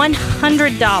 5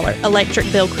 $100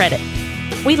 electric bill credits.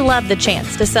 We love the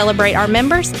chance to celebrate our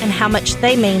members and how much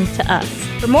they mean to us.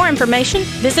 For more information,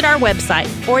 visit our website,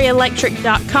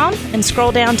 orielectric.com, and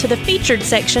scroll down to the featured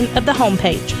section of the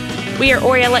homepage. We are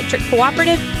Ori Electric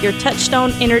Cooperative, your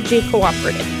Touchstone Energy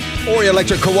Cooperative. Ori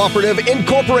Electric Cooperative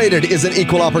Incorporated is an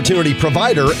equal opportunity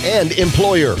provider and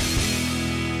employer.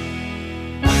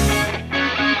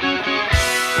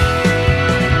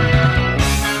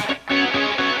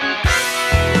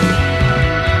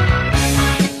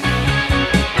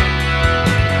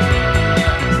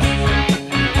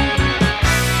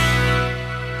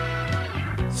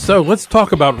 So let's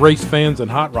talk about race fans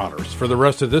and hot rodders for the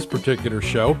rest of this particular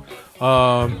show.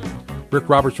 Rick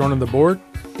Roberts running the board.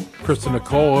 Krista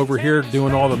Nicole over here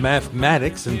doing all the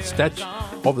mathematics and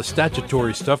all the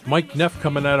statutory stuff. Mike Neff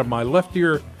coming out of my left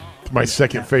ear. It's my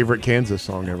second favorite Kansas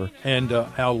song ever. And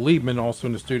Al Liebman also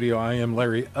in the studio. I am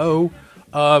Larry O.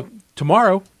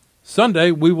 Tomorrow,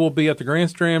 Sunday, we will be at the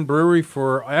Grand Strand Brewery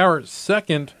for our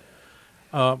second,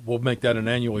 we'll make that an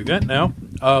annual event now,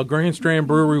 Grand Strand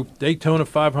Brewery Daytona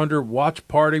 500 watch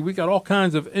party. We got all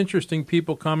kinds of interesting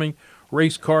people coming,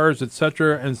 race cars,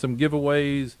 etc., and some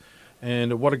giveaways.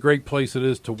 And what a great place it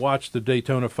is to watch the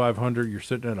Daytona 500. You're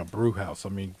sitting in a brew house. I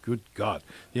mean, good God.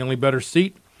 The only better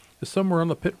seat is somewhere on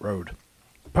the pit road.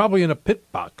 Probably in a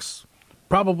pit box.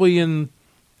 Probably in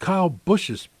Kyle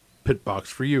Busch's pit box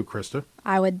for you, Krista.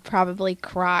 I would probably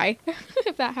cry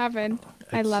if that happened.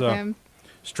 I love him.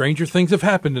 Stranger things have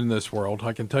happened in this world.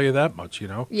 I can tell you that much, you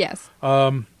know. Yes.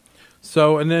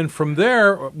 So, and then from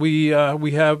there, we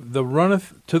have the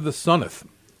Runneth to the Sunneth.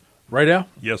 Right, Al?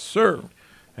 Yes, sir.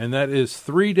 And that is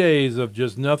 3 days of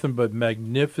just nothing but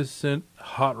magnificent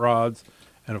hot rods.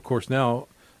 And, of course, now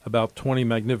about 20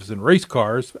 magnificent race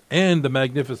cars. And the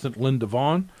magnificent Linda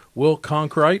Vaughn, Will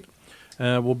Conkrite,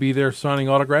 will be there signing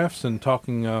autographs and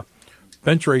talking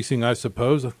bench racing, I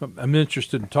suppose. I'm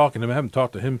interested in talking to him. I haven't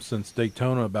talked to him since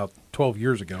Daytona about 12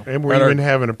 years ago. And we're even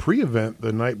having a pre-event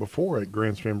the night before at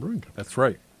Grand Strand Brewing. That's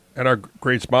right. And our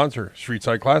great sponsor,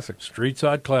 Streetside Classics.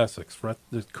 Streetside Classics,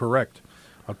 that's correct.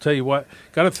 I'll tell you what,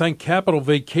 got to thank Capital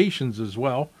Vacations as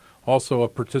well, also a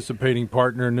participating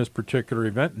partner in this particular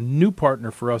event, new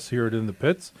partner for us here at In the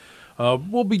Pits.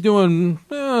 We'll be doing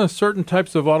certain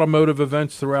types of automotive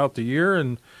events throughout the year,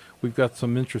 and we've got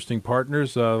some interesting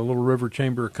partners, Little River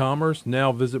Chamber of Commerce.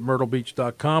 Now visit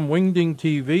myrtlebeach.com, Wingding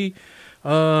TV.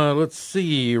 Let's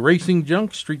see, Racing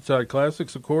Junk, Streetside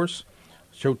Classics, of course.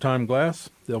 Showtime Glass,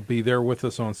 they'll be there with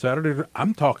us on Saturday.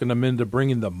 I'm talking them into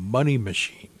bringing the Money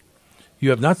Machine. You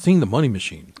have not seen the Money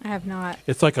Machine. I have not.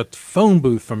 It's like a phone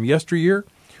booth from yesteryear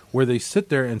where they sit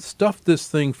there and stuff this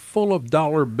thing full of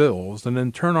dollar bills and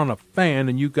then turn on a fan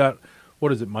and you got,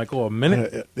 what is it, Michael, a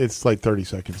minute? It's like 30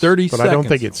 seconds. 30 but seconds. I don't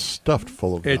think it's stuffed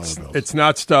full of dollar bills. It's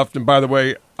not stuffed. And by the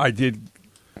way, I did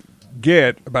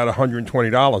get about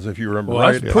 $120, if you remember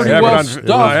right. That's pretty well stuffed.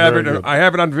 I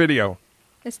have it on video.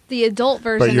 It's the adult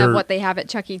version of what they have at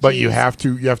Chuck E. Cheese. But you have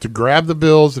to grab the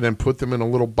bills and then put them in a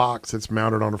little box that's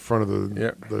mounted on the front of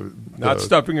the not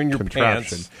stuffing in your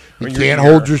contraption. pants. You can't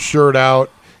hold your shirt out.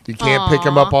 You can't pick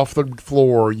them up off the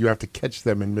floor. You have to catch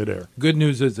them in midair. Good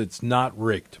news is it's not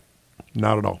rigged.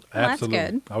 Not at all. Well, Absolutely.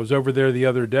 that's good. I was over there the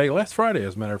other day, last Friday,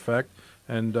 as a matter of fact,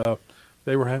 and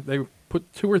they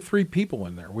put 2 or 3 people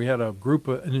in there. We had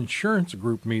an insurance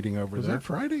group meeting over there. Was that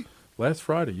Friday? Last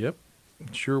Friday, yep.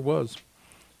 It sure was.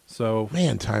 So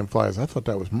man, time flies. I thought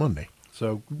that was Monday.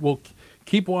 So we'll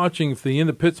keep watching the In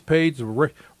the Pits page,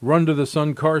 the Run to the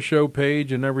Sun Car Show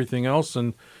page, and everything else,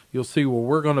 and you'll see where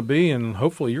we're going to be, and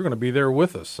hopefully you're going to be there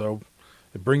with us. So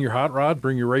bring your hot rod,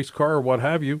 bring your race car, or what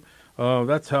have you.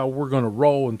 That's how we're going to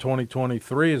roll in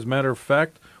 2023. As a matter of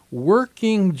fact,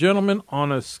 working, gentlemen,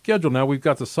 on a schedule. Now, we've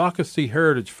got the Socastee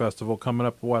Heritage Festival coming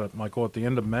up, Michael, at the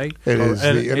end of May? It is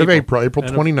the end of April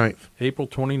 29th. April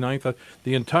 29th.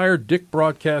 The entire Dick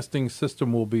Broadcasting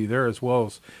system will be there, as well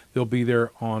as they'll be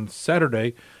there on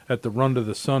Saturday at the Run to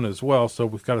the Sun as well. So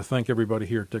we've got to thank everybody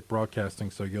here at Dick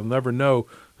Broadcasting. So you'll never know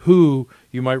who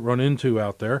you might run into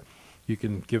out there. You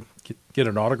can get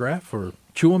an autograph or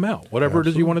chew them out, whatever it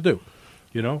is you want to do.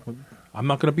 You know, I'm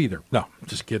not going to be there. No,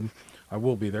 just kidding. I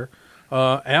will be there.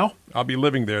 Al? I'll be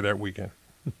living there that weekend.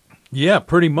 Yeah,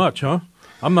 pretty much, huh?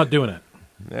 I'm not doing it.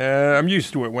 I'm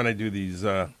used to it when I do these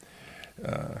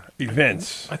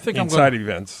events. I think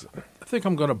events. I think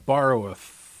I'm going to borrow a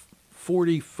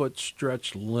 40-foot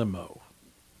stretch limo.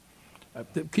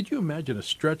 Could you imagine a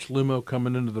stretch limo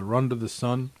coming into the Run to the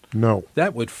Sun? No.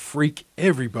 That would freak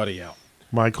everybody out.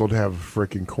 Michael'd have a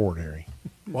freaking coronary.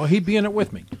 Well, he'd be in it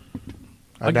with me.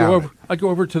 I'd doubt go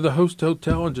over to the host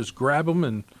hotel and just grab him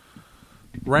and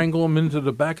wrangle him into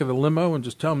the back of the limo and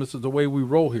just tell him this is the way we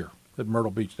roll here at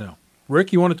Myrtle Beach now.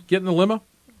 Rick, you want to get in the limo?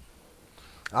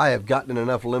 I have gotten in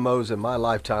enough limos in my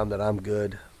lifetime that I'm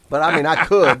good. But, I mean, I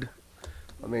could.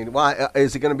 I mean, why?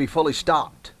 Is it going to be fully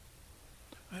stocked?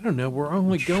 I don't know. We're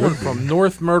only going from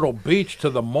North Myrtle Beach to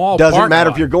the mall. Doesn't matter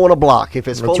if you're going a block. If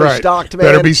it's That's fully right. stocked, man.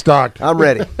 Better be stocked. I'm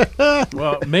ready.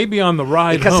 Well, maybe on the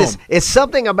ride because home. it's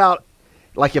something about,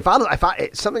 like if I'm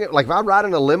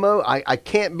riding a limo, I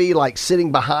can't be like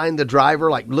sitting behind the driver,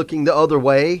 like looking the other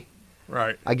way.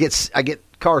 Right. I get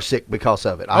car sick because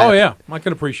of it. Yeah, I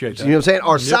can appreciate that. You know what I'm saying?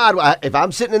 Or side, if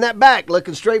I'm sitting in that back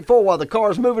looking straight forward while the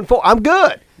car's moving forward, I'm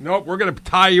good. Nope, we're going to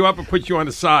tie you up and put you on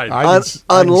the side. I can sit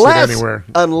anywhere.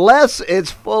 Unless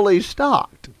it's fully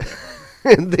stocked.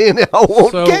 And then I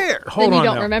won't care. Then you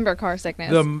don't remember car sickness.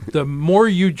 The more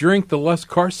you drink, the less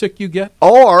car sick you get?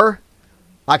 Or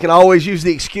I can always use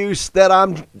the excuse that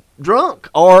I'm drunk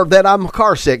or that I'm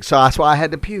car sick, so that's why I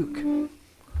had to puke.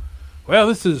 Well,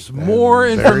 this is more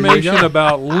information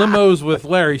about limos with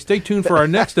Larry. Stay tuned for our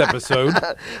next episode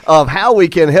of how we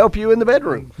can help you in the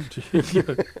bedroom.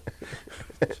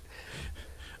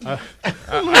 Left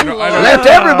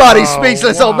everybody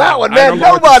speechless on that one, man.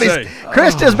 Nobody's.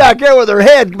 Krista's back there with her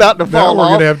head about to fall Now we're off.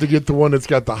 going to have to get the one that's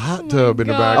got the hot tub in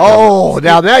the back. Oh,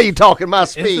 now you're talking my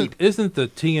speed. Isn't the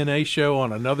TNA show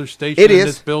on another station It in is.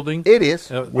 this building? It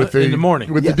is. In the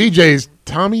morning. With the DJs,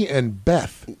 Tommy and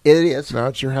Beth. It is.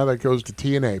 Not sure how that goes to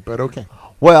TNA, but okay.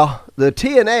 Well, the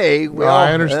TNA.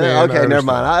 I understand. Okay, never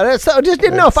mind. I just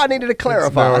didn't know if I needed to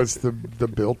clarify. It's the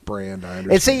built brand. I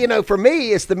understand. And see, for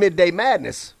me, it's the Midday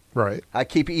Madness. Right. I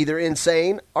keep you either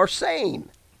insane or sane.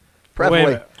 Wait a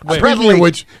minute. Speaking of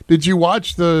which, did you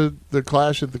watch the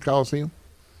Clash at the Coliseum?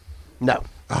 No.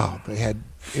 Oh, they had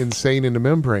Insane in the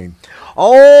Membrane.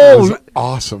 Oh, that was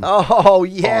awesome. Oh,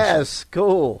 yes,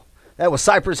 cool. That was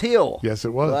Cypress Hill. Yes,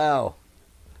 it was. Wow.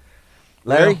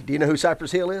 Larry, Well, do you know who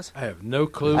Cypress Hill is? I have no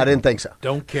clue. I didn't think so.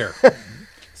 Don't care.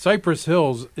 Cypress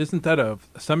Hills, isn't that a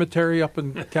cemetery up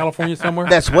in California somewhere?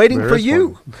 That's waiting for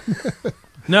you.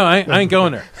 No, I ain't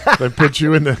going there. They put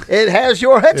you in the. It has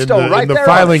your headstone right in the there.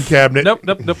 filing cabinet. Nope.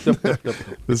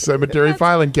 The cemetery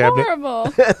filing cabinet.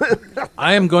 Horrible.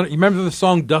 I am going. You remember the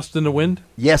song "Dust in the Wind"?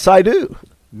 Yes, I do.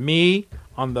 Me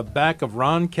on the back of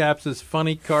Ron Capps'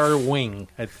 funny car wing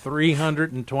at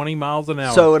 320 miles an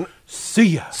hour. So, see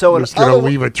ya. So, It's going to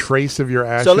leave a trace of your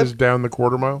ashes down the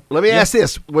quarter mile. Let me ask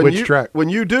this: Which track? When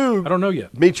you do, I don't know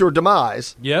yet. Meet your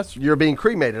demise. Yes, you're being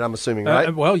cremated. I'm assuming,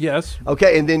 right? Well, yes.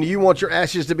 Okay, and then you want your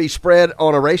ashes to be spread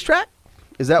on a racetrack?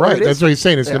 Is that what it is? That's what he's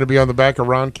saying. It's going to be on the back of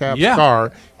Ron Capps'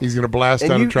 car. He's going to blast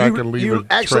down a track and leave you a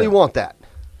actually trail. want that?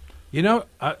 You know,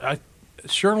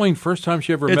 Charlene, first time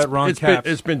she ever met Ron Capps.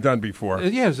 It's been done before.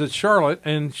 Yes, it's Charlotte,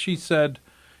 and she said,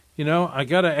 I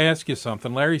got to ask you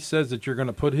something. Larry says that you're going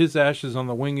to put his ashes on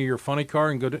the wing of your funny car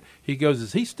and go to. He goes,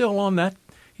 is he still on that?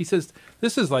 He says,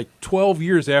 this is like 12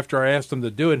 years after I asked him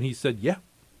to do it, and he said, yeah.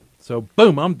 So,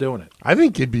 boom, I'm doing it. I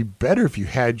think it'd be better if you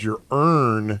had your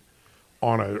urn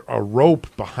on a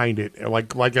rope behind it,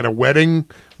 like at a wedding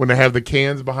when they have the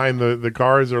cans behind the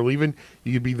cars they're leaving.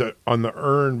 You could be on the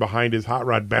urn behind his hot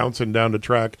rod, bouncing down the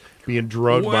track, being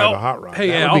drugged by the hot rod. Hey,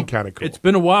 that Al, would be kind of cool. It's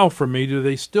been a while for me. Do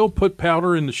they still put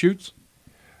powder in the chutes?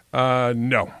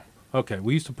 No. Okay,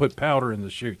 we used to put powder in the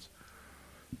chutes.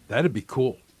 That'd be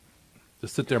cool.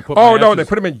 Just sit there and put. Oh, my no, ashes- they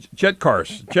put them in jet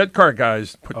cars. Jet car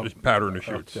guys put the powder in the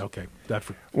chutes. Okay,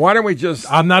 why don't we just?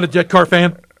 I'm not a jet car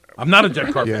fan. I'm not a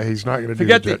jet car fan. Yeah, he's not going to do the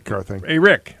Forget jet car thing. Hey,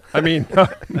 Rick. I mean,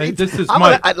 this is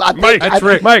Mike. That's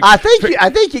Rick. Mike. I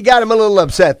think you got him a little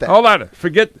upset there. Hold on.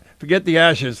 Forget the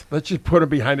ashes. Let's just put them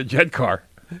behind a jet car.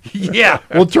 Yeah,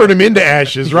 we'll turn him into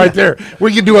ashes right there.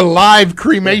 We can do a live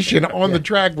cremation on the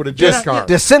track with a jet car.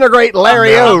 Disintegrate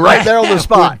Larry O right there on the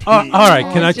spot. All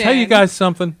right, can I tell you guys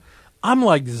something? I'm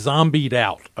like zombied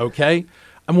out, okay?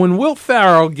 And when Will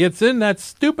Ferrell gets in that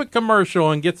stupid commercial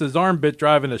and gets his arm bit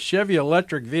driving a Chevy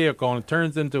electric vehicle and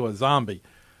turns into a zombie,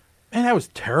 man, that was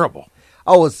terrible.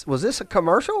 Oh, was this a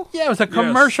commercial? Yeah, it was a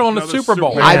commercial in the Super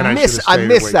Bowl. I missed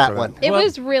that one. It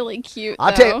was really cute,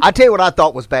 though. I tell you what I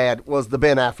thought was bad was the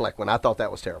Ben Affleck one. I thought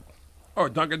that was terrible. Oh,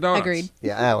 Dunkin' Donuts. Agreed.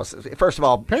 Yeah, that was. First of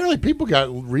all, apparently people got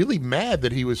really mad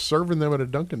that he was serving them at a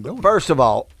Dunkin' Donuts. First of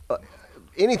all,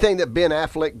 anything that Ben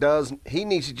Affleck does, he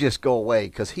needs to just go away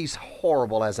because he's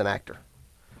horrible as an actor.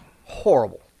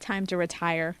 Horrible. Time to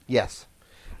retire. Yes.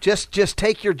 Just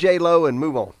take your J-Lo and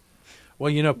move on.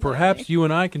 Well, perhaps you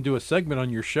and I can do a segment on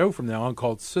your show from now on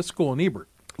called Siskel and Ebert.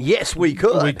 Yes, we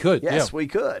could. We could, Yes, yeah. we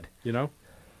could.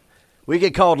 We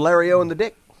get called Larry O and the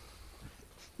Dick.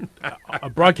 A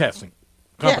broadcasting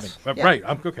company. Yes. Right.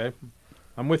 I'm okay.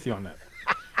 I'm with you on that.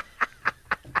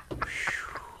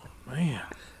 Man.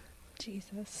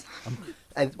 Jesus.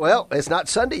 And well, it's not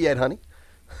Sunday yet, honey.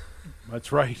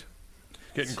 That's right.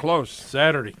 Getting close.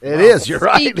 Saturday. It is. You're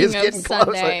right. Speaking It's of getting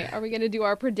Sunday, closer. are we going to do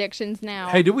our predictions now?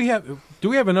 Hey, do we have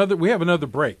another? We have another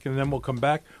break, and then we'll come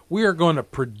back. We are going to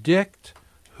predict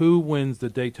who wins the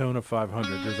Daytona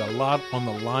 500. There's a lot on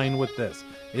the line with this.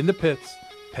 In the Pits,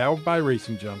 powered by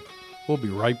Racing Junk. We'll be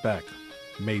right back.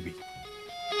 Maybe.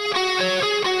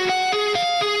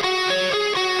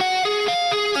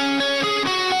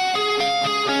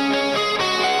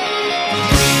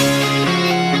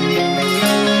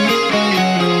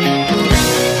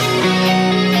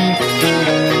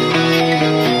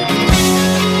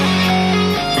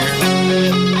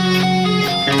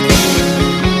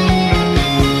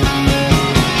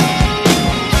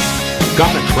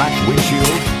 Got a cracked windshield?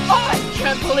 I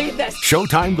can't believe this.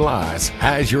 Showtime Glass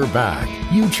has your back.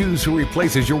 You choose who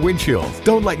replaces your windshield.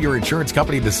 Don't let your insurance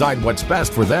company decide what's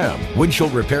best for them.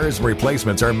 Windshield repairs and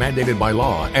replacements are mandated by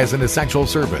law as an essential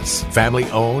service. Family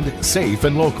owned, safe,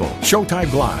 and local. Showtime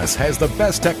Glass has the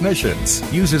best technicians,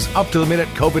 uses up-to-the-minute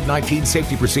COVID-19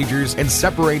 safety procedures, and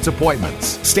separates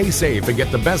appointments. Stay safe and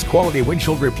get the best quality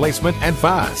windshield replacement and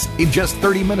fast in just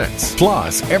 30 minutes.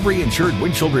 Plus, every insured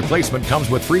windshield replacement comes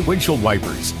with free windshield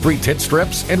wipers, free tint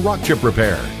strips, and rock chip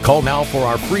repair. Call now for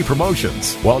our free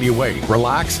promotions. While you wait,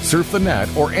 relax, surf the net,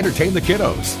 or entertain the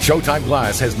kiddos. Showtime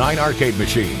Glass has 9 arcade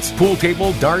machines, pool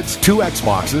table, darts, 2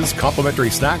 Xboxes, complimentary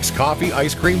snacks, coffee,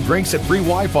 ice cream, drinks, and free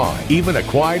Wi-Fi. Even a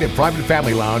quiet and private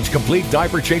family lounge, complete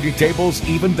diaper changing tables,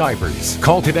 even diapers.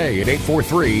 Call today at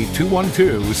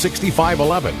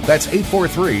 843-212-6511. That's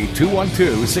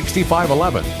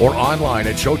 843-212-6511. Or online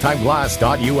at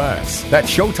showtimeglass.us. That's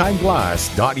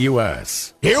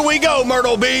showtimeglass.us. Here we go,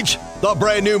 Myrtle Beach. The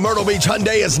brand new Myrtle Beach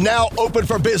Hyundai is now open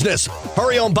for business.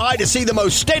 Hurry on by to see the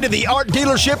most state-of-the-art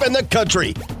dealership in the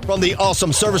country. From the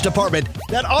awesome service department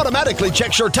that automatically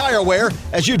checks your tire wear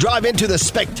as you drive into the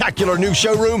spectacular new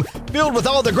showroom filled with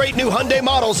all the great new Hyundai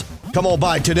models. Come on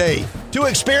by today to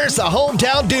experience the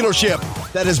hometown dealership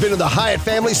that has been in the Hyatt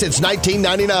family since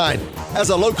 1999. As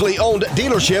a locally owned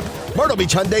dealership, Myrtle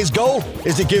Beach Hyundai's goal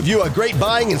is to give you a great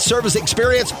buying and service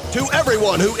experience to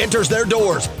everyone who enters their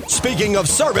doors. Speaking of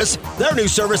service, their new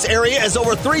service area is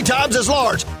over 3 times as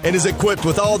large and is equipped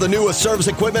with all the newest service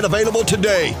equipment available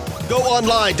today. Go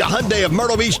online to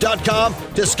HyundaiofMyrtleBeach.com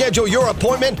to schedule your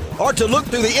appointment or to look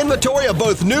through the inventory of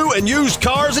both new and used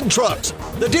cars and trucks.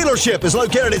 The dealership is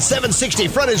located at 760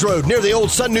 Frontage Road near the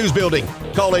old Sun News Building.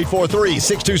 Call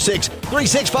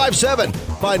 843-626-3657.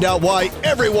 Find out why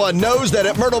everyone knows that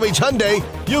at Myrtle Beach Hyundai,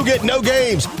 you'll get no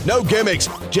games, no gimmicks,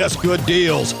 just good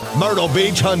deals. Myrtle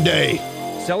Beach Hyundai.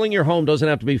 Selling your home doesn't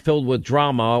have to be filled with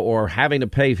drama or having to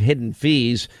pay hidden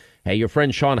fees. Hey, your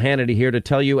friend Sean Hannity here to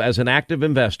tell you, as an active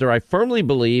investor, I firmly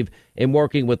believe in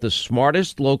working with the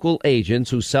smartest local agents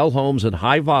who sell homes in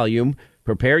high volume.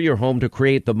 Prepare your home to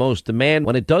create the most demand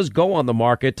when it does go on the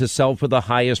market to sell for the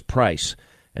highest price.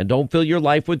 And don't fill your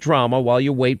life with drama while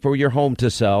you wait for your home to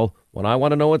sell. When I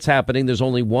want to know what's happening, there's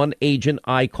only one agent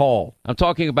I call. I'm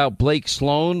talking about Blake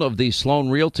Sloan of the Sloan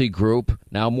Realty Group.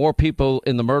 Now, more people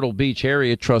in the Myrtle Beach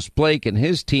area trust Blake and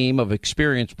his team of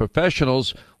experienced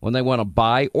professionals when they want to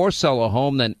buy or sell a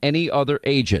home than any other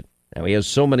agent. Now, he has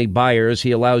so many buyers,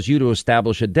 he allows you to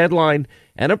establish a deadline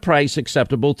and a price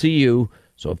acceptable to you.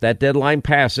 So if that deadline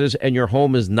passes and your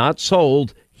home is not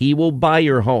sold, he will buy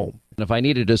your home. And if I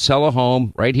needed to sell a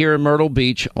home right here in Myrtle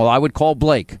Beach, well, I would call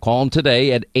Blake. Call him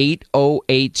today at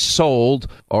 808-SOLD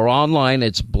or online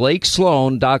it's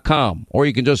BlakeSloan.com. Or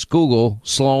you can just Google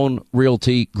Sloan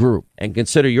Realty Group and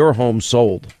consider your home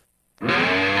sold.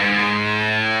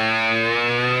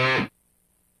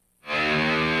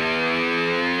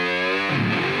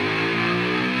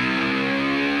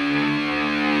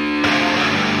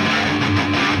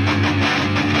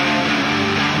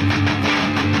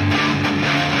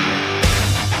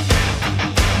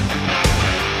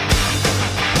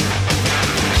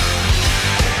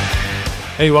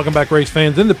 Hey, welcome back, race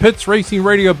fans. In the Pits Racing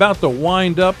Radio, about to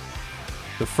wind up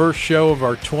the first show of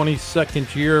our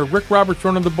 22nd year. Rick Roberts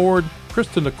running the board.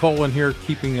 Krista Nicole in here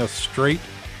keeping us straight,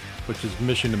 which is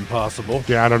mission impossible.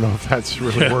 Yeah, I don't know if that's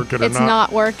really working or not. It's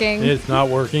not working. It's not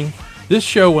working. This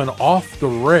show went off the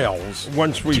rails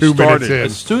once we 2 minutes started. in.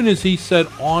 as soon as he said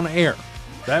on air.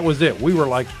 That was it. We were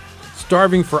like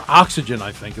starving for oxygen,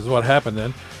 I think, is what happened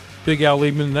then. Big Al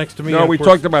Liebman next to me. No, and of we course-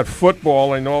 talked about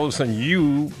football, and all of a sudden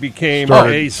you became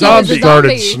Started- a was zombie. a Started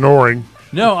zombie. snoring.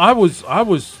 No, I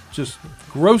was just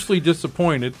grossly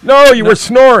disappointed. No, you were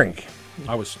snoring.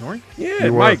 I was snoring? Yeah,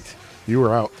 You were. Mike. You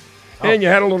were out. And you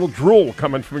had a little drool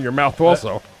coming from your mouth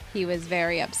also. He was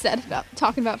very upset about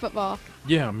talking about football.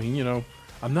 Yeah, I mean,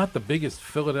 I'm not the biggest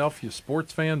Philadelphia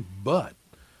sports fan, but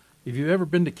if you've ever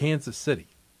been to Kansas City,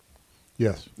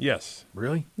 Yes. Yes.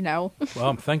 really? No.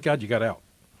 Well, thank God you got out.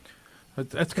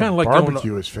 That's kind of like going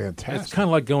Barbecue to, is fantastic. it's kind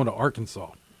of like going to Arkansas.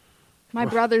 My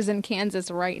brother's in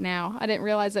Kansas right now. I didn't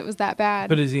realize it was that bad.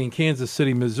 But is he in Kansas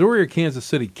City, Missouri, or Kansas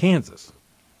City, Kansas?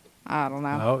 I don't know.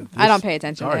 Oh, I don't pay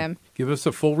attention all to right. him. Give us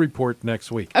a full report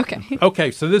next week. Okay.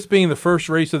 Okay, so this being the first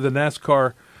race of the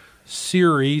NASCAR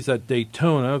series at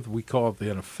Daytona, we call it the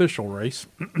unofficial race.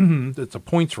 It's a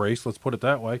points race, let's put it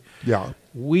that way. Yeah.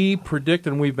 We predict,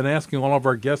 and we've been asking all of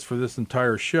our guests for this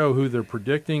entire show who they're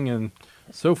predicting, and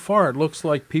so far it looks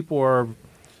like people are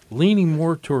leaning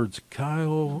more towards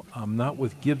Kyle. I'm not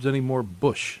with Gibbs anymore.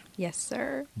 Busch. Yes,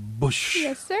 sir. Busch.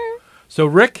 Yes, sir. So,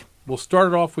 Rick, we'll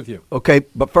start it off with you. Okay,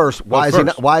 but first, why is first. he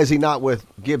not? Why is he not with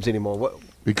Gibbs anymore? What?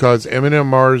 Because M&M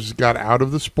Mars got out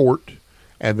of the sport,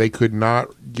 and they could not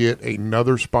get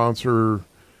another sponsor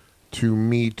to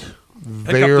meet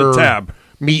the tab.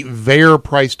 meet their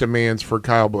price demands for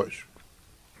Kyle Busch.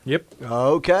 Yep.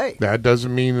 Okay. That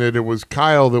doesn't mean that it was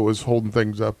Kyle that was holding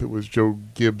things up. It was Joe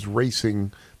Gibbs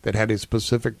Racing that had a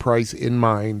specific price in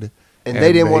mind, And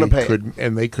they didn't want to pay it. couldn't-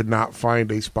 and they could not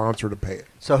find a sponsor to pay it.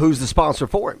 So who's the sponsor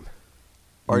for him?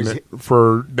 Or is he,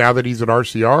 For now that he's at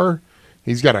RCR,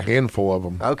 he's got a handful of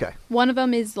them. okay. One of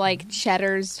them is like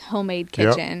Cheddar's Homemade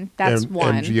Kitchen. That's and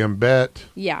one. MGM Bet.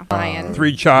 Yeah, Ryan.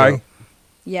 3 Chai. Yeah.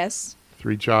 Yes.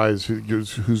 3 Chais,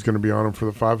 who's going to be on him for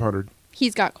the 500.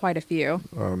 He's got quite a few.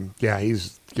 Yeah,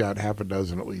 he's got half a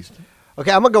dozen at least.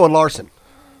 Okay, I'm gonna go with Larson.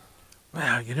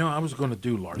 Wow, I was going to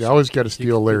do Larson. You always got to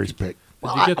steal Larry's pick.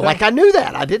 Well, you get that? I knew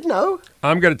that. I didn't know.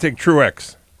 I'm going to take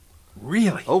Truex.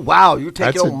 Really? Oh wow, you're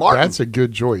taking old Martin. That's a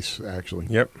good choice, actually.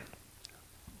 Yep.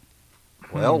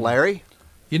 Well, Larry.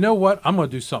 You know what? I'm going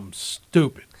to do something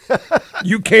stupid.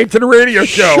 You came to the radio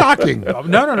show. Shocking.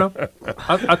 No.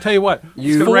 I'll tell you what.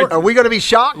 Are we going to be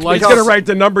shocked? Like- He's going to write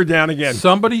the number down again.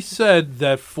 Somebody said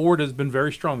that Ford has been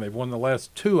very strong. They've won the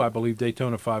last 2, I believe,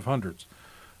 Daytona 500s.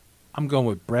 I'm going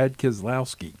with Brad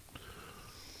Keselowski.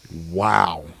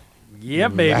 Wow. Yeah,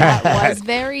 baby. That was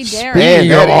very daring. Speaking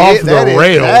Man, of that off is- the that is-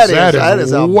 rails, that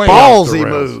is a way off the ballsy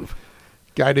rails. move.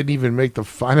 Guy didn't even make the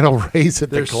final race at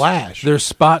the Clash. They're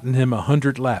spotting him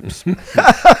 100 laps.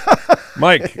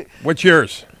 Mike, what's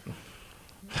yours?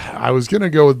 I was going to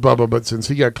go with Bubba, but since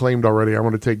he got claimed already, I'm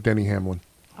going to take Denny Hamlin.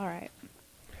 All right.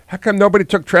 How come nobody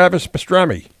took Travis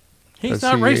Pastrami? He's Let's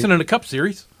not see. racing in a Cup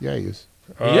Series. Yeah, he is.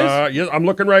 He is? Yes, I'm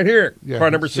looking right here. Yeah,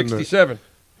 Car number he's in the- 67.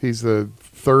 He's the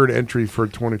third entry for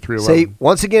 2311. See,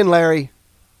 once again, Larry,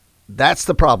 that's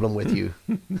the problem with you.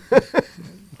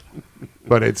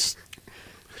 But it's...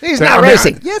 He's I not mean,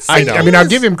 racing. Yes, he I mean, I'll is.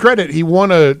 give him credit. He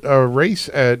won a race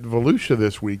at Volusia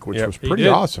this week, which Yep. was He pretty did.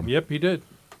 awesome. Yep, he did.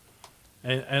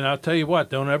 And I'll tell you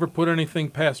what, don't ever put anything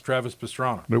past Travis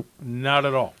Pastrana. Nope. Not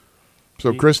at all.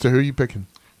 So, Krista, who are you picking?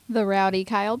 The rowdy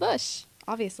Kyle Busch,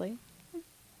 obviously.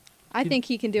 I think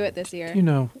he can do it this year.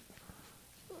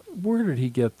 Where did he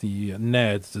get the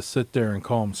nads to sit there and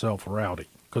call himself Rowdy?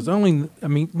 Because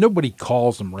nobody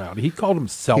calls him Rowdy. He called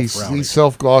himself Rowdy. He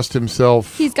self-glossed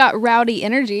himself. He's got rowdy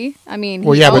energy. I mean,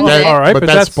 Well, he yeah, but owns that, it. all right, but but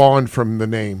that that's- spawned from the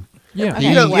name. Yeah.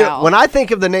 Okay, well. When I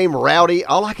think of the name Rowdy,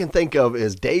 all I can think of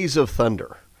is Days of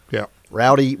Thunder. Yeah.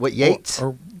 Rowdy, Yates?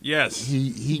 Yes.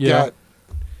 He Yeah. got...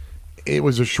 It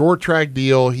was a short track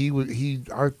deal.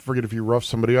 I forget if he roughed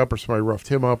somebody up or somebody roughed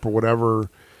him up or whatever,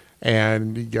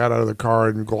 and he got out of the car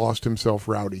and glossed himself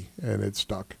Rowdy, and it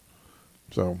stuck.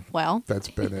 So Well, that's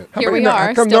been it. Here we are,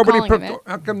 How come still nobody calling him picked? it.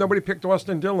 How come nobody picked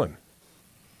Austin Dillon?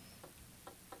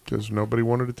 Because nobody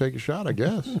wanted to take a shot, I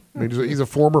guess. I mean, he's a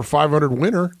former 500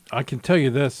 winner. I can tell you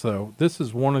this, though. This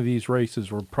is one of these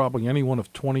races where probably any one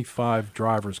of 25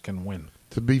 drivers can win.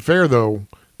 To be fair, though,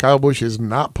 Kyle Busch is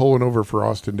not pulling over for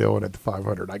Austin Dillon at the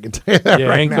 500. I can tell you that Yeah,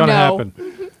 right ain't now. going to No.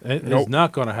 happen. It's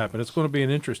not going to happen. It's going to be an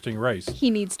interesting race. he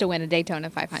needs to win a Daytona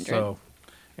 500. So,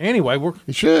 anyway,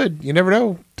 He should. You never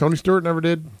know. Tony Stewart never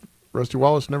did. Rusty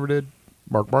Wallace never did.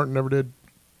 Mark Martin never did.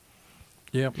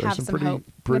 Yep. There's Have some some pretty hope.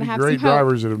 pretty Gonna have great some hope.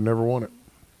 drivers that have never won it.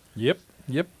 Yep.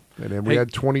 And then we Hey.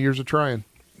 had 20 years of trying.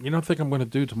 You know what I think I'm going to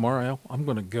do tomorrow, Al? I'm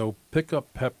going to go pick up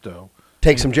Pepto,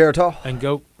 Take some Geritol? And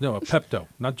go, no, a Pepto,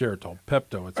 not Geritol,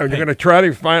 Pepto. It's Are you pink. going to try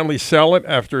to finally sell it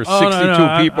after 62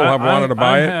 people have wanted to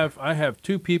buy it? I have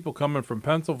 2 people coming from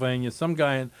Pennsylvania, some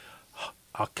guy in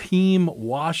Akeem,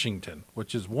 Washington,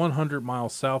 which is 100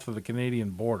 miles south of the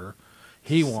Canadian border.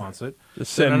 He wants it.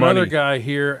 Just send and another money. guy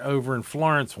here over in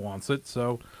Florence wants it,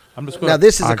 so I'm just going Now,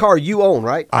 this is a car you own,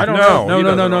 right? I don't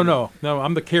know. No,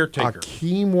 I'm the caretaker.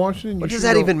 Akeem, Washington? What does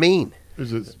that even mean?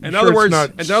 Is it, In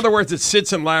other words, it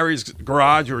sits in Larry's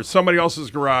garage or somebody else's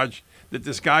garage that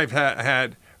this guy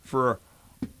had for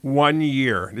 1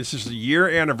 year. This is the year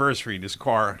anniversary. This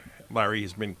car, Larry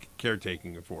has been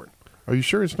caretaking it for it. Are you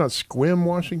sure it's not Squim,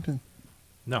 Washington?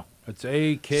 No, it's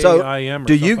AKIM. So,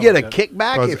 do you get a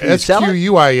kickback if you sell it?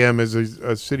 SQUIM is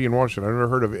a city in Washington. I've never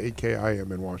heard of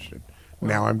AKIM in Washington.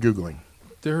 Now I'm Googling.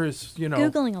 There is,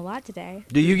 Googling a lot today.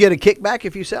 Do you get a kickback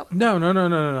if you sell it? No.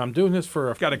 I'm doing this for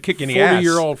a got a kick in the ass.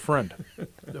 40-year-old friend.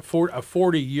 a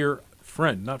 40-year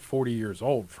friend, not 40 years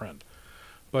old friend.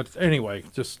 But anyway,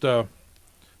 just so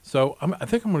I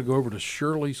think I'm going to go over to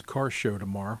Shirley's car show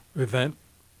tomorrow. Event,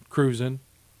 cruising,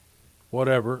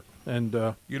 whatever. And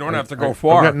you don't have to go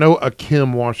far. I've got no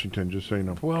Akim, Washington, just so you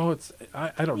know. Well, it's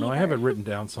I don't know. I have it written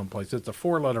down someplace. It's a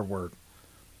 4-letter word.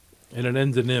 And it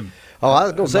ends in M. Oh, I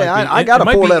was going to say, I got a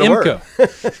 4-letter word.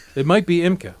 It might be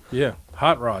IMCA. Yeah,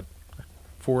 hot rod.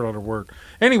 4-letter word.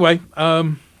 Anyway,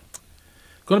 going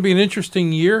to be an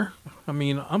interesting year. I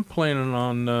mean, I'm planning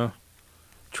on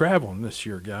traveling this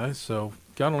year, guys. So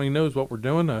God only knows what we're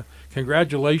doing.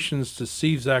 Congratulations to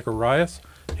Steve Zacharias.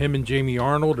 Him and Jamie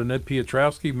Arnold and Ed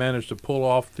Piotrowski managed to pull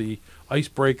off the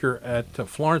icebreaker at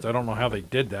Florence. I don't know how they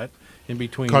did that in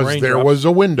between raindrops. Because there was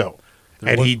a window.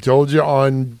 And he told you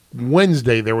on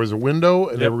Wednesday there was a window,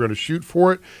 and they were going to shoot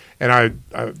for it. And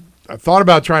I thought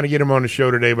about trying to get him on the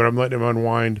show today, but I'm letting him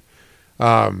unwind.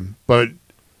 But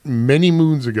many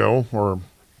moons ago, or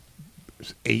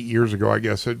 8 years ago, I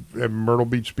guess, at Myrtle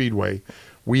Beach Speedway,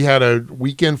 we had a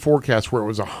weekend forecast where it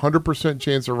was 100%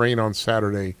 chance of rain on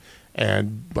Saturday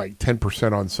and like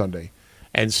 10% on Sunday.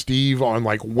 And Steve on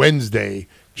like Wednesday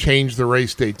changed the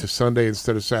race date to Sunday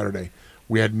instead of Saturday.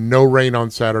 We had no rain on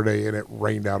Saturday, and it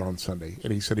rained out on Sunday.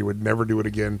 And he said he would never do it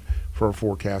again for a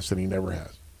forecast, and he never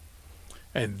has.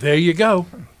 And there you go.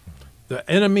 The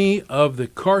enemy of the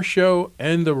car show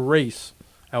and the race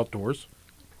outdoors,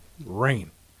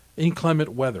 rain, inclement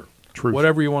weather,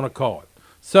 whatever you want to call it.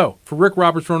 So, for Rick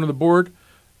Roberts running the board,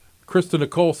 Krista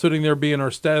Nicole sitting there being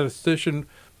our statistician,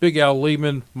 Big Al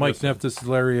Liebman, Mike Neff, this is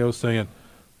Larry O saying,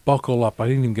 buckle up. I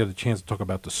didn't even get a chance to talk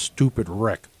about the stupid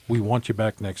wreck. We want you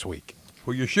back next week.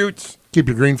 For your shoots. Keep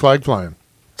your green flag flying.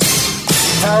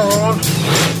 Power on.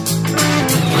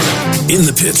 In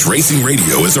the Pits Racing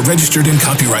Radio is a registered and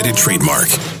copyrighted trademark.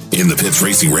 In the Pits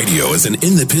Racing Radio is an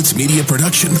In the Pits media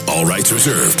production. All rights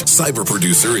reserved. Cyber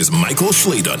producer is Michael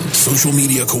Schladon. Social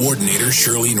media coordinator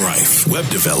Shirlene Reif. Web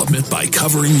development by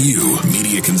Covering You.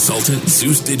 Media consultant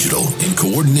Zeus Digital in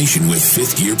coordination with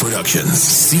Fifth Gear Productions.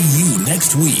 See you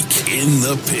next week in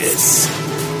the Pits.